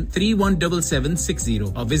 07977317760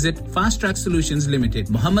 और visit fast track solutions limited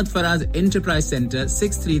Mohammad Faraz enterprise centre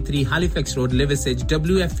 633 Halifax road Liversedge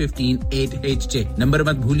WF15 8HJ number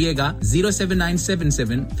मत भूलिएगा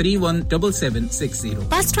 07977317760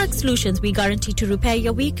 Fast Track Solutions, we guarantee to repair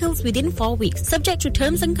your vehicles within 4 weeks, subject to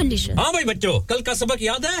terms and conditions. हाँ भाई बच्चों, कल का सबक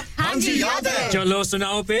याद है? हाँ जी याद है। चलो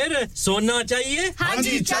सुनाओ फिर, सोना चाहिए? हाँ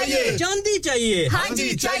जी चाहिए। चांदी चाहिए? हाँ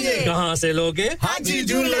जी चाहिए। कहाँ से लोगे? हाजी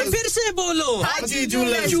जूलर्स। फिर से बोलो। हाजी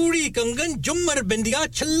जूलर्स। चूड़ी, कंगन, जुमर, बिंदिया,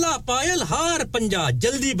 छल्ला, पायल, हार, पंजा,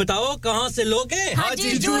 जल्दी बताओ कहाँ से लोगे?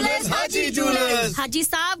 हाजी जूलर्स। हाजी जूलर्स। हाजी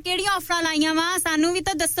साहब केड़ी ऑफर लाईया वा सानू भी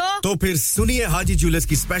तो दसो। तो फिर सुनिए हाजी जूलर्स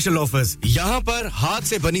की स्पेशल ऑफर्स। यहाँ पर हाथ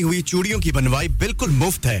से बनी हुई चूड़ियों की बनवाई बिल्कुल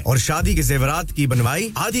मुफ्त है और शादी के जेवरात की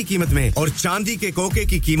बनवाई आधी कीमत में और चांदी के कोके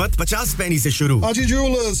की कीमत 50 पैसे से शुरू। Haji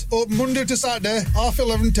Jewellers open Monday to Saturday,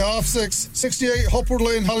 11:30 to 6:30, 68 Hopwood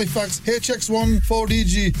Lane, Halifax, HX1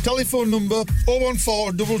 4DG. Telephone number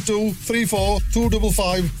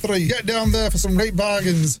 01422342553. Get down there for some great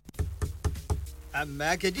bargains.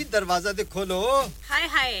 मैं के जी दरवाजा दे खोलो हाय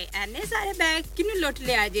हाय एने सारे बैग किनु लुट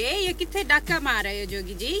ले आजे ये किथे डाका मार रहे हो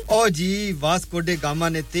जोगी जी ओ जी वास्को डे गामा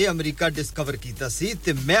ने ते अमेरिका डिस्कवर कीता सी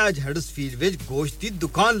ते मैं आज हडर्सफील्ड विच गोश्त दी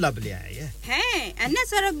दुकान लब ले आया है एने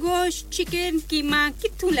सारा गोश्त चिकन कीमा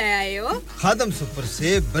किथु ले आए हो खादम सुपर से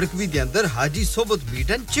बरकवी दे अंदर हाजी सोबत मीट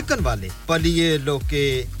एंड चिकन वाले पलिए लोके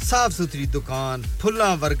साफ सुथरी दुकान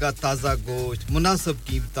फुल्ला वर्गा ताजा गोश्त मुनासिब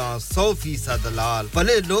कीमतां 100% दलाल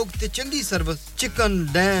भले लोग ते चंगी service chicken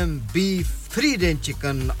lamb beef free range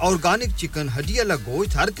chicken organic chicken हड्डियां वाला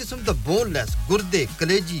गोश्त हर किस्म दा बोनलेस गुर्दे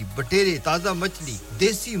कलेजी बटेरे ताजा मछली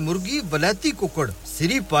देसी मुर्गी बलाती कुकड़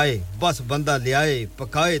सिरी पाए बस बंदा ले आए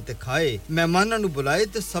पकाए ते खाए मेहमानां नु बुलाए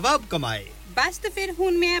ते सवाब कमाए बस तो फिर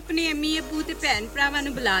हुन मैं अपने अम्मी अब्बू ते भैन भरावां नु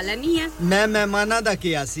बुला लनी है मैं मेहमानां दा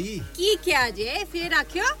किया सी की क्या जे फिर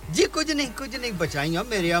आखियो जी कुछ नहीं बचाइयो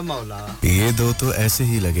मेरे या मौला ये दो तो ऐसे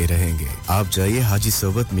ही लगे रहेंगे आप जाइए हाजी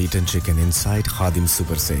सोबत meet and chicken inside Khadim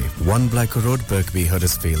super safe 1 Black Road Birkby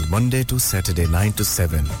Huddersfield Monday to Saturday 9 to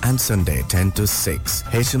 7 and Sunday 10 to 6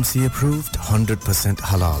 HMC approved 100%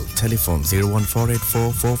 halal telephone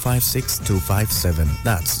 01484456257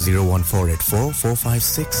 that's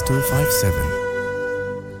 01484456257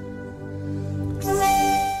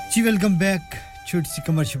 जी वेलकम बैक छोटी सी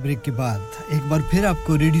कमर्शियल ब्रेक के बाद एक बार फिर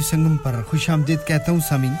आपको रेडियो संगम पर खुशामदीद कहता हूं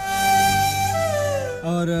सामीन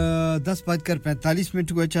और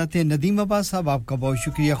 10:45 हुआ चाहते हैं नदीम अब्बास साहब आपका बहुत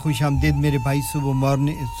शुक्रिया खुशामदीद मेरे भाई सुबह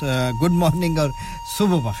मॉर्निंग गुड मॉर्निंग और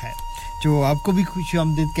सुबह बखैर जो आपको भी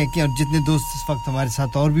खुशामदीद कह के और जितने दोस्त इस वक्त हमारे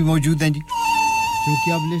साथ और भी मौजूद हैं जी जो कि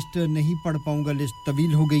अब लिस्ट नहीं पढ़ पाऊंगा लिस्ट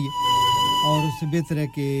तवील हो गई है और उससे बेहतर है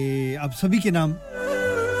कि आप सभी के नाम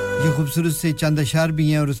ये खूबसूरत से चंद अशार भी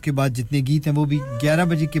हैं और उसके बाद जितने गीत हैं वो भी 11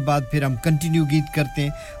 बजे के बाद फिर हम कंटिन्यू गीत करते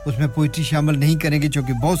हैं उसमें पोएट्री शामिल नहीं करेंगे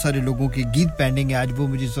क्योंकि बहुत सारे लोगों के गीत पेंडिंग है आज वो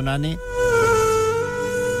मुझे सुनाने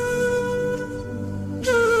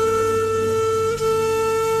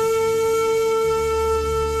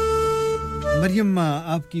मरियम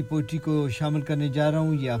आपकी पोएट्री को शामिल करने जा रहा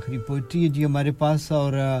हूं ये आखिरी पोएट्री है जी हमारे पास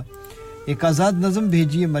और एक आजाद नज़म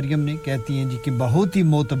भेजी है मरियम ने कहती हैं जी कि बहुत ही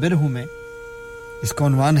मोतबर हूं मैं इसका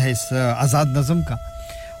उन्वान है इस आजाद नज़म का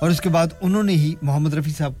और उसके बाद उन्होंने ही मोहम्मद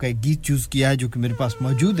रफ़ी साहब का एक गीत चूज़ किया है जो कि मेरे पास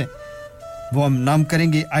मौजूद है वो हम नाम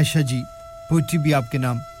करेंगे आयशा जी पोएट्री भी आपके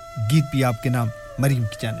नाम गीत भी आपके नाम मरियम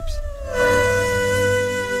की जानिब से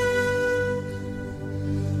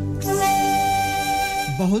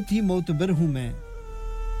बहुत ही मोतबर हूं मैं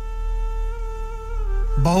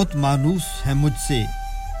बहुत मानूस है मुझसे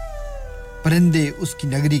परिंदे उसकी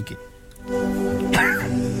नगरी के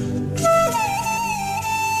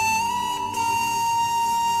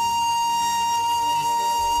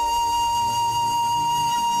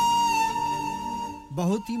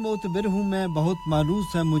बहुत ही मोतबर हूं मैं बहुत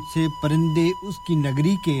मानूस है मुझसे परिंदे उसकी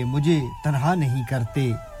नगरी के मुझे तन्हा नहीं करते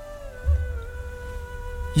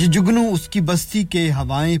ये जुगनू उसकी बस्ती के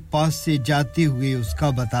हवाएं पास से जाते हुए उसका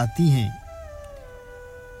बताती हैं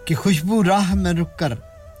कि खुशबू राह में रुककर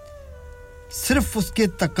सिर्फ उसके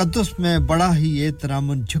तकद्दुस में बड़ा ही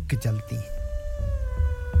एहतराम झुक के चलती हैं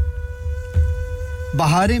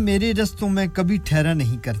बहारें मेरे रस्तों में कभी ठहरा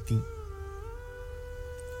नहीं करती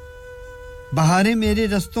बहारें मेरे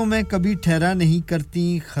रस्तों में कभी ठहरा नहीं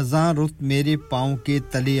करती खज़ां रुत मेरे पांव के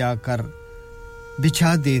तले आकर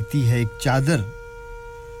बिछा देती है एक चादर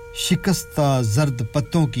शिकस्ता जर्द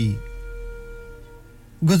पत्तों की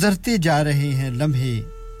गुजरते जा रहे हैं लम्हे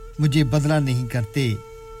मुझे बदला नहीं करते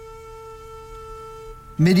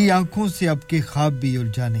मेरी आंखों से अब के ख्वाब भी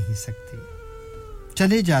उलझा नहीं सकते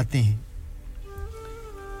चले जाते हैं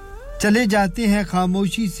चले जाते हैं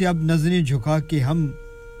खामोशी से अब नजरें झुका के हम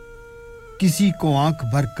किसी को आंख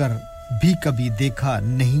भरकर भी कभी देखा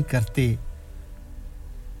नहीं करते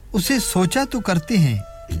उसे सोचा तो करते हैं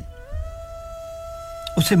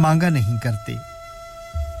उसे मांगा नहीं करते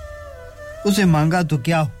उसे मांगा तो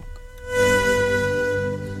क्या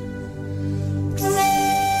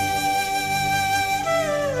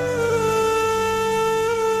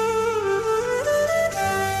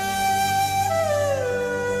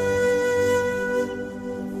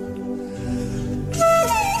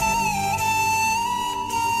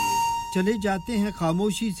चले जाते हैं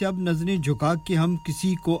खामोशी से अब नजरें झुका के हम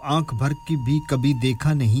किसी को आंख भर के भी कभी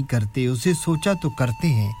देखा नहीं करते उसे सोचा तो करते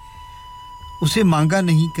हैं उसे मांगा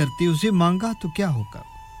नहीं करते उसे मांगा तो क्या होगा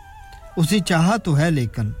उसे चाहा तो है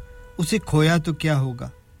लेकिन उसे खोया तो क्या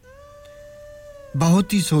होगा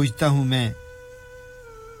बहुत ही सोचता हूं मैं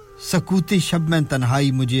सकूते शब में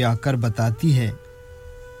तन्हाई मुझे आकर बताती है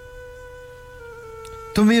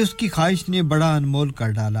तुम्हें उसकी ख्वाहिश ने बड़ा अनमोल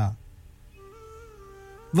कर डाला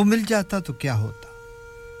वो मिल जाता तो क्या होता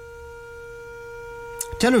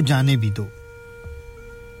चलो जाने भी दो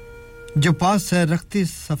जो पास है रखते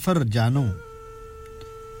सफर जानो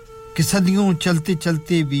कि सदियों चलते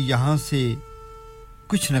चलते भी यहां से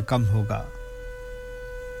कुछ न कम होगा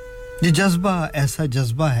ये जज्बा ऐसा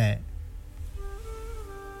जज्बा है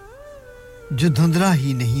जो धुंधला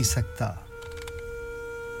ही नहीं सकता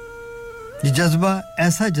ये जज्बा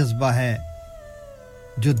ऐसा जज्बा है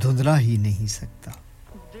जो धुंधला ही नहीं सकता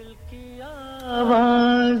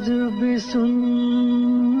आवाज भी सुन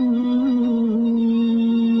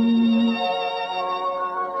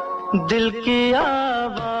दिल की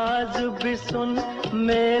आवाज भी सुन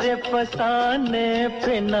मेरे फसाने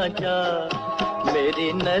पे न जा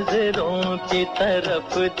मेरी नजरों की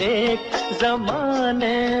तरफ देख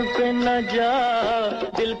ज़माने पे न जा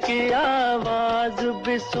दिल की आवाज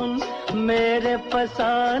भी सुन मेरे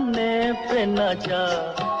फसाने पे न जा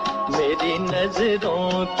मेरी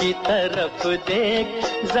नजरों की तरफ देख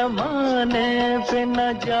ज़माने पे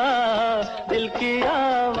न जा दिल की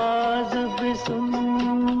आवाज भी सुन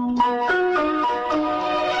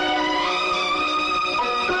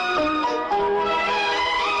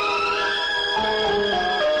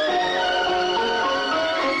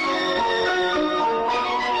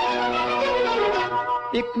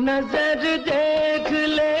एक नजर देख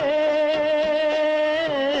ले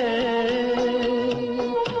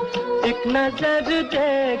एक नजर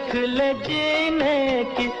देख ले जीने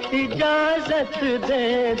की इजाजत दे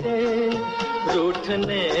दे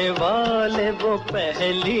रूठने वाले वो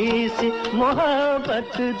पहली सी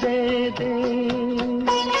मोहब्बत दे दे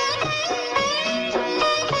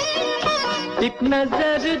एक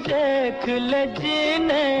नजर देख ले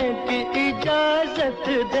जीने की इजाजत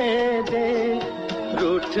दे दे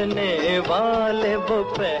रूठने वाले वो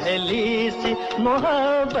पहली सी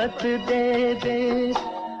मोहब्बत दे दे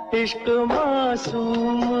इश्क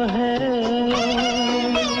मासूम है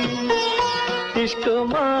इश्क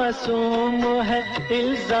मासूम है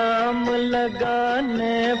इल्जाम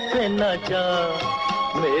लगाने पे न जा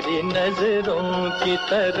मेरी नजरों की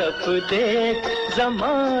तरफ देख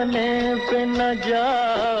ज़माने पे न जा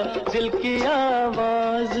दिल की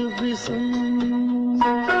आवाज भी सुन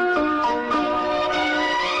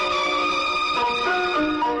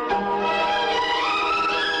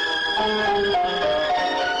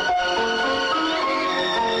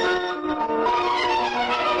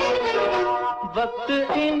वक्त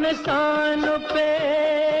इंसान पे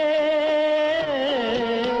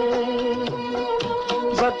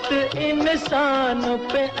वक्त इंसान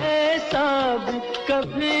पे ऐसा भी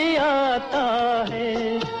कभी आता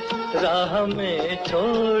है राह में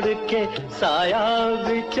छोड़ के साया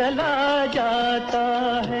भी चला जाता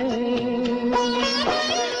है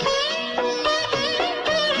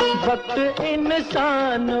वक्त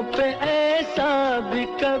इंसान पे ऐसा भी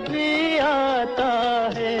कभी आता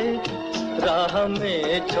है राह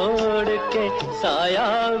में छोड़ के साया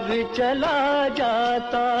भी चला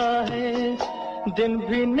जाता है दिन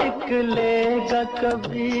भी निकलेगा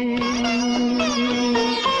कभी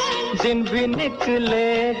दिन भी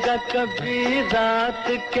निकलेगा कभी रात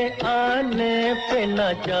के आने पे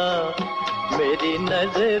न जा मेरी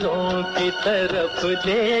नजरों की तरफ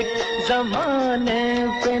देख ज़माने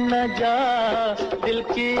पे न जा दिल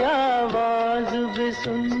की आवाज भी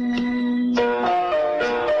सुन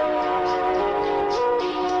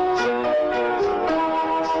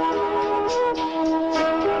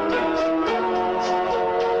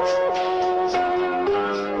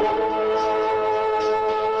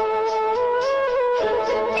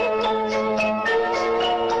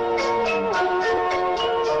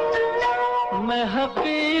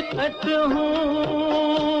हकीकत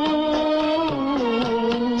हूँ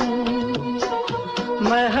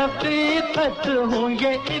मैं हकीकत हूँ ये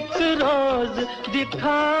एक रोज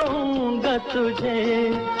दिखाऊंगा तुझे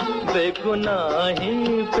बेगुनाही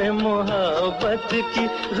पे मोहब्बत की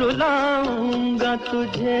रुलाऊंगा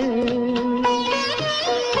तुझे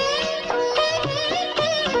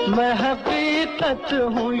मैं हकीकत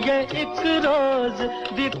हूँ ये एक रोज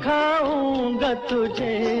दिखाऊंगा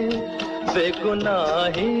तुझे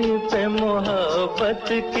बेगुनाही पे मोहब्बत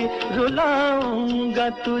की रुलाऊंगा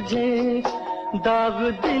तुझे दाग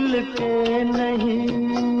दिल के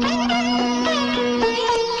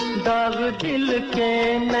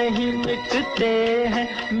नहीं मिटते हैं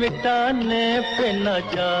मिटाने पे न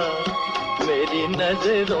जा मेरी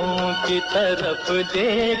नजरों की तरफ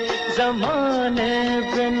देख ज़माने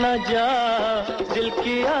पे न जा दिल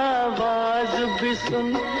की आवाज भी सुन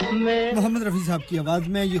मोहम्मद रफी साहब की आवाज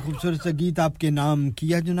में ये खूबसूरत सा गीत आपके नाम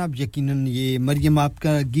किया जनाब यकीनन ये मरियम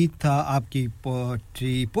आपका गीत था आपकी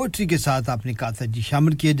पोएट्री के साथ आपने कहा था जी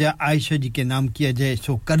शामिल किया जाए आयशा जी के नाम किया जाए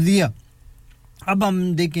सो कर दिया अब हम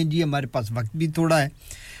देखें जी हमारे पास वक्त भी थोड़ा है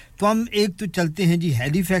तो हम एक तो चलते हैं जी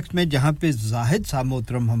हैलीफैक्स में जहां पे जाहिद साहब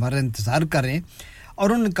मोहतरम हमारा इंतजार कर रहे हैं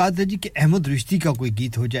और उन्होंने कहा था जी कि अहमद रुश्ती का कोई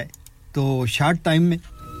गीत हो जाए तो शॉर्ट टाइम में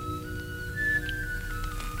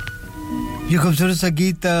ये खूबसूरत सा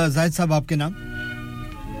गीत जाहिद साहब आपके नाम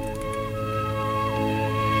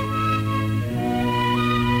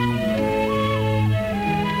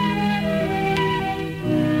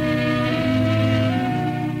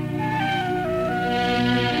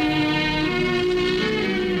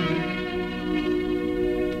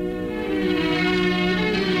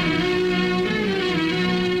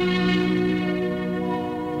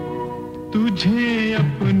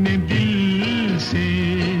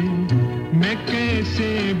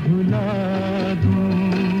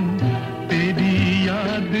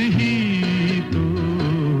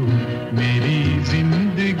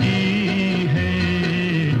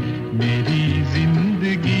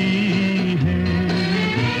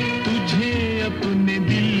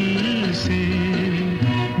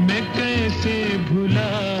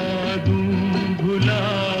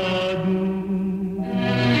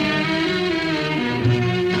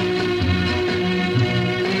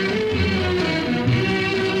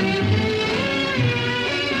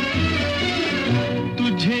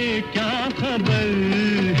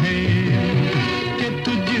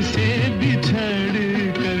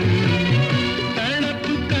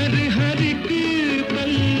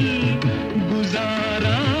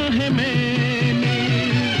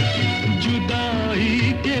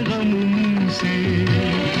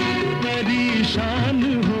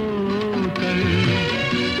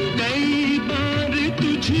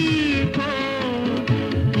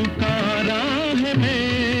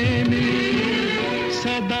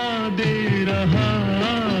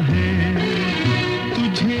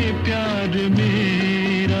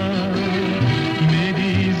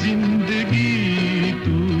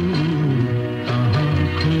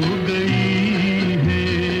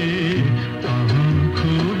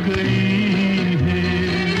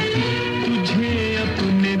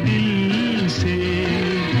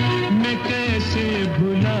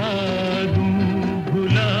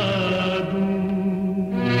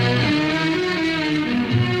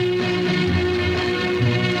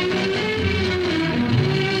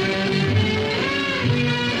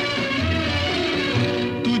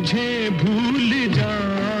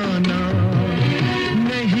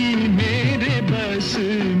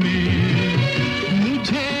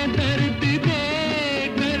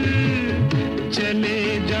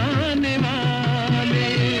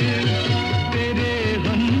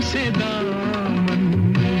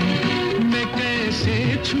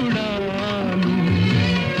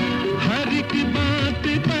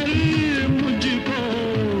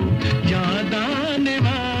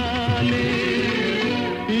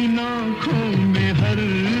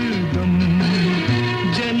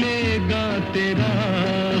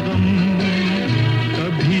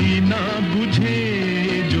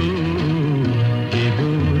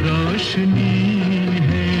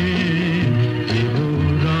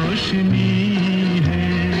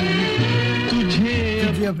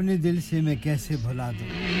कैसे भुला दूं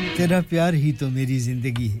तेरा प्यार ही तो मेरी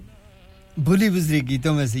जिंदगी है भूली बिसरी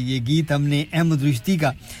गीतों में से ये गीत हमने अहमद रुश्ती का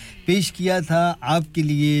पेश किया था आपके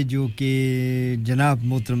लिए जो कि जनाब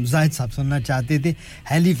मोहतरम जाहिद साहब सुनना चाहते थे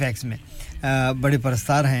हैलीफैक्स में बड़े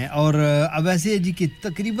परस्तार हैं और अब ऐसे है जी कि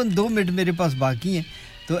तकरीबन 2 मिनट मेरे पास बाकी हैं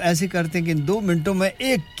तो ऐसे करते हैं कि इन 2 मिनटों में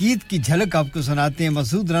एक गीत की झलक आपको सुनाते हैं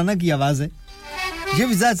मसूद राना की आवाज है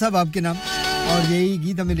ये जाहिद साहब आपके नाम और यही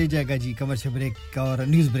गीत हमें ले जाएगा जी कमर्शियल ब्रेक और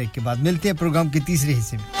न्यूज़ ब्रेक के बाद मिलते हैं प्रोग्राम के तीसरे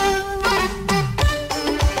हिस्से में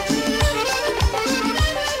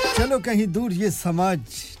चलो कहीं दूर ये समाज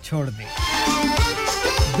छोड़ दे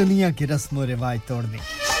दुनिया की रस्म और रिवाज तोड़ दे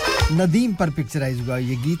नदीम पर पिक्चराइज हुआ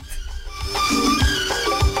ये गीत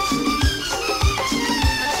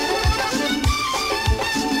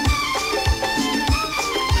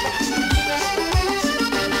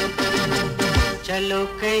चलो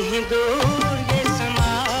कहीं दूर ये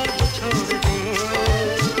समाज छोड़ दे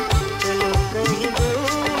चलो कहीं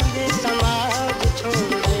दूर ये समाज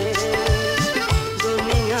छोड़ दे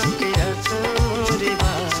दुनिया के रस्म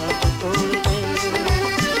रिवाज तोड़ दे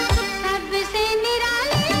सबसे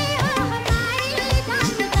निराले हो हमारी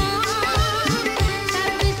दास्तां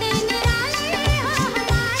सबसे निराले हो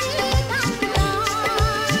हमारी दास्तां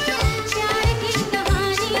प्यार की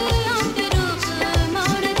कहानियों के रुख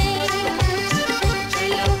मोड़ दे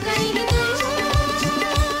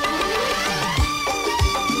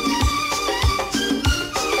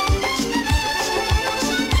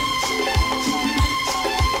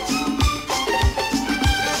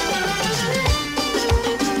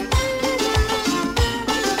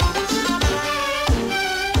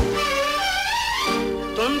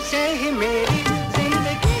तुमसे ही मेरी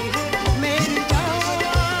जिंदगी है मेरी जान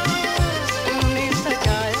तुमने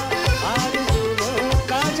सजाया आरज़ुओं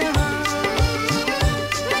का जहां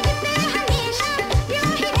मुझसे हमेशा यूं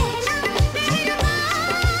ही रहना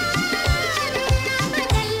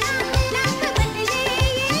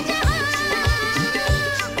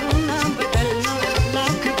मेहरबान ना बदलना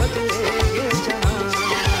लाख बदले ये जहां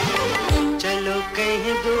चलो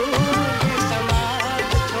कहीं दूर ये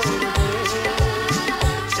समाज छोड़ दे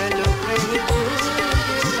चलो कहीं दूर ये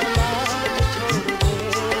समाज छोड़ दे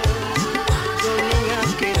दुनिया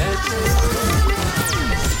के रस्म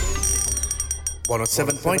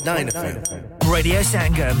 107.9 FM. Radio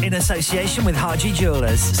Sangam in association with Haji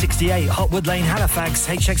Jewellers, 68 Hotwood Lane, Halifax,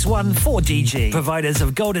 HX1 4DG. Providers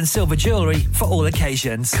of gold and silver jewellery for all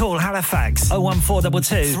occasions. Call Halifax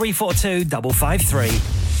 01422 342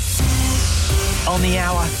 553. On the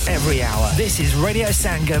hour, every hour. This is Radio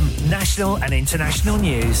Sangam, national and international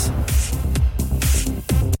news.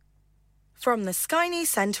 From the Sky News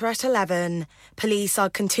Centre at 11, police are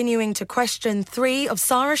continuing to question 3 of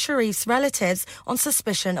Sarah Sharif's relatives on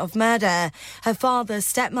suspicion of murder. Her father,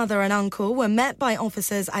 stepmother and uncle were met by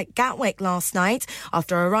officers at Gatwick last night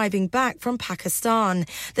after arriving back from Pakistan.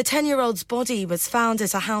 The 10-year-old's body was found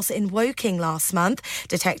at a house in Woking last month.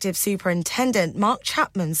 Detective Superintendent Mark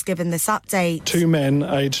Chapman's given this update. 2 men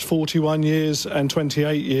aged 41 years and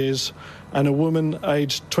 28 years and a woman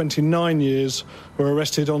aged 29 years were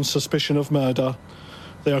arrested on suspicion of murder.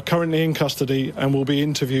 They are currently in custody and will be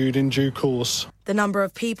interviewed in due course. The number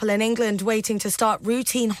of people in England waiting to start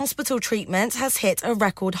routine hospital treatment has hit a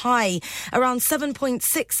record high. Around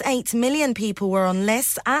 7.68 million people were on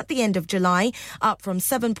lists at the end of July, up from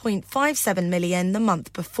 7.57 million the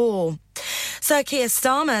month before. Sir Keir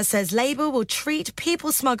Starmer says Labour will treat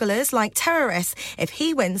people smugglers like terrorists if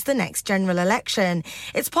he wins the next general election.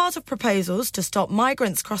 It's part of proposals to stop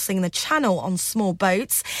migrants crossing the Channel on small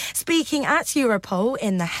boats. Speaking at Europol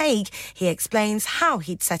in The Hague, he explains how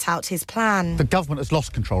he'd set out his plan. The government has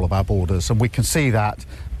lost control of our borders, and we can see that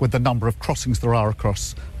with the number of crossings there are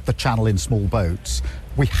across the Channel in small boats.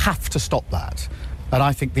 We have to stop that. And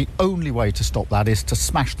I think the only way to stop that is to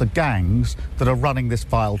smash the gangs that are running this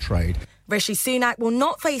vile trade. Rishi Sunak will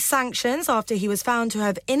not face sanctions after he was found to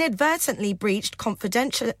have inadvertently breached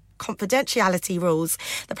confidentiality rules.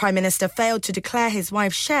 The Prime Minister failed to declare his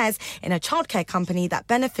wife's shares in a childcare company that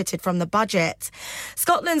benefited from the budget.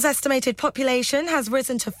 Scotland's estimated population has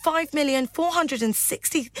risen to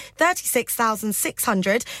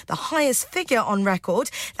 5,436,600, the highest figure on record.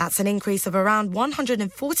 That's an increase of around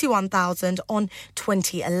 141,000 on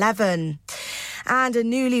 2011. And a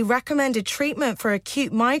newly recommended treatment for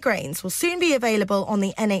acute migraines will soon be available on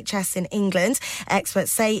the NHS in England.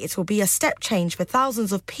 Experts say it will be a step change for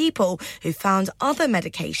thousands of people who found other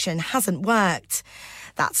medication hasn't worked.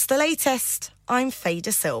 That's the latest. I'm Faye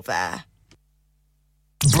De Silva.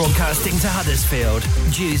 Broadcasting to Huddersfield,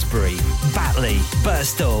 Dewsbury, Batley,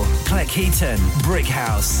 Birstall, Cleckheaton,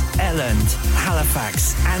 Brickhouse, Elland,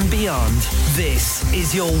 Halifax and beyond. This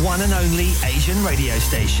is your one and only Asian radio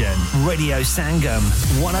station. Radio Sangam,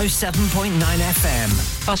 107.9 FM.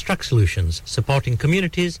 Fast Track Solutions, supporting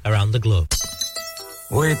communities around the globe.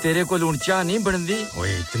 ओए तेरे को लूण चा नहीं बनदी ओए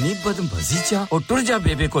इतनी बदमजी चा और टुर जा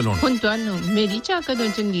बेबे को लूण हुन ਤੁਹਾਨੂੰ ਮੇਰੀ ਚਾਹ ਕਦੋਂ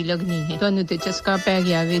ਚੰਗੀ ਲੱਗਣੀ ਹੈ ਤੁਹਾਨੂੰ ਤੇ ਚਸਕਾ ਪੈ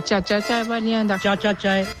ਗਿਆ ਵੇ ਚਾਚਾ ਚਾਹ ਵਾਲਿਆਂ ਦਾ Chacha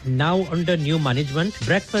Chai now under new management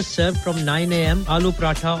breakfast served from 9 am aloo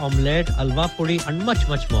paratha omelette alwa puri and much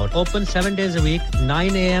more open 7 days a week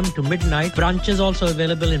 9 am to midnight branches also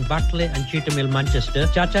available in Batley and Cheetham Hill Manchester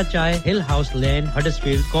Chacha Chai Hill House Lane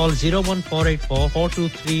Huddersfield call 01484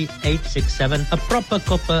 423 867 a proper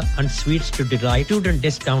cuppa and sweets to delight student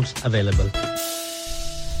discounts available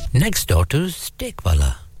next door to steak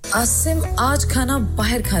wala Asim आज खाना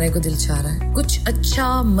बाहर खाने को दिल चाह रहा है कुछ अच्छा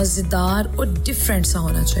मजेदार और डिफरेंट सा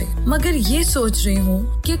होना चाहिए मगर ये सोच रही हूँ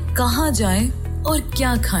कि कहाँ जाएं और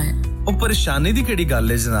क्या खाएं ओ परेशानी दी केड़ी गल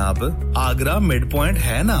है जनाब आगरा मिड पॉइंट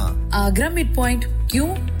है ना आगरा मिड पॉइंट क्यों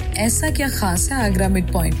ऐसा क्या खास है आगरा मिड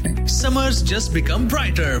पॉइंट में Summers just become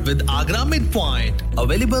brighter with Agra Midpoint.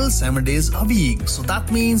 Available 7 days a week. So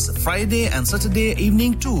that means Friday and Saturday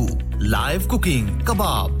evening too. Live cooking,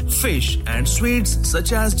 kebab, fish and sweets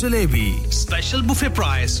such as jalebi. Special buffet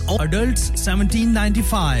price. Adults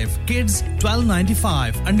 $17.95, kids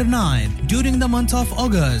 $12.95 under 9 during the month of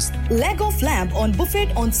August. Leg of lamb on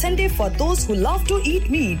buffet on Sunday for those who love to eat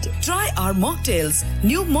meat. Try our mocktails.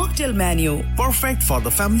 New mocktail menu. Perfect for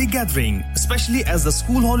the family gathering, especially as the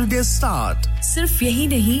school holidays start. सिर्फ यही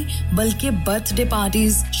नहीं बल्कि birthday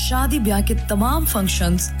parties शादी ब्याह के तमाम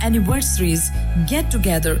functions anniversaries get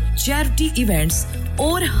together charity events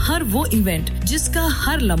और हर वो इवेंट जिसका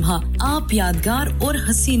हर लम्हा आप यादगार और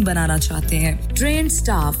हसीन बनाना चाहते हैं ट्रेन्ड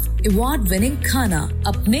स्टाफ अवार्ड विनिंग खाना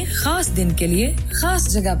अपने खास दिन के लिए खास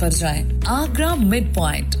जगह पर जाएं Agra mid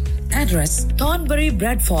point Address Thornbury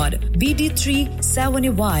Bradford BD3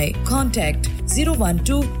 7Y Contact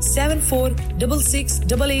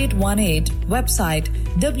 01274668818 Website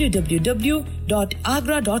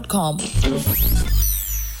www.agra.com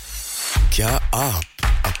क्या आप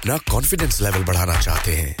अपना कॉन्फिडेंस लेवल बढ़ाना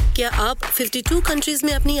चाहते हैं क्या आप 52 कंट्रीज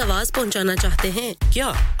में अपनी आवाज पहुंचाना चाहते हैं क्या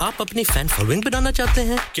आप अपनी फैन फॉलोइंग बनाना चाहते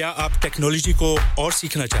हैं क्या आप टेक्नोलॉजी को और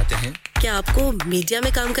सीखना चाहते हैं क्या आपको मीडिया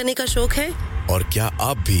में काम करने का शौक है और क्या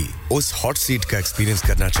आप भी उस हॉट सीट का एक्सपीरियंस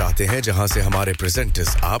करना चाहते हैं जहां से हमारे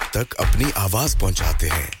प्रेजेंटर्स आप तक अपनी आवाज पहुंचाते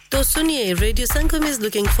हैं तो सुनिए radio Sangam is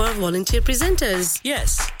looking for volunteer presenters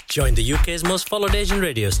yes join the UK's most followed Asian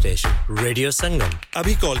radio station Radio Sangam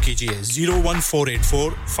abhi call kijiye 01484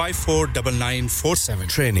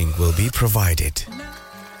 549947 training will be provided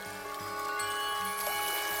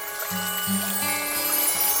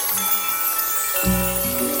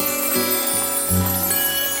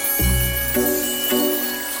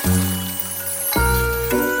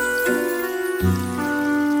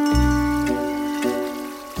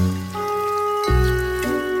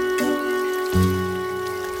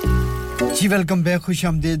ji welcome back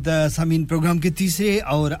खुशामदीद सामीन प्रोग्राम के तीसरे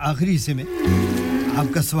और आखिरी हिस्से में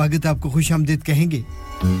आपका स्वागत है आपको खुशामदीद कहेंगे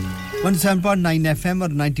 17.9 एफएम और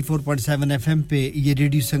 94.7 एफएम पे ये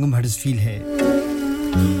रेडियो संगम हडर्सफील्ड है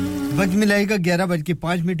वक्त मिलाएगा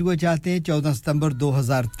 11:05 हुआ चाहते हैं 14 सितंबर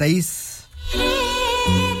 2023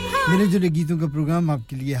 मेरे जो गीतों का प्रोग्राम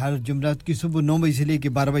आपके लिए हर जुमरात की सुबह 9 बजे से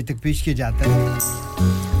लेकर 12 बजे तक पेश किया जाता है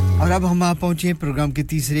और अब हम आ पहुंचे हैं प्रोग्राम के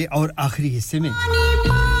तीसरे और आखिरी हिस्से में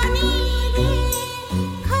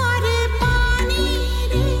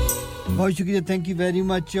बहुत शुक्रिया थैंक यू वेरी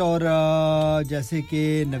मच और जैसे कि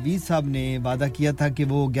नवीद साहब ने वादा किया था कि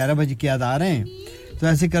वो 11 बजे के बाद आ रहे हैं तो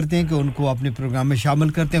ऐसे करते हैं कि उनको अपने प्रोग्राम में शामिल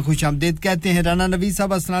करते हैं खुशामदीद कहते हैं राना नवीद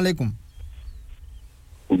साहब अस्सलाम वालेकुम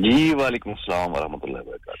जी वालेकुम अस्सलाम व रहमतुल्लाहि व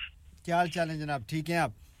बरकातहू क्या हाल चाल है जनाब ठीक हैं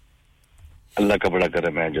आप अल्लाह का बड़ा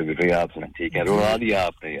करम है जो भी आप सुना ठीक है रुला दिया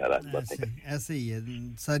आपने यार आज बातें ऐसे ही है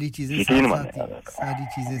सारी चीजें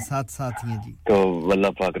साथ साथ ही हैं जी तो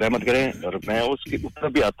अल्लाह पाक रहमत करे और मैं उसकी ऊपर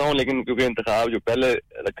भी आता हूं लेकिन क्योंकि इंतखाब जो पहले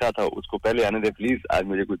रखा था उसको पहले आने दे प्लीज आज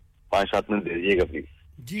मुझे कुछ 5-7 मिनट दे दीजिएगा प्लीज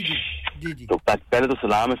जी जी जी जी तो पहले तो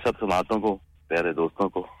सलाम है सब समातों को प्यारे दोस्तों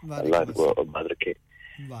को अल्लाह को आबाद रखे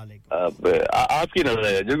आपकी नजर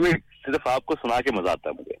है जो भी सिर्फ आपको सुना के मजा आता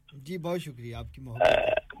है मुझे जी बहुत शुक्रिया आपकी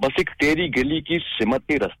मोहब्बत बस एक तेरी गली की सिमत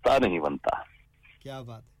ही रास्ता नहीं बनता क्या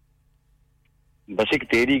बात है बस एक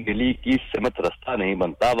तेरी गली की सिमत रास्ता नहीं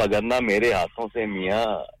बनता वगरना मेरे हाथों से मियां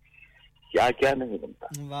क्या क्या नहीं बनता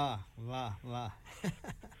वाह वाह वाह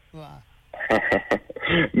वाह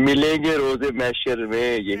मिलेंगे रोजे महशर में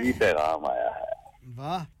यही पैगाम आया है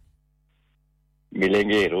वाह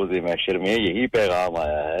मिलेंगे रोजे महशर में यही पैगाम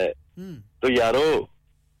आया है तो यारो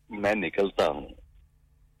मैं निकलता हूँ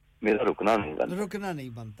मेरा रुकना नहीं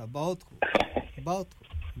बनता बहुत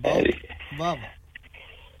वाह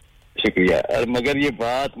शुक्रिया मगर ये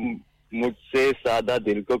बात मुझसे सादा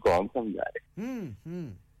दिल को कौन समझाए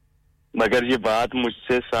मगर ये बात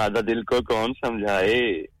मुझसे सादा दिल को कौन समझाए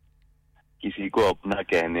किसी को अपना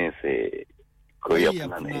कहने से कोई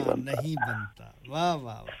अपना नहीं बनता वाह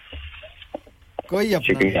वाह कोई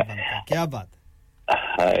अपना नहीं बनता क्या बात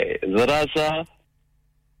है जरा सा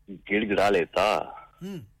गिड़गिड़ा लेता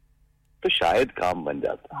तो शायद काम बन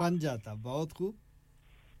जाता बहुत खूब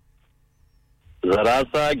जरा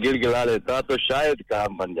सा गिड़गिड़ा लेता तो शायद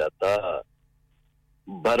काम बन जाता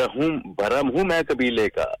बरम हूं मैं कबीले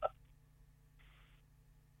का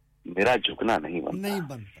मेरा झुकना नहीं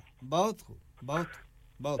बनता बहुत खूब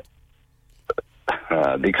बहुत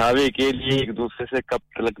दिखावे के लिए एक दूसरे से कब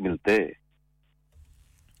तलक मिलते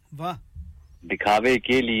वाह दिखावे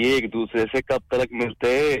के लिए एक दूसरे से कब तलक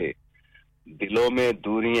मिलते दिलों में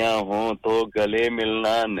दूरियां हो तो गले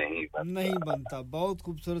मिलना नहीं बनता बहुत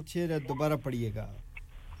खूबसूरत शेर है दोबारा पढ़िएगा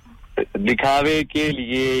दिखावे के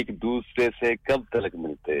लिए एक दूसरे से कब तलक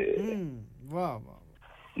मिलते वाह वाह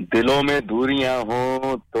दिलों में दूरियां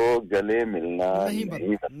हो तो गले मिलना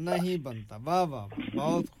नहीं बनता वाह वाह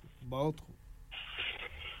बहुत खूब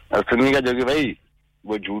सुनिएगा जोगी भाई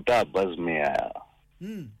वो झूठा बज़्म में आया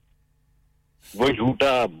वो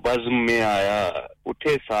झूठा बज़्म में आया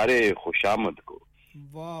उठे सारे खुशामद को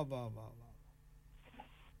वाह वाह वाह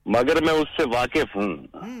मगर मैं उससे वाकिफ हूँ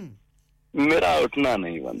मेरा उठना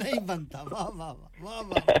नहीं बनता वाह वाह वाह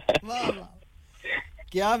वाह वाह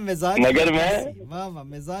क्या मिजाज मगर मैं वाह वाह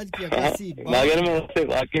मिजाज की अक्सी मगर मैं उससे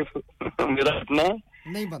वाकिफ मेरा उठना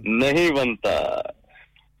नहीं बनता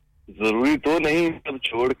जरूरी तो नहीं सब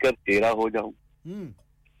छोड़कर तेरा हो जाऊं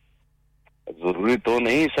जरूरी तो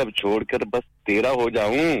नहीं सब छोड़कर बस तेरा हो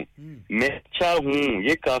जाऊं मैं अच्छा हूं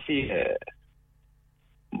ये काफी है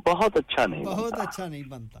बहुत अच्छा नहीं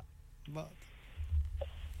बनता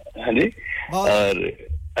हाँ जी और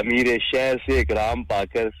अमीर शहर से इकराम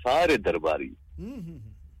पाकर सारे दरबारी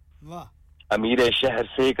वाह अमीर शहर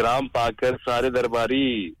से इकराम पाकर सारे दरबारी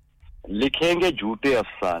लिखेंगे झूठे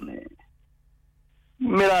अफसाने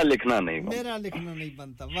मेरा लिखना नहीं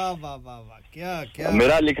बनता वाह वाह वाह वाह क्या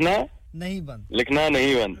मेरा लिखना नहीं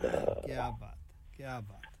बनता क्या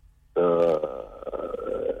बात तो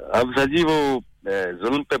अब सजी वो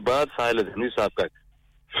जुल्म पे बात साहिल धनी साहब का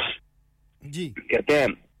जी कहते हैं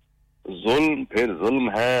जुल्म फिर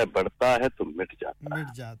जुल्म है बढ़ता है तो मिट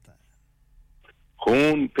जाता है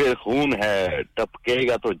खून फिर खून है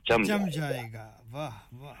टपकेगा तो जम जाएगा वाह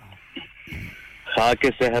वाह खाके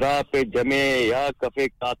सहरा पे जमे या कफे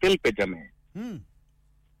कातिल पे जमे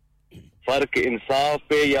फर्क इंसाफ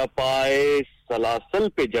पे या पाए सलासल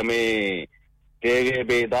पे जमे तेरे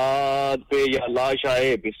बेदाद पे या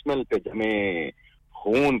लाशाए बिस्मिल पे जमे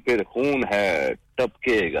खून फिर खून है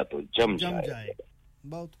टपकेगा तो जम जाएगा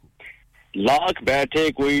बहुत लाख बैठे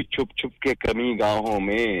कोई छुप छुप के कमी गाहों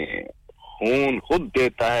में खून खुद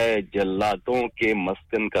देता है जल्लादों के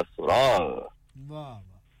मस्कन का सुराग वाह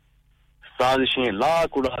साजिशें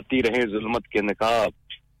लाख उड़ाती रहे जुल्मत के नकाब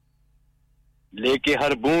लेके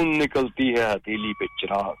हर बूंद निकलती है हथेली पे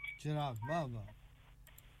चिराग वाह वाह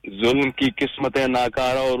जुल्म की किस्मतें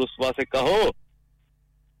नाकारा और रुस्वा से कहो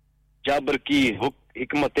जबर की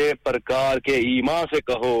हिकमतें परकार के ईमा से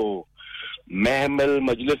कहो महमल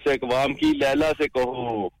मजलिस अक़वाम की लैला से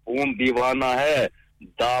कहो खून दीवाना है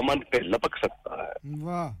दामन पे लपक सकता है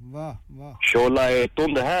वाह वाह वाह शोलाए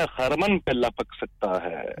तुंद है खरमन पे लपक सकता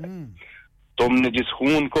है तुमने जिस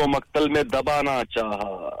खून को मक्तल में दबाना चाहा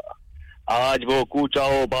आज वो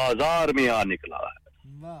कूचाओ बाजार में आ निकला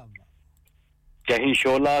है वाह कहीं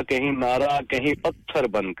शोला कहीं नारा कहीं पत्थर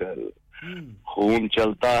बनकर खून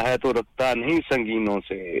चलता है तो रखता नहीं संगीनों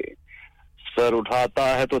से सर उठाता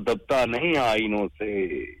है तो दबता नहीं आईनों से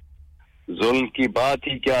जुल्म की बात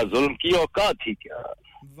ही क्या जुल्म की औकात ही क्या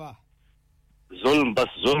वाह जुल्म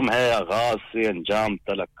बस जुल्म है आगाज से अंजाम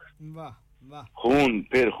तलक वाह वाह खून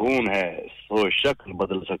फिर खून है सो शक्ल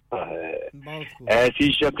बदल सकता है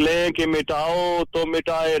ऐसी शक्लें कि मिटाओ तो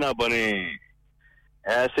मिटाए ना बने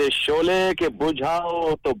ऐसे शोले के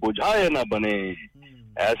बुझाओ तो बुझाए ना बने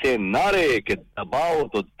ऐसे नारे के दबाओ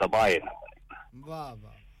तो दबाए ना बने वाह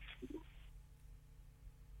वाह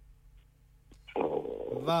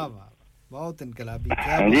वाह वाह बहुत इनकलाबी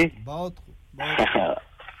क्या बहुत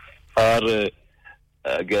और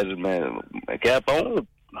अगर मैं कह पाऊं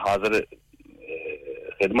हाजिर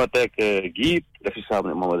खिदमत एक गीत रफी साहब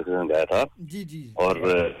ने मोहम्मद हसन गाया था जी और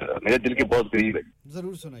मेरे दिल के बहुत करीब है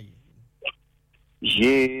जरूर सुनाइए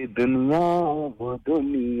ये दुनिया वो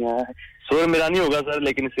दुनिया है सुर मेरा नहीं होगा सर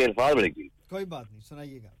लेकिन इससे अल्फाज बढ़ेगी कोई बात नहीं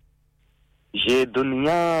सुनाइएगा ये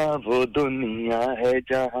दुनिया वो दुनिया है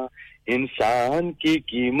जहाँ इंसान की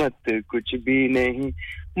कीमत कुछ भी नहीं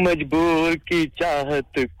मजबूर की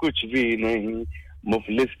चाहत कुछ भी नहीं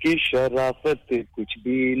मुफलिस की शराफत कुछ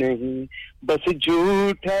भी नहीं बस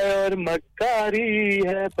झूठ है और मक्कारी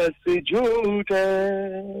है बस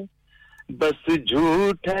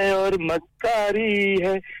झूठ है और मक्कारी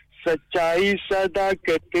है सच्चाई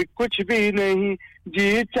सदाकत कुछ भी नहीं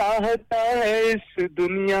जी चाहता है इस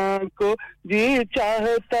दुनिया को जी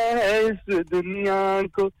चाहता है इस दुनिया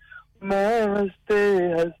को मैं हंसते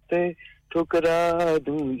हंसते ठुकरा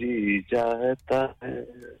दूं जी चाहता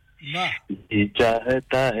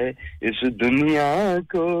है इस दुनिया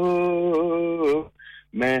को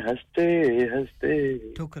मैं हंसते हंसते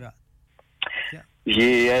ठुकरा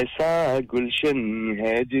ये ऐसा गुलशन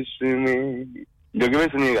है जिसमें जोगी भाई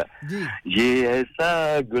सुनिएगा ये ऐसा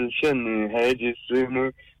गुलशन है जिसमें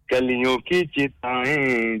कलियों की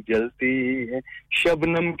चिताएं जलती है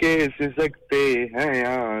शबनम के सिसकते हैं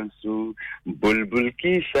आंसू बुलबुल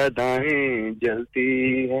की सदाएं जलती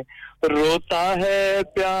है रोता है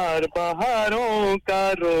प्यार बहारों का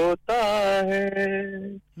रोता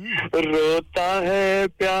है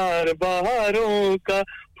प्यार बहारों का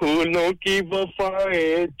फूलों की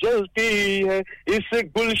वफाएं जलती है इस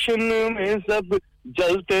गुलशन में सब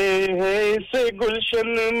जलते हैं इस गुलशन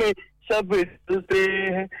में सब जलते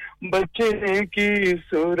हैं बचने की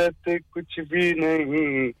सूरत कुछ भी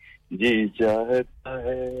नहीं जी चाहता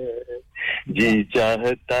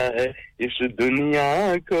है इस दुनिया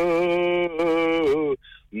को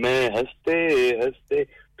मैं हंसते हंसते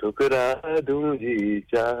ठुकरा दूं जी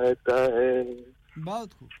चाहता है बहुत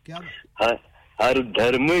खूब क्या हर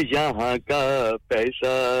धर्म यहाँ का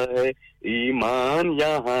पैसा है ईमान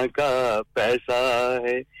यहाँ का पैसा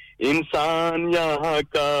है इंसान यहाँ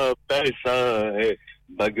का पैसा है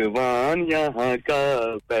भगवान यहाँ का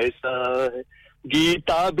पैसा है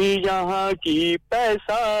गीता भी यहाँ की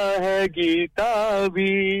पैसा है गीता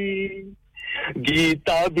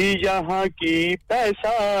भी यहाँ की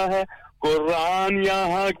पैसा है कुरान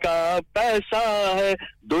यहाँ का पैसा है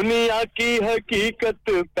दुनिया की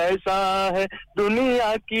हकीकत पैसा है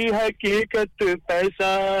दुनिया की हकीकत पैसा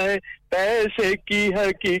है पैसे की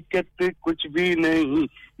हकीकत कुछ भी नहीं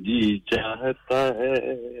जी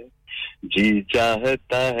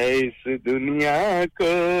चाहता है इस दुनिया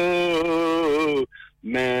को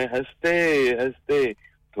मैं हंसते हंसते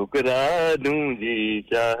ठुकरा दूं जी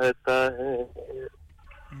चाहता है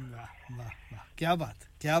वाह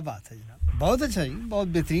क्या बात है जनाब बहुत अच्छा जी बहुत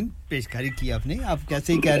बेहतरीन पेशकारी की आपने आप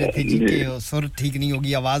कैसे ही कह रहे थे जी कि सुर ठीक नहीं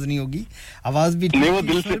होगी आवाज नहीं होगी आवाज भी ठीक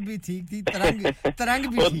थी सुर भी ठीक थी तरंग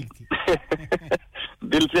भी ठीक थी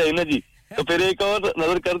दिल से है ना जी तो फिर एक और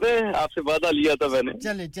नजर कर दे आपसे वादा लिया था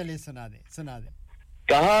मैंने चले सुना दे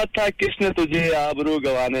कहा था किसने तुझे आबरू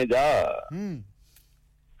गवाने जा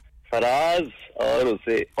फराज और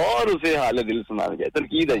उसे हाल दिल सुनाने जा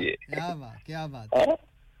तरकीद है ये क्या बात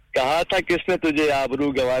कहा था किसने तुझे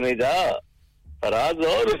आबरू गवाने जा फराज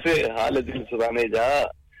और उसे हाल दिल सुनाने जा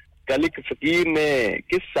कल एक फकीर ने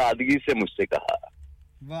किस सादगी से मुझसे कहा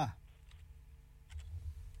वाह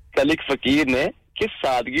कल एक फकीर ने किस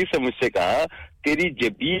सादगी से मुझसे कहा तेरी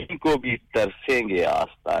जबीन को भी तरसेंगे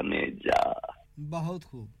आस्ताने जा बहुत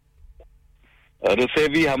खूब और उसे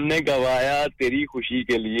भी हमने गवाया तेरी खुशी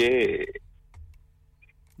के लिए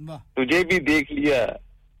वाह तुझे भी देख लिया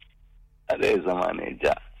अरे जमाने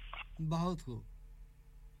जा बहुत खूब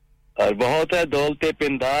और बहुत है दौलते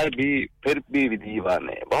पिंदार भी फिर भी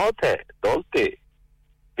दीवाने बहुत है दौलते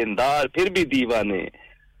पिंदार फिर भी दीवाने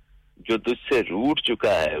जो तुझसे रूठ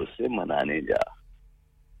चुका है उसे मनाने जा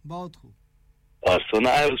बहुत खूब और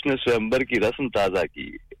सुना है उसने स्वयंवर की रस्म ताजा की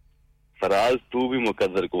फराज तू भी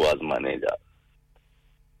मुकद्दर को आजमाने जा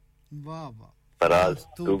वाह फराज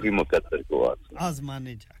तू भी मुकद्दर को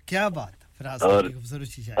आजमाने जा क्या बात फराज की खूबसूरत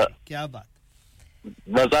शायरी क्या बात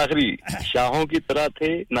बस आखिरी शाहों की तरह थे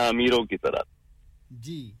ना अमीरों की तरह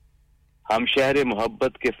जी हम शहर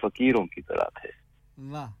मोहब्बत के फकीरों की तरह थे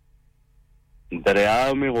वाह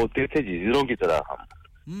दरियाओं में होते थे जजीरों की तरह हम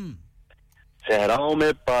सहराओं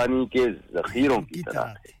में पानी के जखीरों की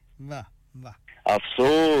तरह थे वाह वाह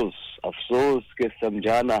अफसोस के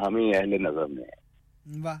समझाना हमें अहले नजर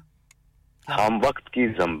में वाह हम वक्त की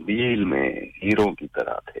जंबील में हीरों की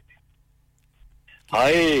तरह थे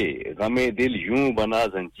हाय गमे दिल यूं बना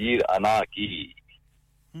जंजीर अना की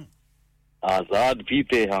आजाद भी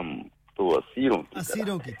थे हम तो असीरों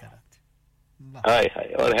की तरह हाय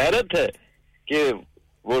हाय और हैरत है कि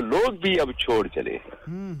वो लोग भी अब छोड़ चले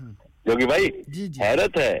हैं जोगी भाई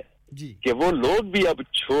हैरत है कि वो लोग भी अब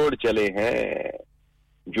छोड़ चले हैं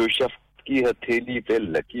जो शफ्क की हथेली पे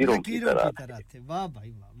लकीरों की तरह थे वाह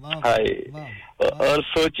भाई वाह हाय और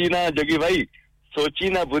सोची ना जोगी भाई सोची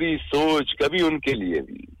ना बुरी सोच कभी उनके लिए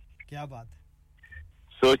भी क्या बात है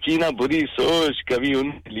सोची ना बुरी सोच कभी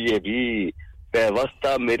उनके लिए भी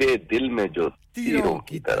पेवस्ता मेरे दिल में जो तीरों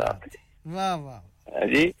की तरह थे वाह वाह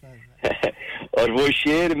जी और वो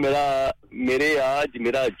शेर मेरे आज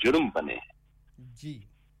मेरा जुर्म बने जी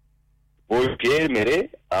वो शेर मेरे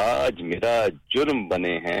आज मेरा जुर्म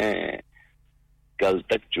बने हैं कल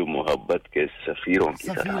तक जो मोहब्बत के सफीरों की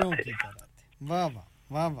तरह थे वाह वाह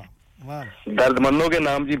वाह वाह वाह दर्दमंदों के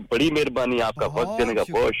नाम जी बड़ी मेहरबानी आपका वक्त देने का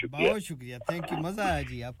बहुत शुक्रिया थैंक यू मजा आया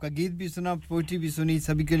जी आपका गीत भी सुना पोएट्री भी सुनी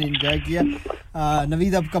सभी को एंजॉय किया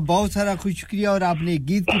नवीद आपका बहुत सारा शुक्रिया और आपने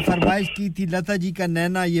गीत की फरमाइश की थी लता जी का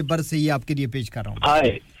नैना ये बरस ही आपके लिए पेश कर रहा हूं हाय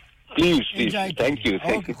प्लीज थैंक यू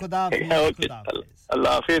ओके खुदा हाफिज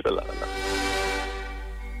अल्लाह हाफिज अल्लाह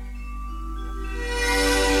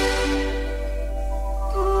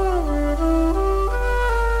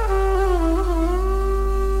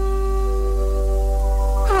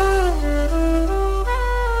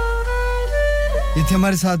ये थे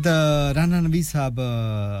हमारे साथ राना नबी साहब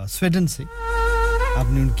स्वीडन से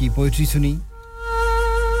आपने उनकी पोएट्री सुनी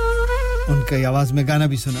उनकी आवाज में गाना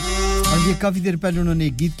भी सुना और ये काफी देर पहले उन्होंने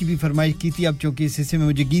एक गीत की भी फरमाइश की थी अब चूंकि इस हिस्से में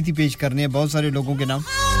मुझे गीत ही पेश करने हैं बहुत सारे लोगों के नाम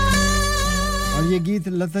और ये गीत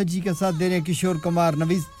लता जी के साथ दे रहे हैं किशोर कुमार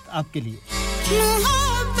नवीस आपके लिए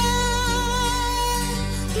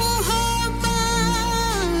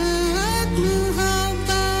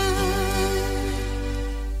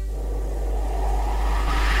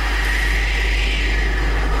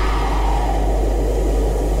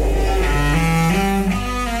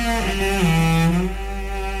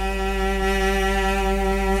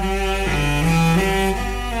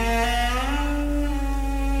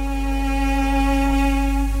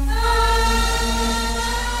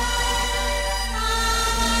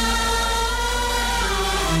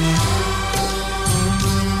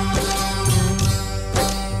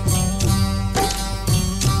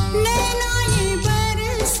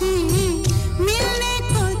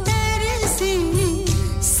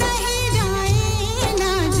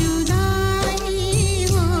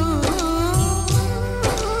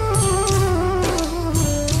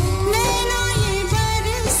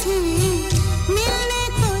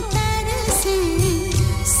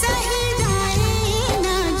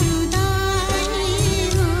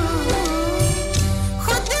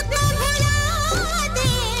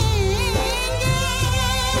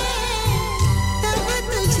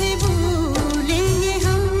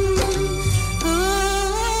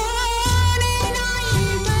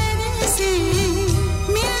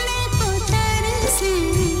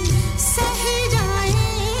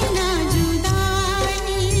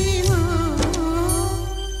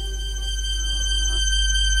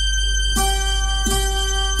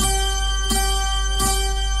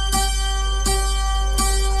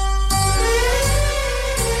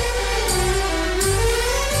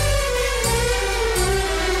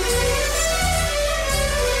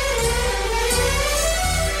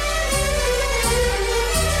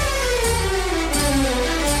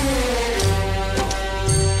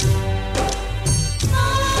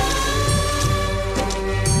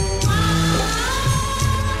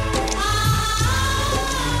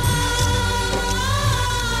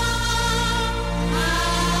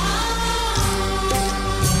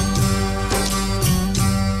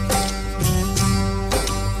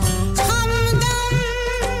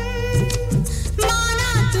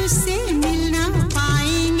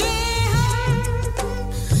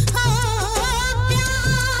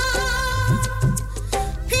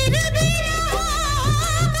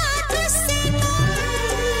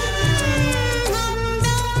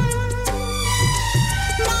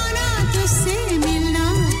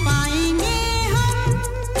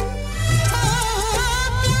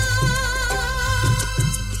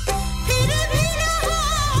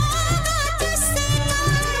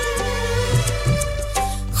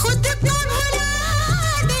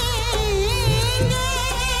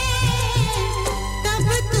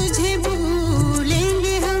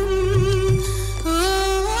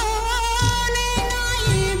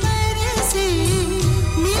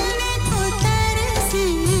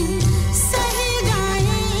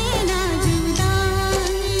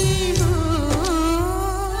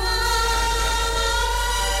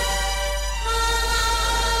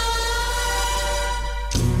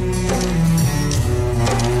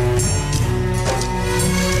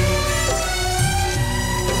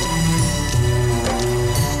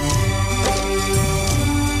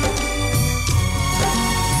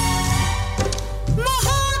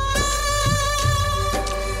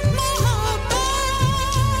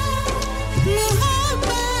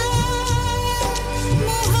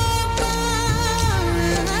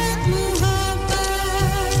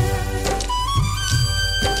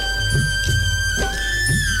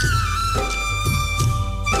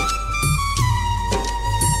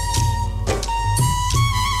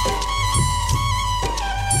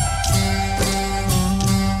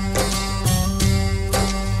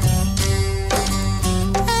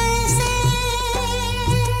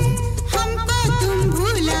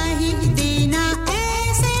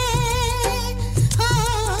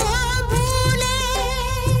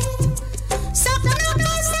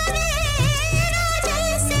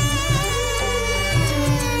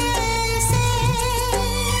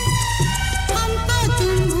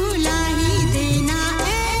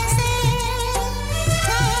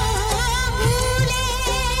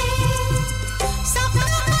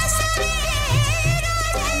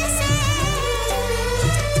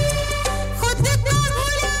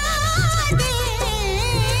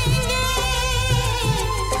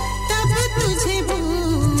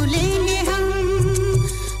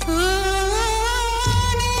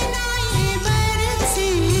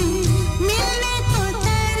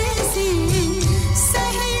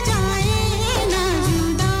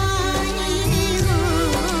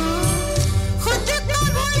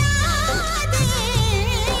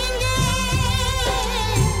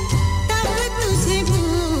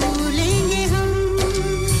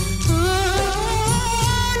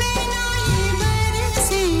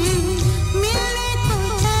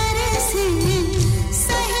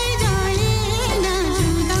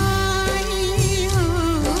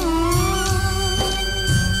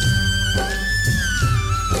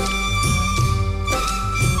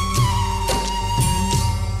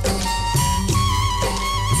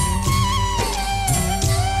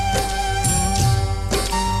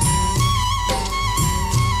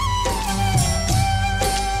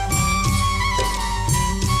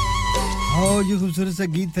और ये खूबसूरत सा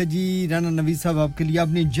गीत था जी राना नवीद साहब आपके लिए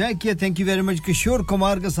आपने एंजॉय किया thank you very much Kishore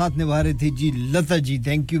Kumar के साथ निभा रहे थे जी Lata ji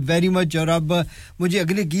thank you very much और अब मुझे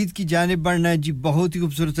अगले गीत की जानिब बढ़ना है जी बहुत ही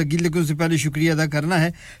खूबसूरत सा गीत लेकिन उससे पहले शुक्रिया अदा करना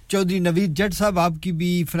है चौधरी नवीद जट साहब आपकी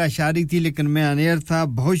भी फ्रेश आ रही थी लेकिन मैं अनएयर था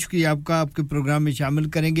बहुत शुक्रिया आपका आपके प्रोग्राम में शामिल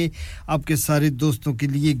करेंगे आपके सारे दोस्तों के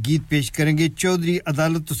लिए गीत पेश करेंगे चौधरी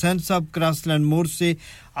अदालत हुसैन साहब क्रॉसलैंड मोड़ से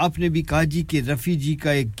आपने भी कहा जी कि रफ़ी जी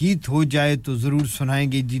का एक गीत हो जाए तो ज़रूर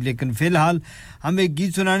सुनाएंगे जी लेकिन फ़िलहाल हम एक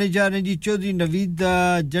गीत सुनाने जा रहे हैं जी चौधरी नवीद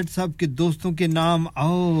जट साहब के दोस्तों के नाम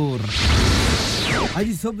और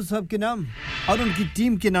हाजी सोब साहब के नाम और उनकी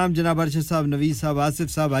टीम के नाम जनाब अरशद साहब नवीद साहब आसिफ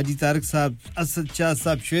साहब हाजी तारक साहब असद शाह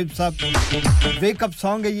साहब शुएब साहब वेक अप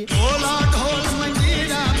सॉन्ग है ये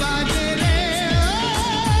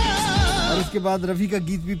और उसके बाद रफ़ी का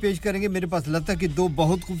गीत भी पेश करेंगे मेरे पास लता के दो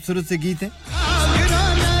बहुत खूबसूरत से गीत हैं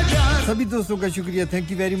सभी दोस्तों का शुक्रिया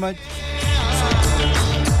थैंक यू वेरी मच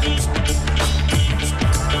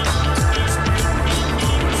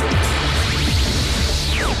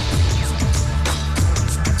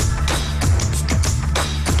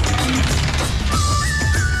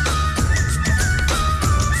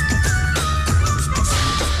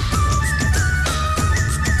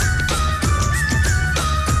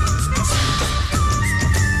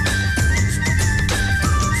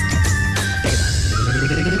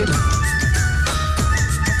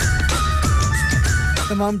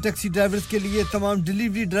तमाम टैक्सी ड्राइवर्स के लिए तमाम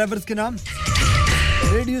डिलीवरी ड्राइवर्स के नाम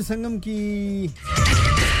रेडियो संगम की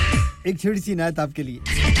एक छोटी सी इनायत आपके लिए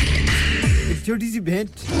एक छोटी सी भेंट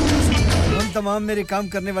हम तमाम मेरे काम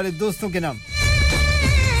करने वाले दोस्तों के नाम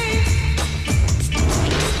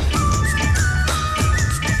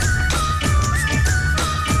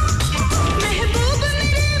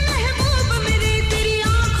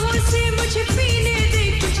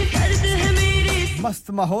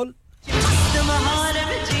मस्त माहौल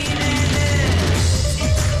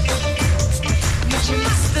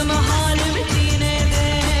मस्त माहौल में जीने दे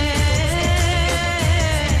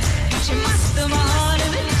मुझे मस्त माहौल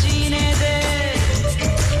में जीने दे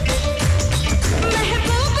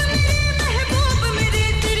महबूब मेरे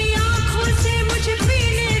तेरी आंखों से मुझे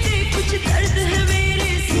पीने दे कुछ दर्द है मेरे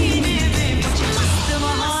सीने में मुझे मस्त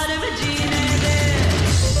माहौल में जीने दे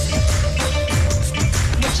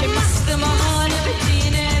मुझे मस्त माहौल में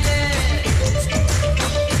जीने दे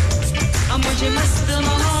मुझे मस्त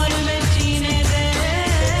माहौल में जीने दे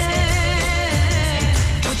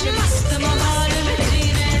मस्त माहौल में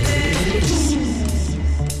जीने दे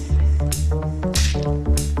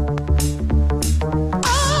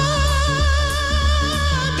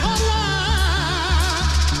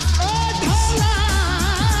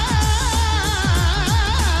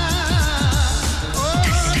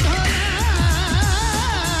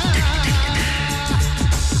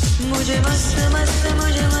मुझे मस्त मस्त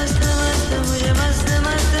मुझे मस्त मस्त मुझे मस्त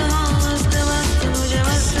मस्त हाँ मस्त मस्त मुझे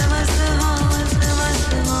मस्त मस्त हाँ मस्त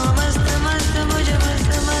मस्त हाँ मस्त मस्त मुझे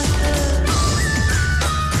मस्त मस्त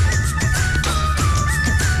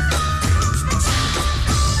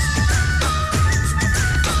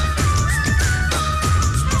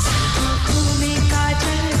आँखों में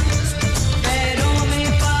काजल पैरों में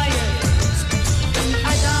पायल इन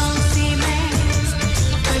अदाओं से मैं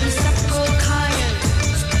कर सबको घायल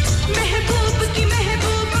महबूब की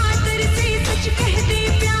महबूबा तेरे से सच कहते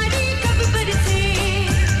प्यार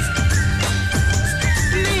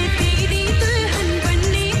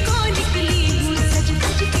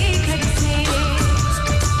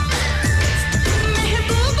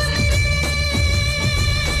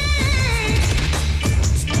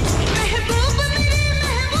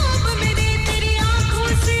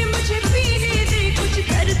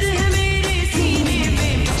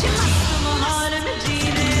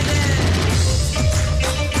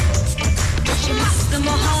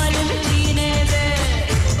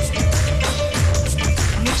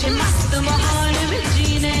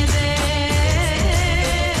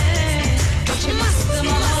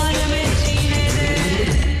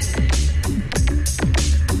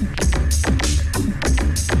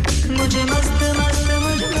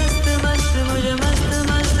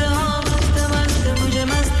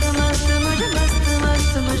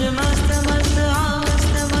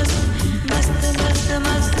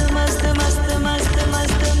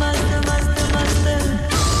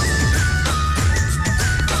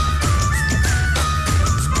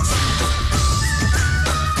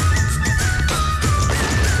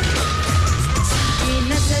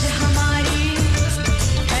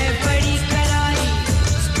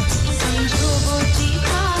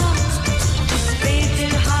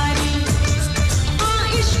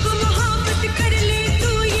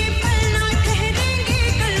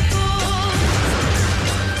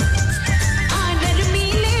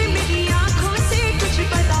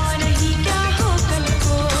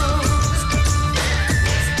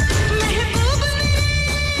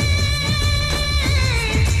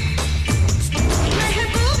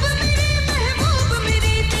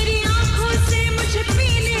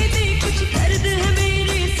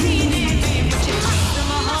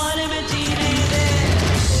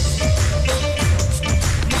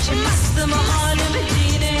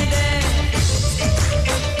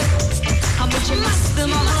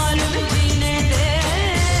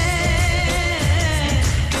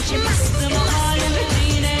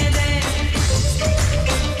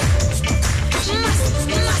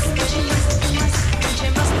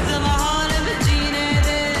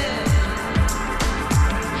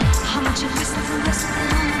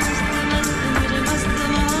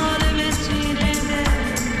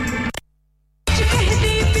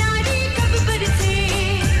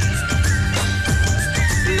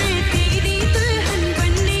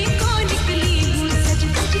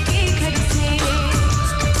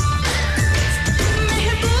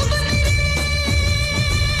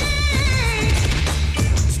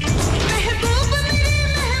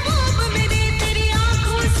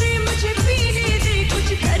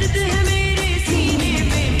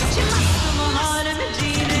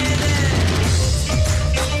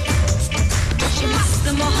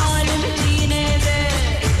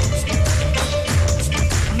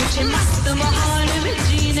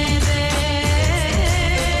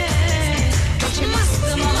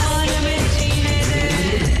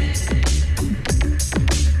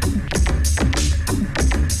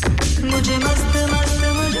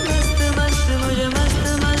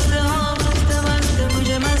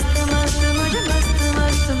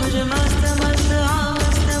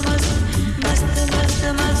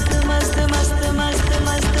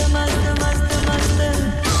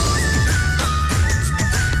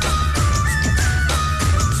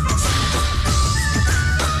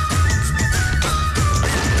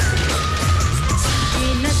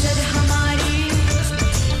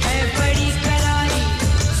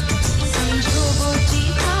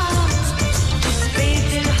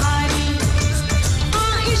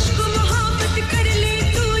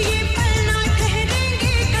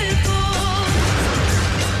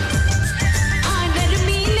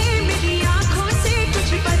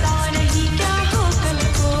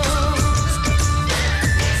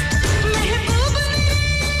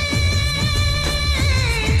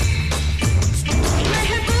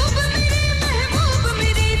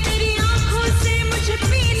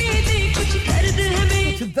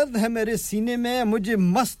दर्द है मेरे सीने में मुझे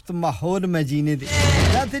मस्त माहौल में जीने दे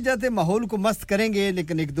जाते जाते माहौल को मस्त करेंगे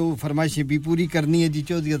लेकिन एक दो फरमाइशें भी पूरी करनी है जी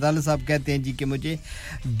चौधरी अदालत साहब कहते हैं जी कि मुझे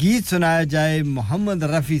गीत सुनाया जाए मोहम्मद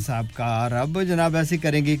रफ़ी साहब का और अब जनाब ऐसे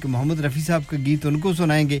करेंगे कि मोहम्मद रफ़ी साहब का गीत उनको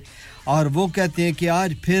सुनाएंगे और वो कहते हैं कि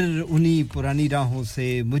आज फिर उन्हीं पुरानी राहों से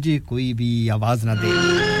मुझे कोई भी आवाज ना दे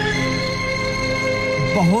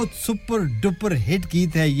बहुत सुपर डुपर हिट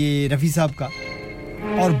गीत है ये रफ़ी साहब का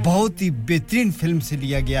और बहुत ही बेहतरीन फिल्म से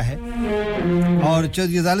लिया गया है और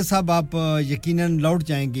चौधरी अदालत साहब आप यकीनन लौट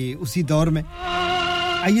जाएंगे उसी दौर में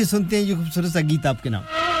आइए सुनते हैं ये खूबसूरत सा गीत आपके नाम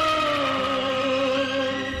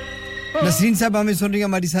नसरीन साहब हमें सुन रही हैं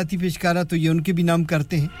हमारी साथी पेशकारा तो ये उनके भी नाम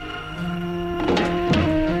करते हैं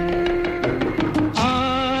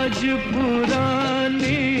आज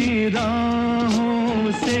पुरानी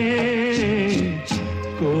राहों से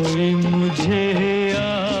कोई मुझे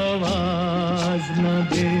आवाज न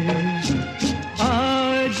दे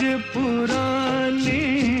आज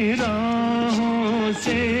पुरानी राहों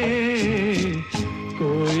से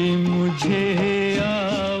कोई मुझे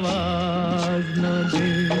आवाज न दे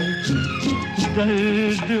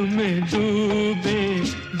दर्द में डूबे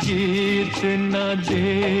गीत न दे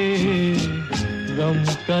गम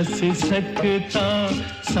का सिसकता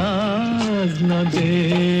सांस न दे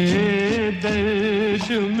दर्द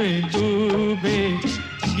में डूबे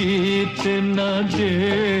गीत न दे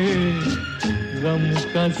गम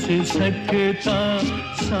का सिसकता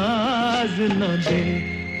सांस न दे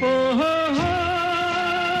ओ हो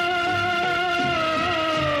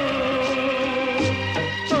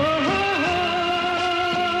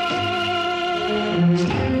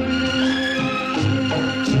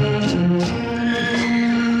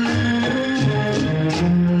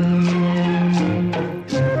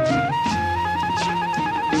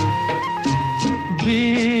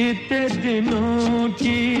दिनों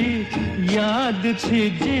की याद थी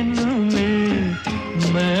जिनमें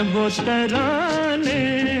मैं वो तराने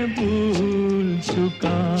भूल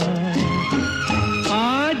चुका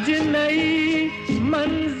आज नई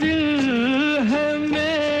मंजिल है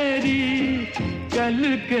मेरी कल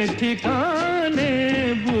के ठिकाने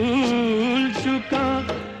भूल चुका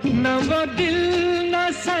न वो दिल न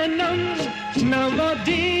सनम न वो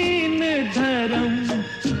दीन धर्म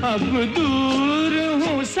अब दूर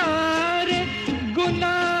हूँ सारे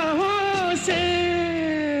गुनाहों से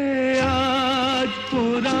आज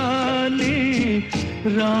पुरानी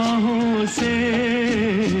राहों से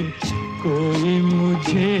कोई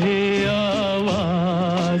मुझे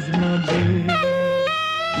आवाज न दे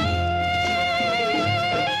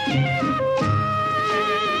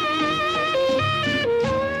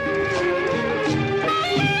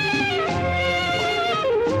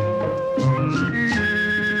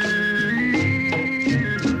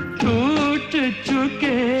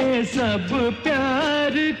सब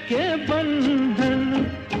प्यार के बंधन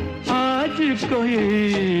आज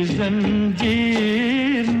कोई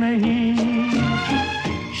जंजीर नहीं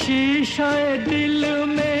शीशाए दिल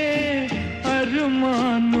में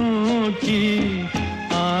अरमानों की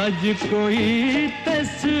आज कोई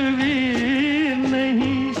तस्वीर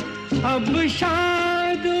नहीं अब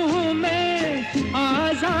शाद हूँ मैं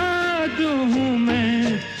आजाद हूँ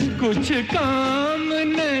मैं कुछ काम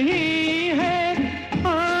नहीं है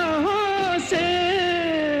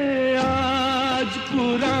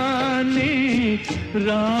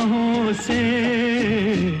राहों से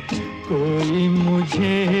कोई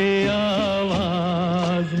मुझे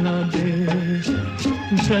आवाज न दे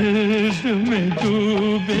दर्द में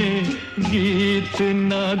डूबे गीत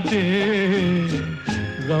न दे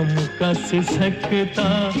गम का सिसकता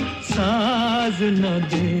साज न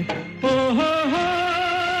दे ओ हो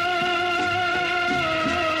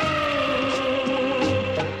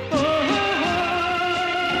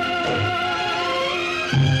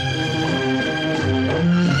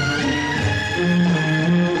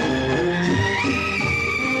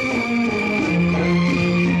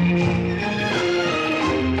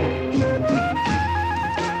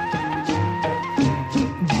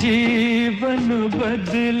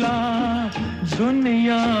बदला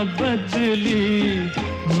दुनिया बदली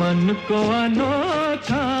मन को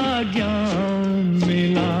अनोखा ज्ञान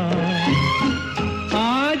मिला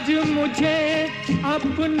आज मुझे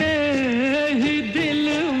अपने ही दिल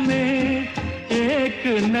में एक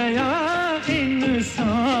नया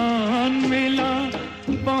इंसान मिला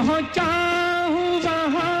पहुंचा हूँ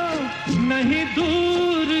वहाँ नहीं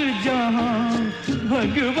दूर जहाँ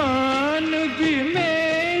भगवान भी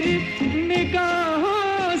मेरी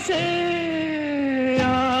निगाहों से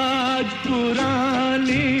आज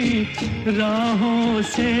पुरानी राहों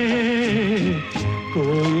से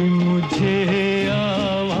कोई मुझे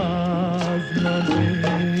आवाज न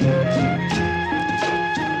दे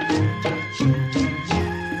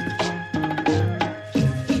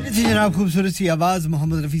जनाब खूबसूरत सी आवाज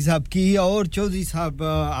मोहम्मद रफी साहब की और चौधरी साहब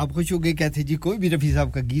आप खुश हो गए कहते जी कोई भी रफी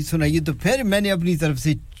साहब का गीत सुनाइए तो फिर मैंने अपनी तरफ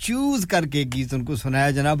से चूज करके गीत उनको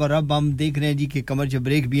सुनाया जनाब और अब हम देख रहे हैं जी कि कमर्शियल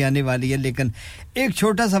ब्रेक भी आने वाली है लेकिन एक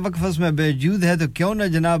छोटा सा वक्फा में मौजूद है तो क्यों ना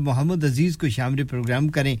जनाब मोहम्मद अजीज को शामिल प्रोग्राम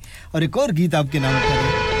करें और एक और गीत आपके नाम करें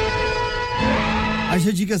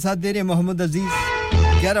आशा जी का साथ दे रहे हैं मोहम्मद अजीज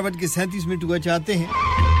 11:37 हुआ चाहते हैं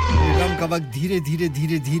प्रोग्राम का वक्त धीरे धीरे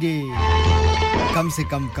धीरे धीरे कम से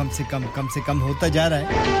कम होता जा रहा है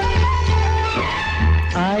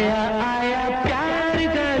आया आया प्यार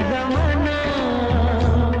का जमाना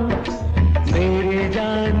मेरी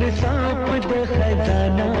जान सौंप दे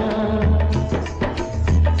खजाना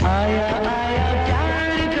आया आया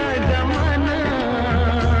प्यार का जमाना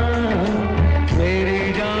मेरी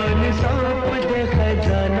जान सौंप दे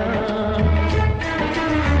खजाना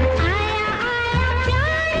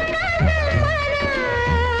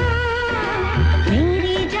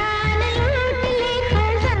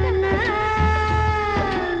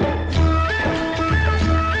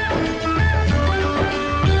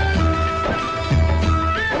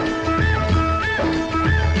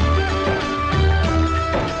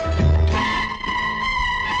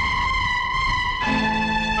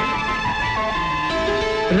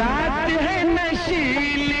रात है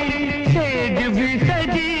नशीली सेज भी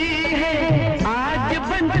सजी है आज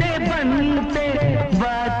बनते बनते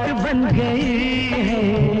बात बन गई है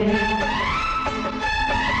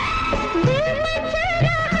दिल मच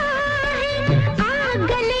रहा है आग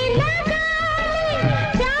गले लगा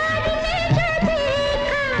प्यार ने जो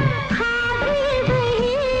देखा ख्वाब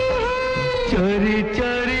वही है चोरी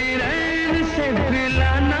चोरी रैन से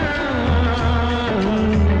पिलाना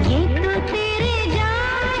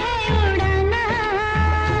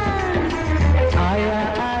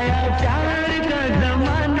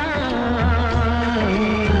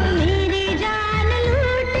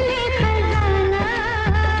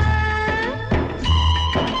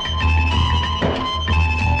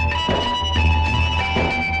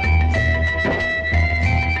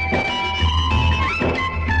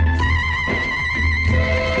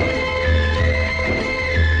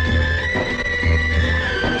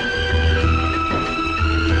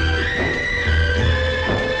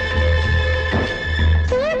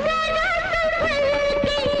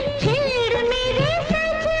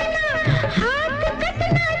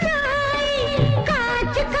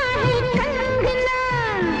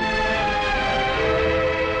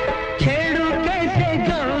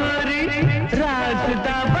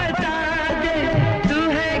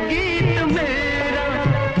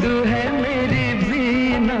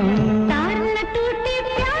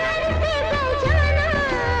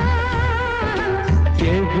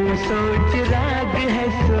सोच राग है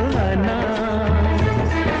सुहाना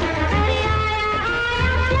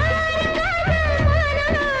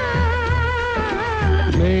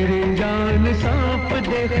मेरी जान सौंप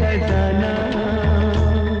दे खजाना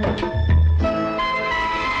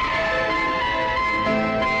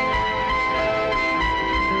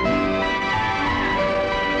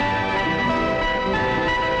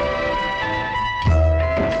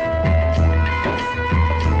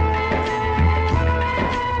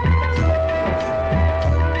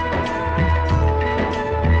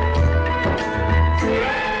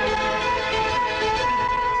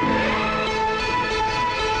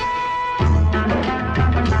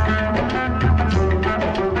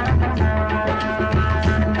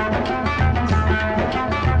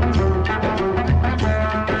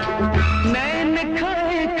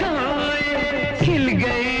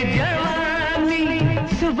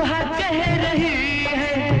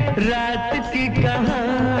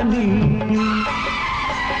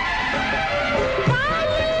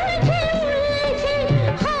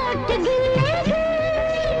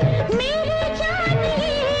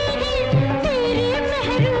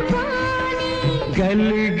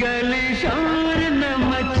गली गली शोर न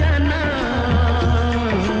मचाना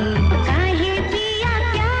काहे पिया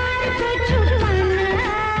प्यार को छुपाना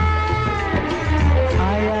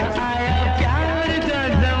आया आया प्यार का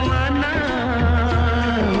जमाना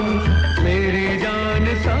मेरी जान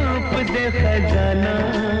सौंप दे खजाना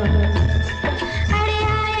अरे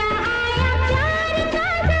आया आया प्यार का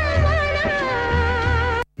जमाना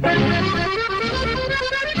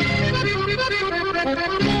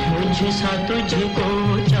मुझे सा तुझको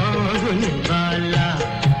चाहने वाला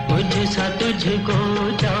मुझे सा तुझको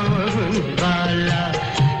चाहने वाला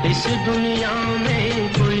इस दुनिया में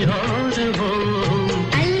कोई और हो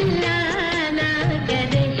अल्लाह ना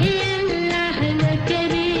करे अल्लाह ना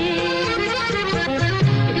करे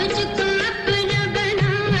तुझको अपना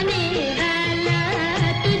बनाने वाला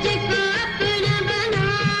तुझको अपना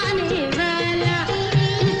बनाने वाला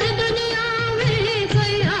इस दुनिया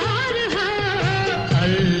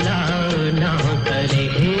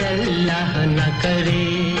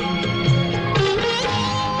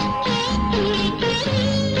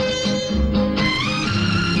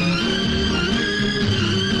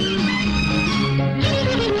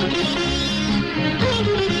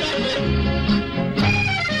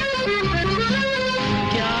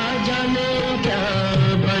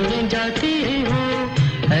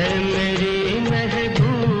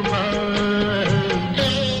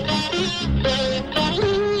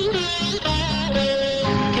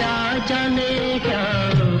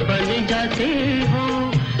कहती हो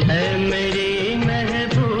ऐ मेरी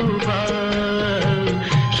महबूबा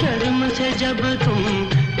शर्म से जब तुम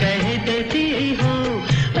कह देती हो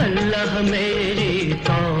अल्लाह मेरी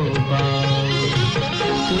तौबा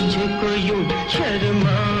तुझको यूं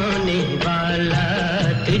शर्माने वाला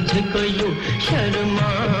तुझको यूं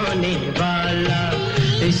शर्माने वाला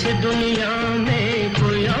इस दुनिया में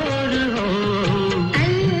कोई और हो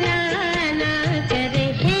अल्लाह ना करे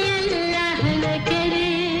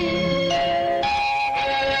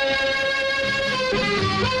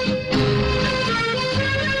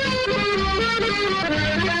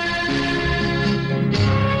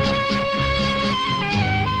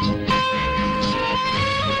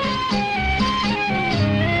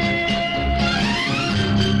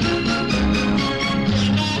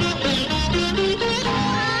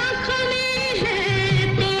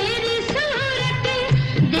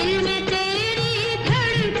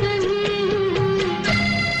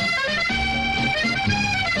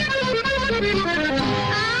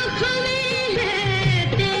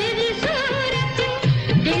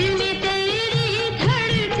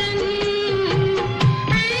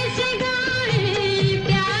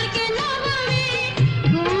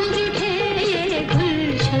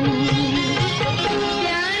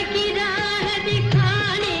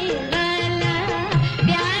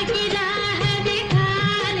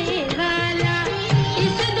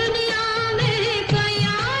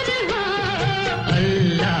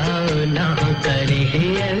हे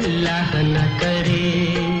अल्लाह ना करे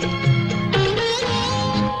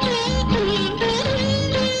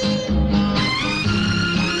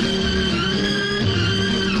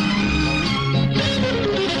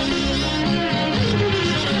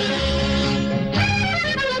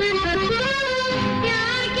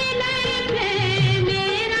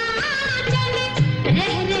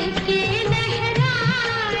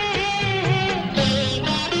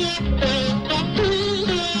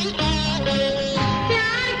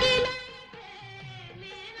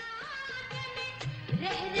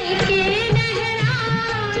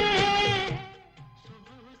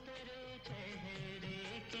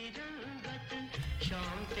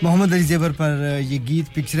मोहम्मद अली ज़ेवर पर ये गीत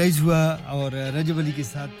पिक्चराइज हुआ और रजब अली के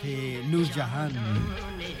साथ थे नूर जहान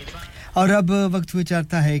और अब वक्त हुआ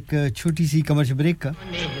चाहता है एक छोटी सी कमर्शियल ब्रेक का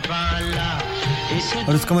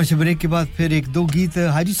और उस कमर्शियल ब्रेक के बाद फिर एक दो गीत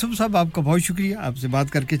हाजी सुब साहब आपका बहुत शुक्रिया आपसे बात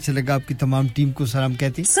करके अच्छा लगा आपकी तमाम टीम को सलाम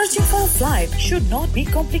कहते हैं Searching for a flight should not be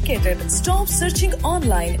complicated. Stop searching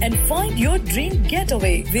online and find your dream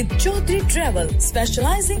getaway with Chaudhry Travel,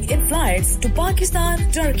 specializing in flights to Pakistan,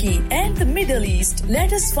 Turkey and the Middle East.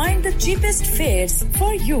 Let us find the cheapest fares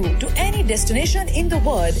for you to any destination in the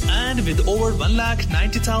world. And with over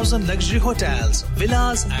 1,90,000 luxury hotels,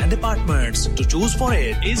 villas and apartments to choose for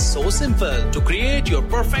it is so simple to create your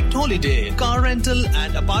perfect holiday. Car rental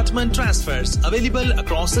and apartment transfers available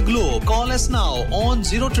across the globe. Call us now on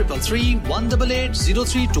 0333 188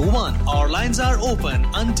 0321. Our lines are open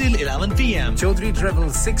until 11 p.m. Chaudhry Travel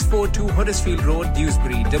 642 Huddersfield Road,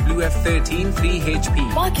 Dewsbury, WF13 3HP.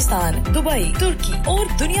 Pakistan, Dubai, तुर्की और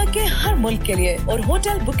दुनिया के हर मुल्क के लिए और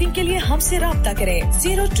hotel booking के लिए हमसे राब्ता करें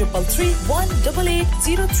 0333 188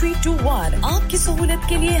 0321. आपकी सहूलियत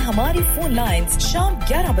के लिए हमारी फोन लाइंस शाम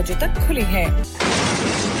 11 बजे तक खुली हैं.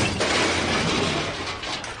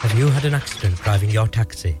 Have you had an accident driving your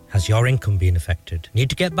taxi? Has your income been affected? Need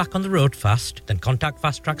to get back on the road fast? Then contact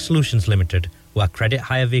Fast Track Solutions Limited, who are credit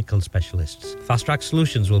hire vehicle specialists. Fast Track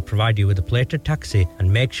Solutions will provide you with a plated taxi and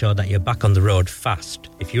make sure that you're back on the road fast.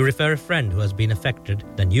 If you refer a friend who has been affected,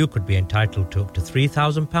 then you could be entitled to up to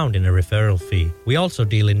 £3,000 in a referral fee. We also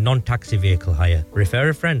deal in non-taxi vehicle hire. Refer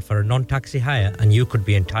a friend for a non-taxi hire and you could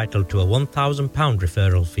be entitled to a £1,000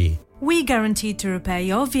 referral fee. We guarantee to repair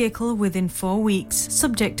your vehicle within 4 weeks,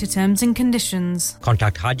 subject to terms and conditions.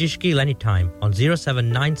 Contact Haji Shakil anytime on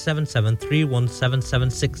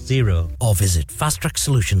 07977317760 or visit Fast Track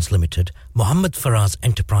Solutions Limited, Mohammed Faraz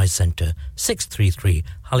Enterprise Centre, 633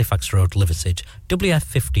 Halifax Road, Liversedge,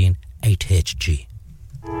 WF15 8HG.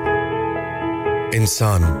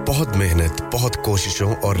 इंसान बहुत मेहनत, बहुत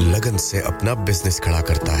कोशिशों और लगन से अपना business खड़ा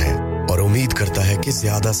करता है और उम्मीद करता है कि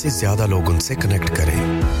ज़्यादा से ज़्यादा लोग उनसे कनेक्ट करें।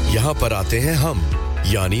 यहाँ पर आते हैं हम,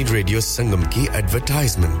 यानी रेडियो संगम की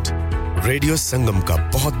एडवर्टाइजमेंट। रेडियो संगम का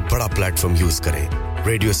बहुत बड़ा प्लेटफॉर्म यूज करें।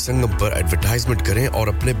 रेडियो संगम पर एडवर्टाइजमेंट करें और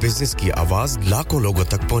अपने बिजनेस की आवाज लाखों लोगों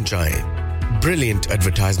तक पहुंचाएं। Brilliant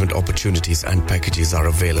advertisement opportunities and packages are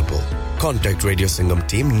available. Contact Radio Sangam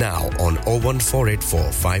team now on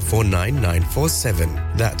 01484 549 947.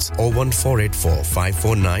 That's 01484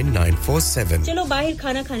 549 947. चलो बाहर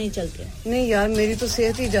खाना खाने चलते हैं। नहीं यार मेरी तो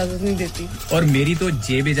सेहत ही इजाजत नहीं देती। और मेरी तो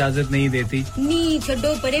जेब इजाजत नहीं देती। नहीं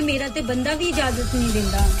छोड़ो परे मेरा ते बंदा भी इजाजत नहीं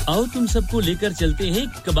देता। आओ तुम सबको लेकर चलते हैं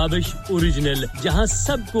कबाबिश ओरिजिनल, जहां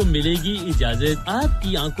सबको मिलेगी इजाजत।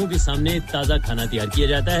 आपकी आंखों के सामने ताजा खाना तैयार किया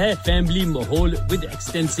जाता है। फैमिली माहौल with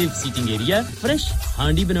extensive seating area. Fresh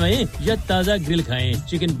हांडी बनवाएं या ताजा ग्रिल खाएं।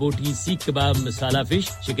 चिकन बोटी, सीख कबाब, मसाला fish,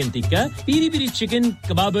 chicken tikka, peri peri chicken,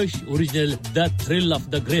 Kababish original, the thrill of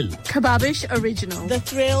the grill. Kababish Original, the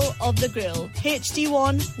thrill of the grill.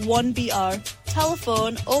 HD1 1BR.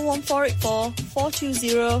 Telephone 01484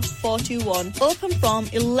 420 421. Open from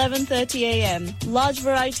 11:30 a.m. Large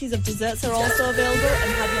varieties of desserts are also available,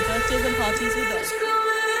 and have your birthdays and parties with us.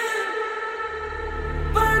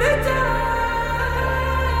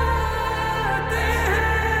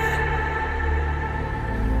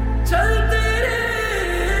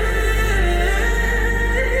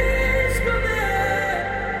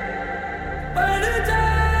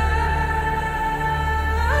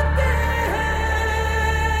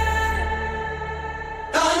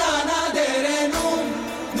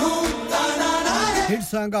 Hit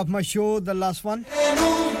song of my show, the last one.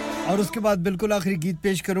 और उसके बाद बिल्कुल आखिरी गीत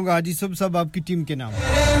पेश करूंगा हाजी सुब सब आपकी टीम के नाम।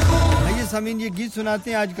 आइए सामीन ये गीत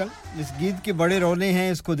सुनाते हैं आजकल। इस गीत के बड़े रोले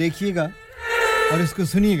हैं, इसको देखिएगा और इसको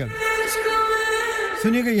सुनिएगा।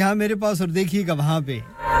 सुनिएगा यहाँ मेरे पास और देखिएगा वहाँ पे।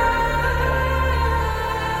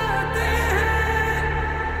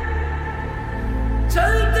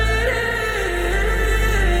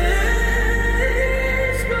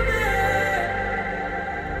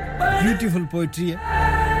 ब्यूटीफुल पोएट्री है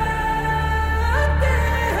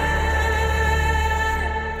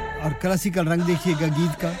और क्लासिकल रंग देखिएगा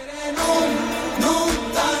गीत का।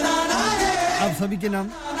 आप सभी के नाम।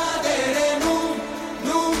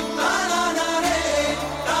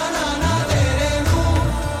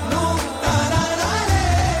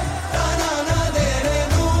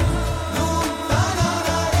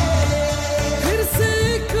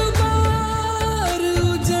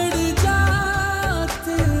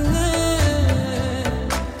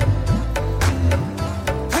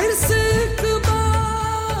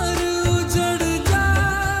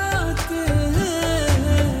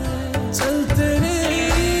 चलते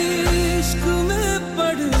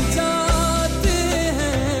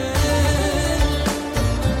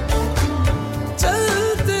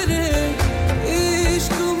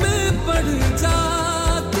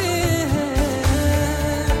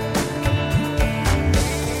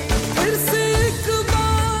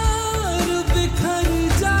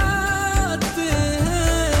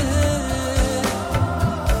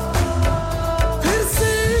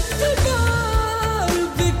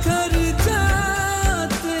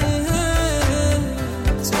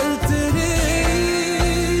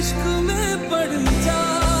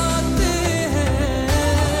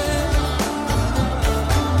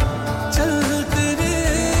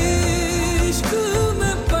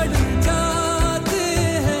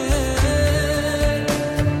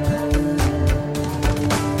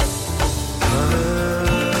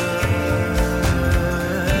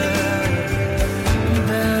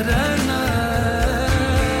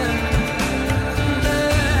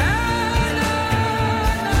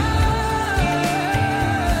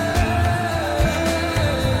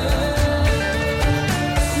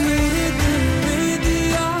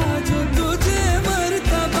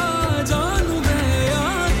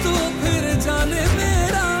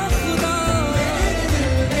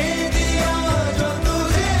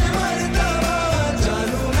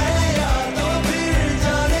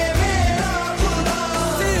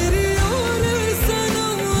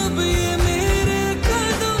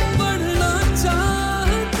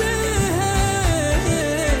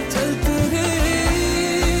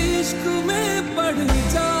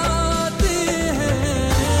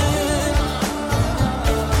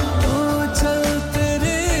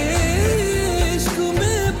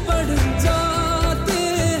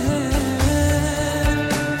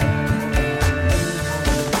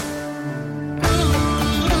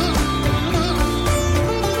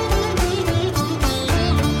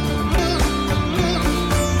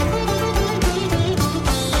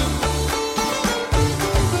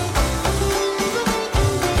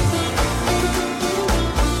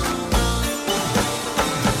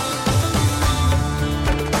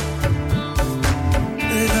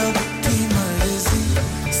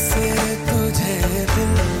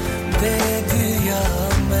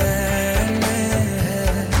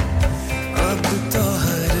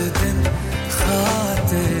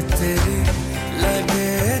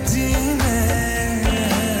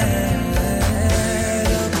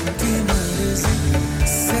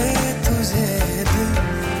से तुझे दिल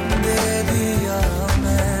दे दिया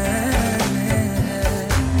मैंने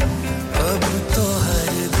अब तो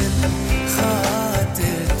हर दिन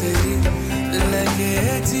खातिर तेरी लगे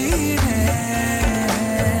जीने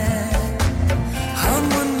हम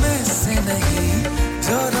उनमें से नहीं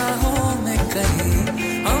जो राहों में कहीं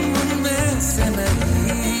हम उनमें से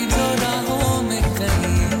नहीं जो राहों में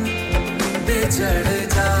कहीं बिछड़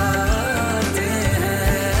जाते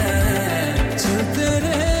हैं जो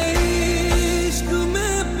तेरे इश्क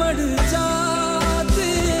में पड़ जाते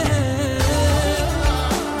हैं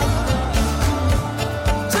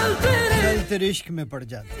चलते इश्क में पड़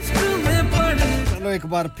जाते हैं चलो एक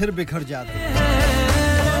बार फिर बिखर जाते हैं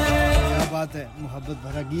क्या बात है मोहब्बत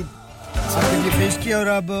भरा गीत आपके लिए पेश किया और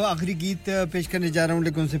अब आखिरी गीत पेश करने जा रहा हूं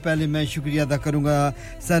लेकिन उससे पहले मैं शुक्रिया अदा करूंगा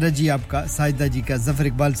सारा जी आपका साजिदा जी का जफर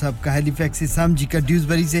इकबाल साहब का हैलिफैक्स से साम जी का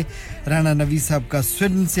ड्यूसबरी से राणा नवीद साहब का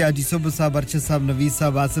स्वीडन से आजी सुबह साहब अरशद साहब नवीद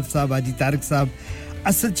साहब आसिफ साहब आजी तारिक साहब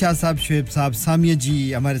असद शाह साहब शुएब साहब सामिया जी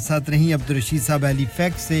हमारे साथ रही अब्दुल रशीद साहब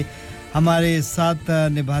हैलिफैक्स से हमारे साथ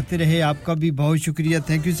निभाते रहे आपका भी बहुत शुक्रिया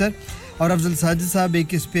थैंक यू सर और अफजल साजिद साहब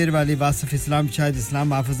एक स्पेयर वाले वासिफ इस्लाम शाहिद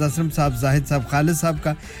इस्लाम हाफिज असलम साहब जाहिद साहब खालिद साहब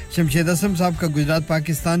का शमशेद असलम साहब का गुजरात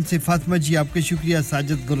पाकिस्तान से फातिमा जी आपका शुक्रिया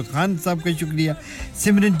साजिद गुल खान साहब का शुक्रिया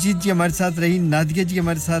सिमरनजीत जी हमारे साथ रही नादिया जी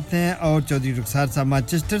हमारे साथ हैं और चौधरी रुखसार साहब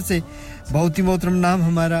मैनचेस्टर से बहुत ही मोहतरम नाम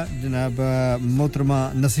हमारा जनाब मोहतरमा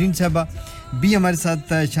नसरीन साहबा भी हमारे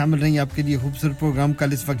साथ शामिल रही आपके लिए खूबसूरत प्रोग्राम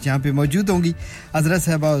कल इस वक्त यहाँ पे मौजूद होंगी अजरा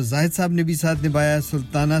साहबा और जाहिद साहब ने भी साथ निभाया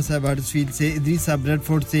सुल्ताना साहब हडर्सफील्ड से इदरीस साहब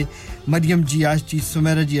रेडफोर्ड से मरियम जी आशी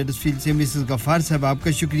सुमेरा जी हडर्सफील्ड से मिसेस गफार साहब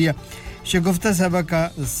आपका शुक्रिया शगुफ्ता साहबा का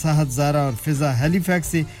साहद ज़ारा और फिज़ा हैलिफैक्स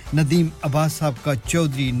से नदीम अब्बास साहब का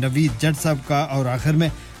चौधरी नवीद जट साहब का और आखिर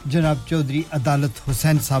में जनाब चौधरी अदालत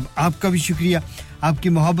हुसैन साहब आपका भी शुक्रिया आपकी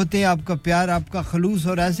मोहब्बतें आपका प्यार आपका खलूस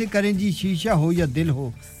और ऐसे करें जी शीशा हो या दिल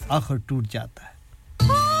हो आखिर टूट जाता है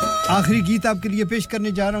आखिरी गीत आपके लिए पेश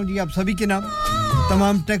करने जा रहा हूं जी आप सभी के नाम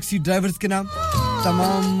तमाम टैक्सी ड्राइवर्स के नाम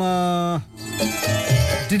तमाम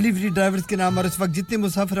डिलीवरी ड्राइवर्स के नाम और इस वक्त जितने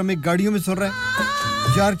मुसाफिर हमें गाड़ियों में सुन रहे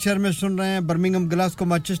हैं यॉर्कशायर में सुन रहे हैं बर्मिंघम ग्लासगो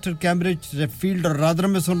मैनचेस्टर कैम्ब्रिज रेफील्ड और रादरम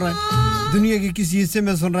में सुन रहे हैं दुनिया के किसी हिस्से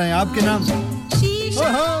में सुन रहे हैं आपके नाम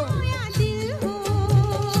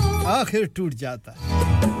आखिर टूट जाता है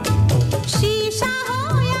शीशा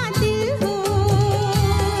हो या दिल हो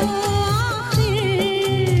आखिर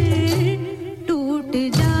टूट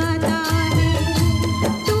जाता है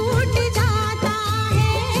टूट जाता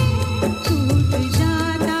है टूट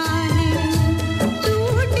जाता है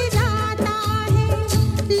टूट जाता है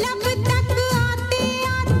लब तक आते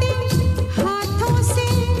आते हाथों से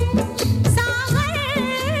सागर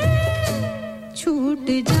छूट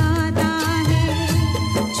जाता है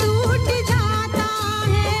छूट जाता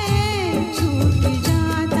है छूट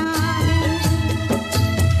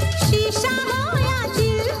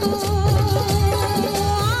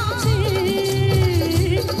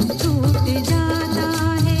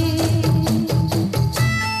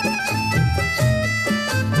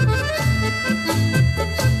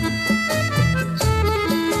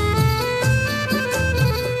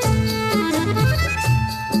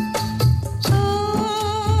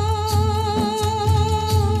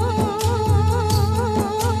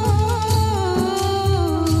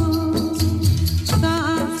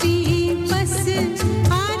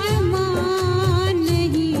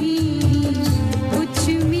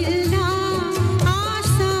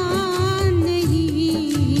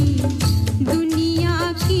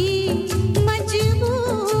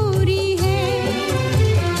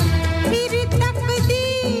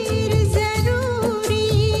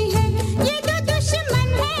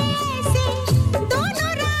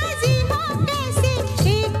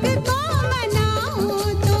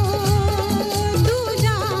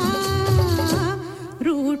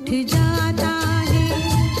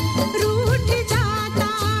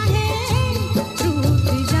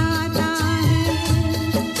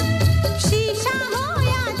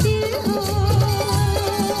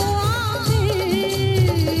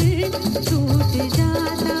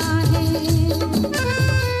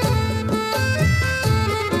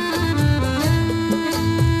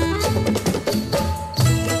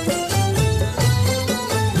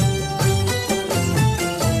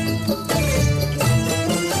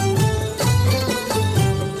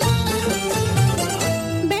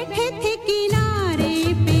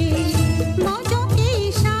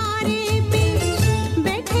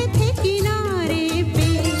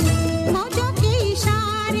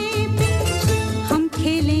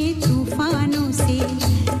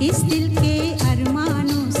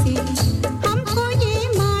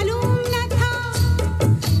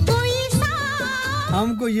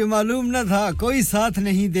मालूम न था कोई साथ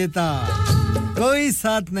नहीं देता कोई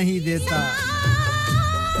साथ नहीं देता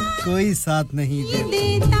कोई साथ नहीं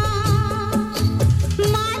देता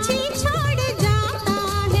माझी छोड़ जाता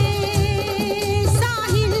है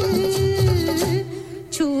साहिल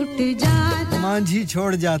छूट जाता माझी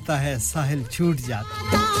छोड़ जाता है साहिल छूट जाता है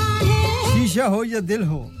शीशा हो या दिल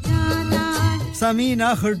हो ज़मीन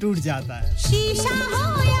आखिर टूट जाता है शीशा हो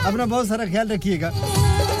या अपना बहुत सारा ख्याल रखिएगा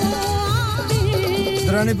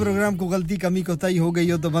दौरान प्रोग्राम को गलती कमी कोताही हो गई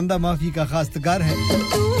हो तो बंदा माफी का खास्तगार है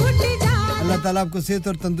अल्लाह ताला आपको सेहत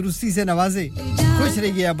और तंदुरुस्ती से नवाजे खुश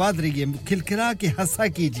रहिए आबाद रहिए खिलखिला के हंसा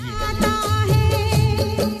कीजिए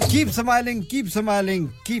keep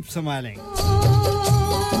smiling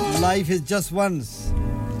life is just once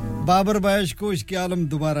Babar बायश कोश के आलम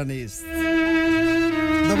दोबारा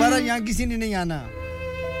यहाँ किसी ने नहीं आना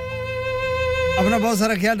अपना बहुत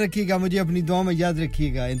सारा ख्याल रखिएगा मुझे अपनी दुआ में याद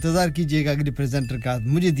रखिएगा इंतजार कीजिएगा अगले प्रेजेंटर का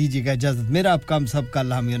मुझे दीजिएगा इजाजत मेरा आपका हम सबका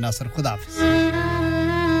अल्लाह मियां नासर खुदा हाफिज़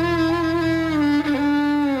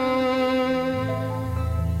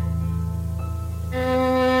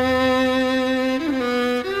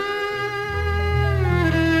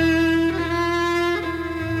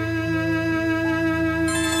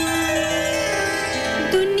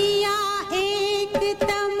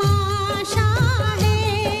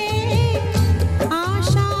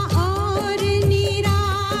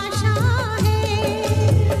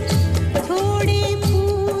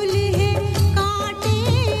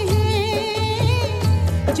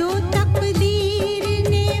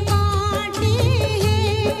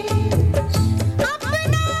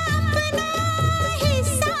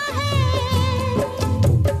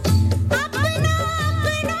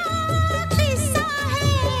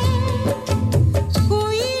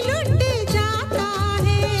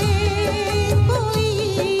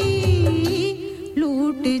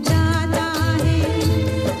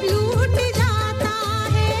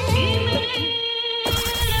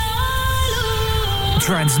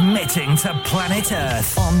Transmitting to planet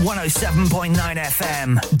Earth on 107.9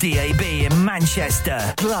 FM, DAB in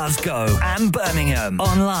Manchester, Glasgow and Birmingham.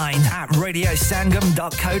 Online at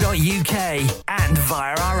radiosangam.co.uk and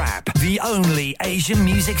via our app. The only Asian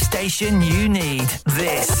music station you need.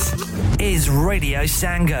 This is Radio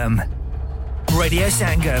Sangam. Radio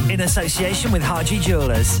Sangam in association with Haji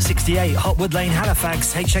Jewellers, 68 Hotwood Lane,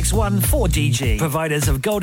 Halifax, HX1 4DG. Providers of gold